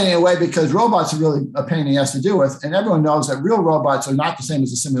simulating in a way because robots are really a pain in the ass to deal with, and everyone knows that real robots are not the same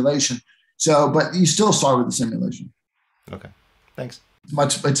as a simulation. So, but you still start with the simulation. Okay, thanks.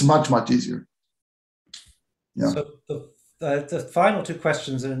 It's much easier. Yeah. So the final two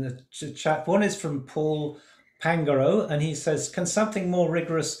questions in the chat. One is from Paul Pangaro, and he says, "Can something more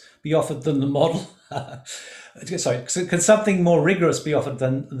rigorous be offered than the model?" Sorry, can something more rigorous be offered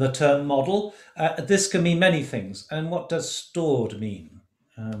than the term model? This can mean many things. And what does stored mean?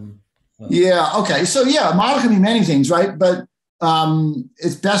 Yeah, okay. So yeah, model can mean many things, right? But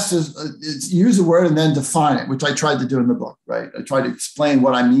it's best to use a word and then define it, which I tried to do in the book, right? I tried to explain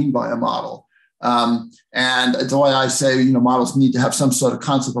what I mean by a model. And the way I say, models need to have some sort of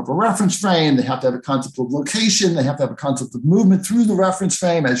concept of a reference frame. They have to have a concept of location. They have to have a concept of movement through the reference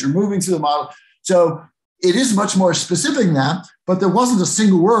frame as you're moving through the model. So it is much more specific than that, but there wasn't a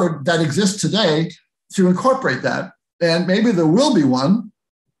single word that exists today to incorporate that. And maybe there will be one,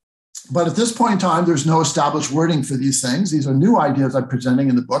 but at this point in time, there's no established wording for these things. These are new ideas I'm presenting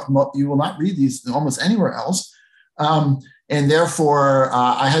in the book. You will not read these almost anywhere else. And therefore,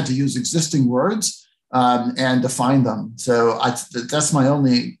 I had to use existing words and define them. So that's my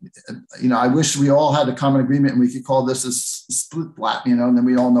only, I wish we all had a common agreement and we could call this a split flat, and then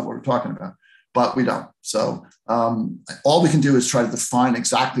we all know what we're talking about. But we don't. So all we can do is try to define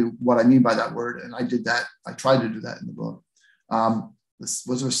exactly what I mean by that word. And I did that. I tried to do that in the book. Was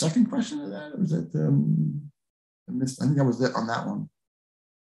there a second question to that? Or was it, I think I was on that one.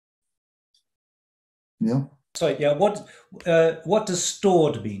 Neil? Sorry, yeah. What does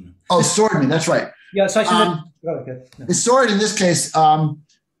stored mean? Oh, stored mean. That's right. Yeah, so it's stored in this case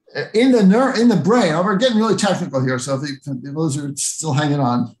in the brain. We're getting really technical here. So if those are still hanging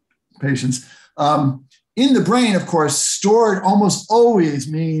on, patience. In the brain, of course, stored almost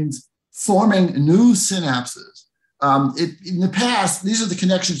always means forming new synapses. In the past, these are the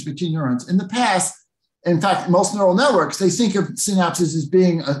connections between neurons. In the past, in fact, most neural networks, they think of synapses as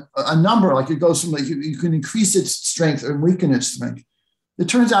being a number, like it goes from you can increase its strength or weaken its strength. It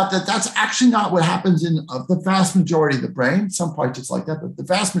turns out that that's actually not what happens in the vast majority of the brain. Some parts it's like that, but the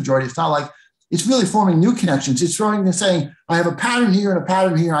vast majority, it's not like. It's really forming new connections. It's saying, I have a pattern here and a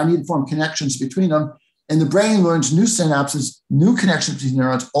pattern here. I need to form connections between them. And the brain learns new synapses, new connections between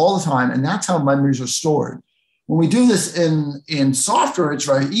neurons all the time. And that's how memories are stored. When we do this in software, it's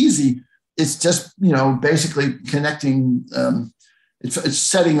very easy. It's just, basically connecting, it's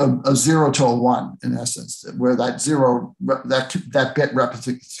setting a 0 to a 1, in essence, where that 0, that bit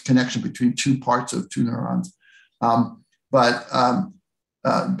represents connection between two parts of two neurons. But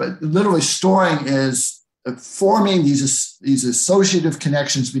literally storing is forming these associative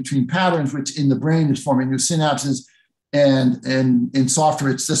connections between patterns, which in the brain is forming new synapses. And in software,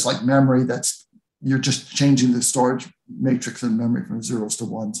 it's just like memory. You're just changing the storage matrix in memory from zeros to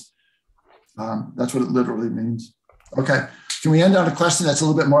ones. That's what it literally means. Okay. Can we end on a question that's a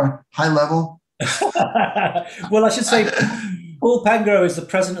little bit more high level? Well, I should say Paul Pangro is the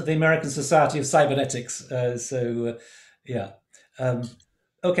president of the American Society of Cybernetics. Yeah.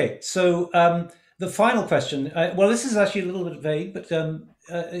 Okay. So the final question. Well, this is actually a little bit vague, but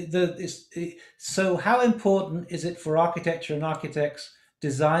so how important is it for architecture and architects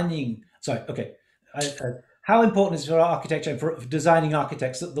designing? Sorry. Okay. How important is it for architecture and for designing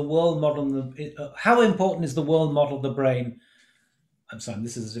architects that the world model? How important is the world model of the brain? I'm sorry,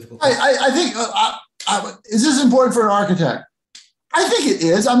 this is a difficult question. I think, is this important for an architect? I think it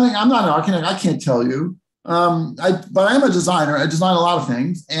is. I mean, I'm not an architect. I can't tell you. But I am a designer. I design a lot of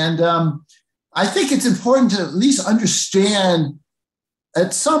things. And I think it's important to at least understand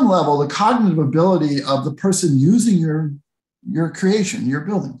at some level the cognitive ability of the person using your creation, your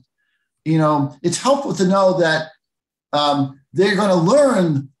building. You know, it's helpful to know that they're going to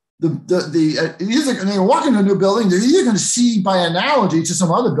learn either when they walk into a new building, they're either going to see by analogy to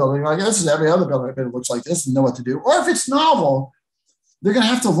some other building, like this is every other building, I bet it looks like this and know what to do. Or if it's novel, they're going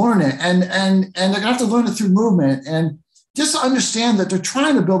to have to learn it, and they're going to have to learn it through movement, and just to understand that they're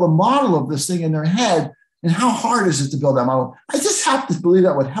trying to build a model of this thing in their head, and how hard is it to build that model? I just have to believe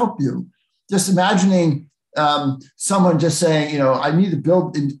that would help you. Just imagining someone just saying, you know, I need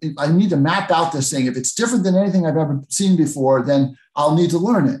to map out this thing. If it's different than anything I've ever seen before, then I'll need to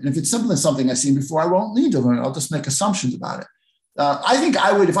learn it. And if it's simply something I've seen before, I won't need to learn it. I'll just make assumptions about it. I think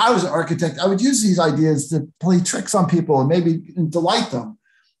I would, if I was an architect, I would use these ideas to play tricks on people and maybe delight them.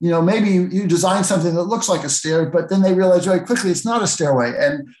 You know, maybe you design something that looks like a stair, but then they realize very quickly it's not a stairway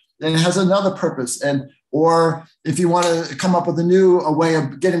and it has another purpose. Or if you want to come up with a way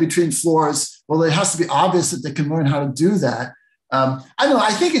of getting between floors, well, it has to be obvious that they can learn how to do that. I don't know.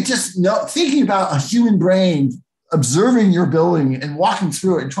 I think it just thinking about a human brain, observing your building and walking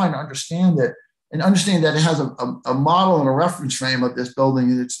through it and trying to understand it, and understanding that it has a model and a reference frame of this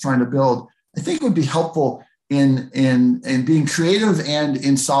building that it's trying to build, I think would be helpful in being creative and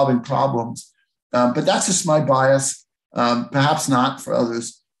in solving problems. But that's just my bias. Perhaps not for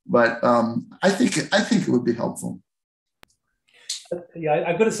others, but I think it would be helpful. Yeah,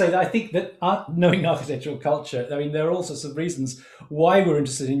 I've got to say that I think that knowing architectural culture, I mean, there are also some reasons why we're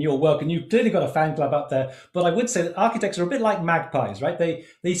interested in your work, and you've clearly got a fan club up there. But I would say that architects are a bit like magpies, right?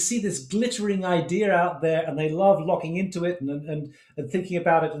 They see this glittering idea out there, and they love locking into it and thinking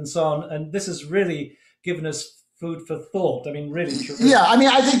about it and so on. And this has really given us food for thought. I mean, really. Yeah, I mean,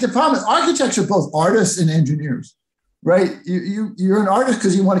 I think the problem is architects are both artists and engineers, right? You're an artist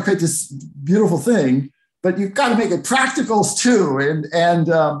because you want to create this beautiful thing, but you've got to make it practical too,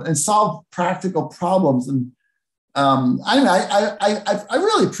 and solve practical problems. And I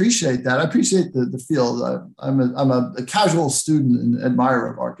really appreciate that. I appreciate the field. I'm a casual student and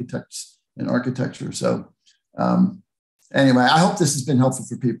admirer of architects and architecture. So anyway, I hope this has been helpful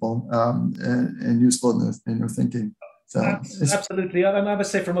for people and useful in their thinking. So absolutely. I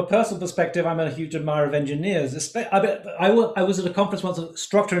must say, from a personal perspective, I'm a huge admirer of engineers. I was at a conference once of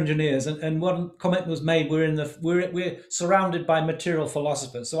structural engineers, and one comment was made: we're surrounded by material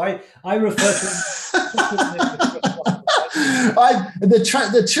philosophers. So I refer to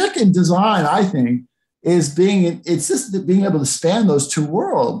the trick in design, I think, is being able to span those two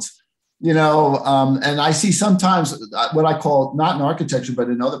worlds. You know, and I see sometimes what I call, not in architecture, but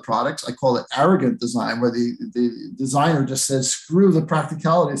in other products, I call it arrogant design, where the designer just says, screw the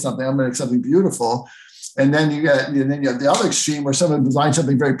practicality of something, I'm going to make something beautiful. And then you have the other extreme where someone designs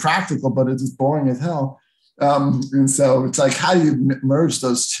something very practical, but it's just boring as hell. And so it's like, how do you merge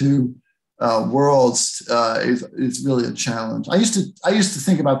those two worlds is really a challenge. I used to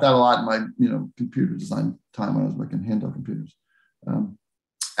think about that a lot in my computer design time when I was working handheld computers.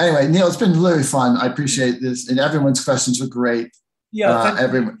 Anyway, Neil, it's been really fun. I appreciate this, and everyone's questions were great. Yeah,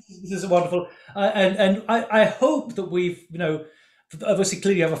 this is wonderful, and I hope that we've, obviously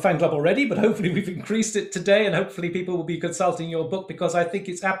clearly have a fan club already, but hopefully we've increased it today, and hopefully people will be consulting your book, because I think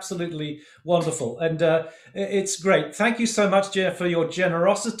it's absolutely wonderful, and it's great. Thank you so much, Jeff, for your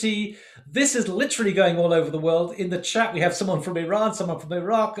generosity. This is literally going all over the world. In the chat, we have someone from Iran, someone from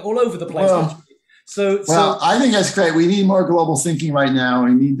Iraq, all over the place. Well, So I think that's great. We need more global thinking right now.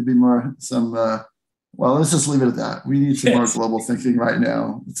 We need to be let's just leave it at that. We need some more global thinking right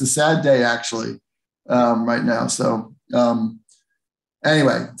now. It's a sad day, actually, right now. So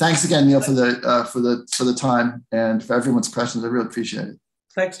anyway, thanks again, Neil, for the time and for everyone's questions. I really appreciate it.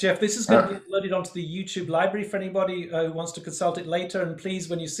 Thanks, Jeff. This is going to be loaded onto the YouTube library for anybody who wants to consult it later. And please,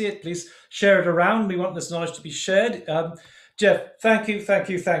 when you see it, please share it around. We want this knowledge to be shared. Jeff, thank you.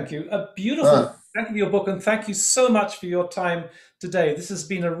 A beautiful Thank you for your book, and thank you so much for your time today. This has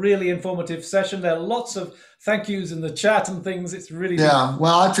been a really informative session. There are lots of thank yous in the chat and things. It's really well,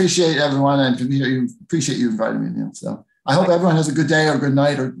 I appreciate everyone, and appreciate you inviting me, Neil. So I hope everyone has a good day or good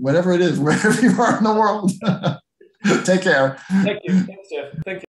night or whatever it is, wherever you are in the world. Take care. Thank you. Thanks, Jeff. Thank you.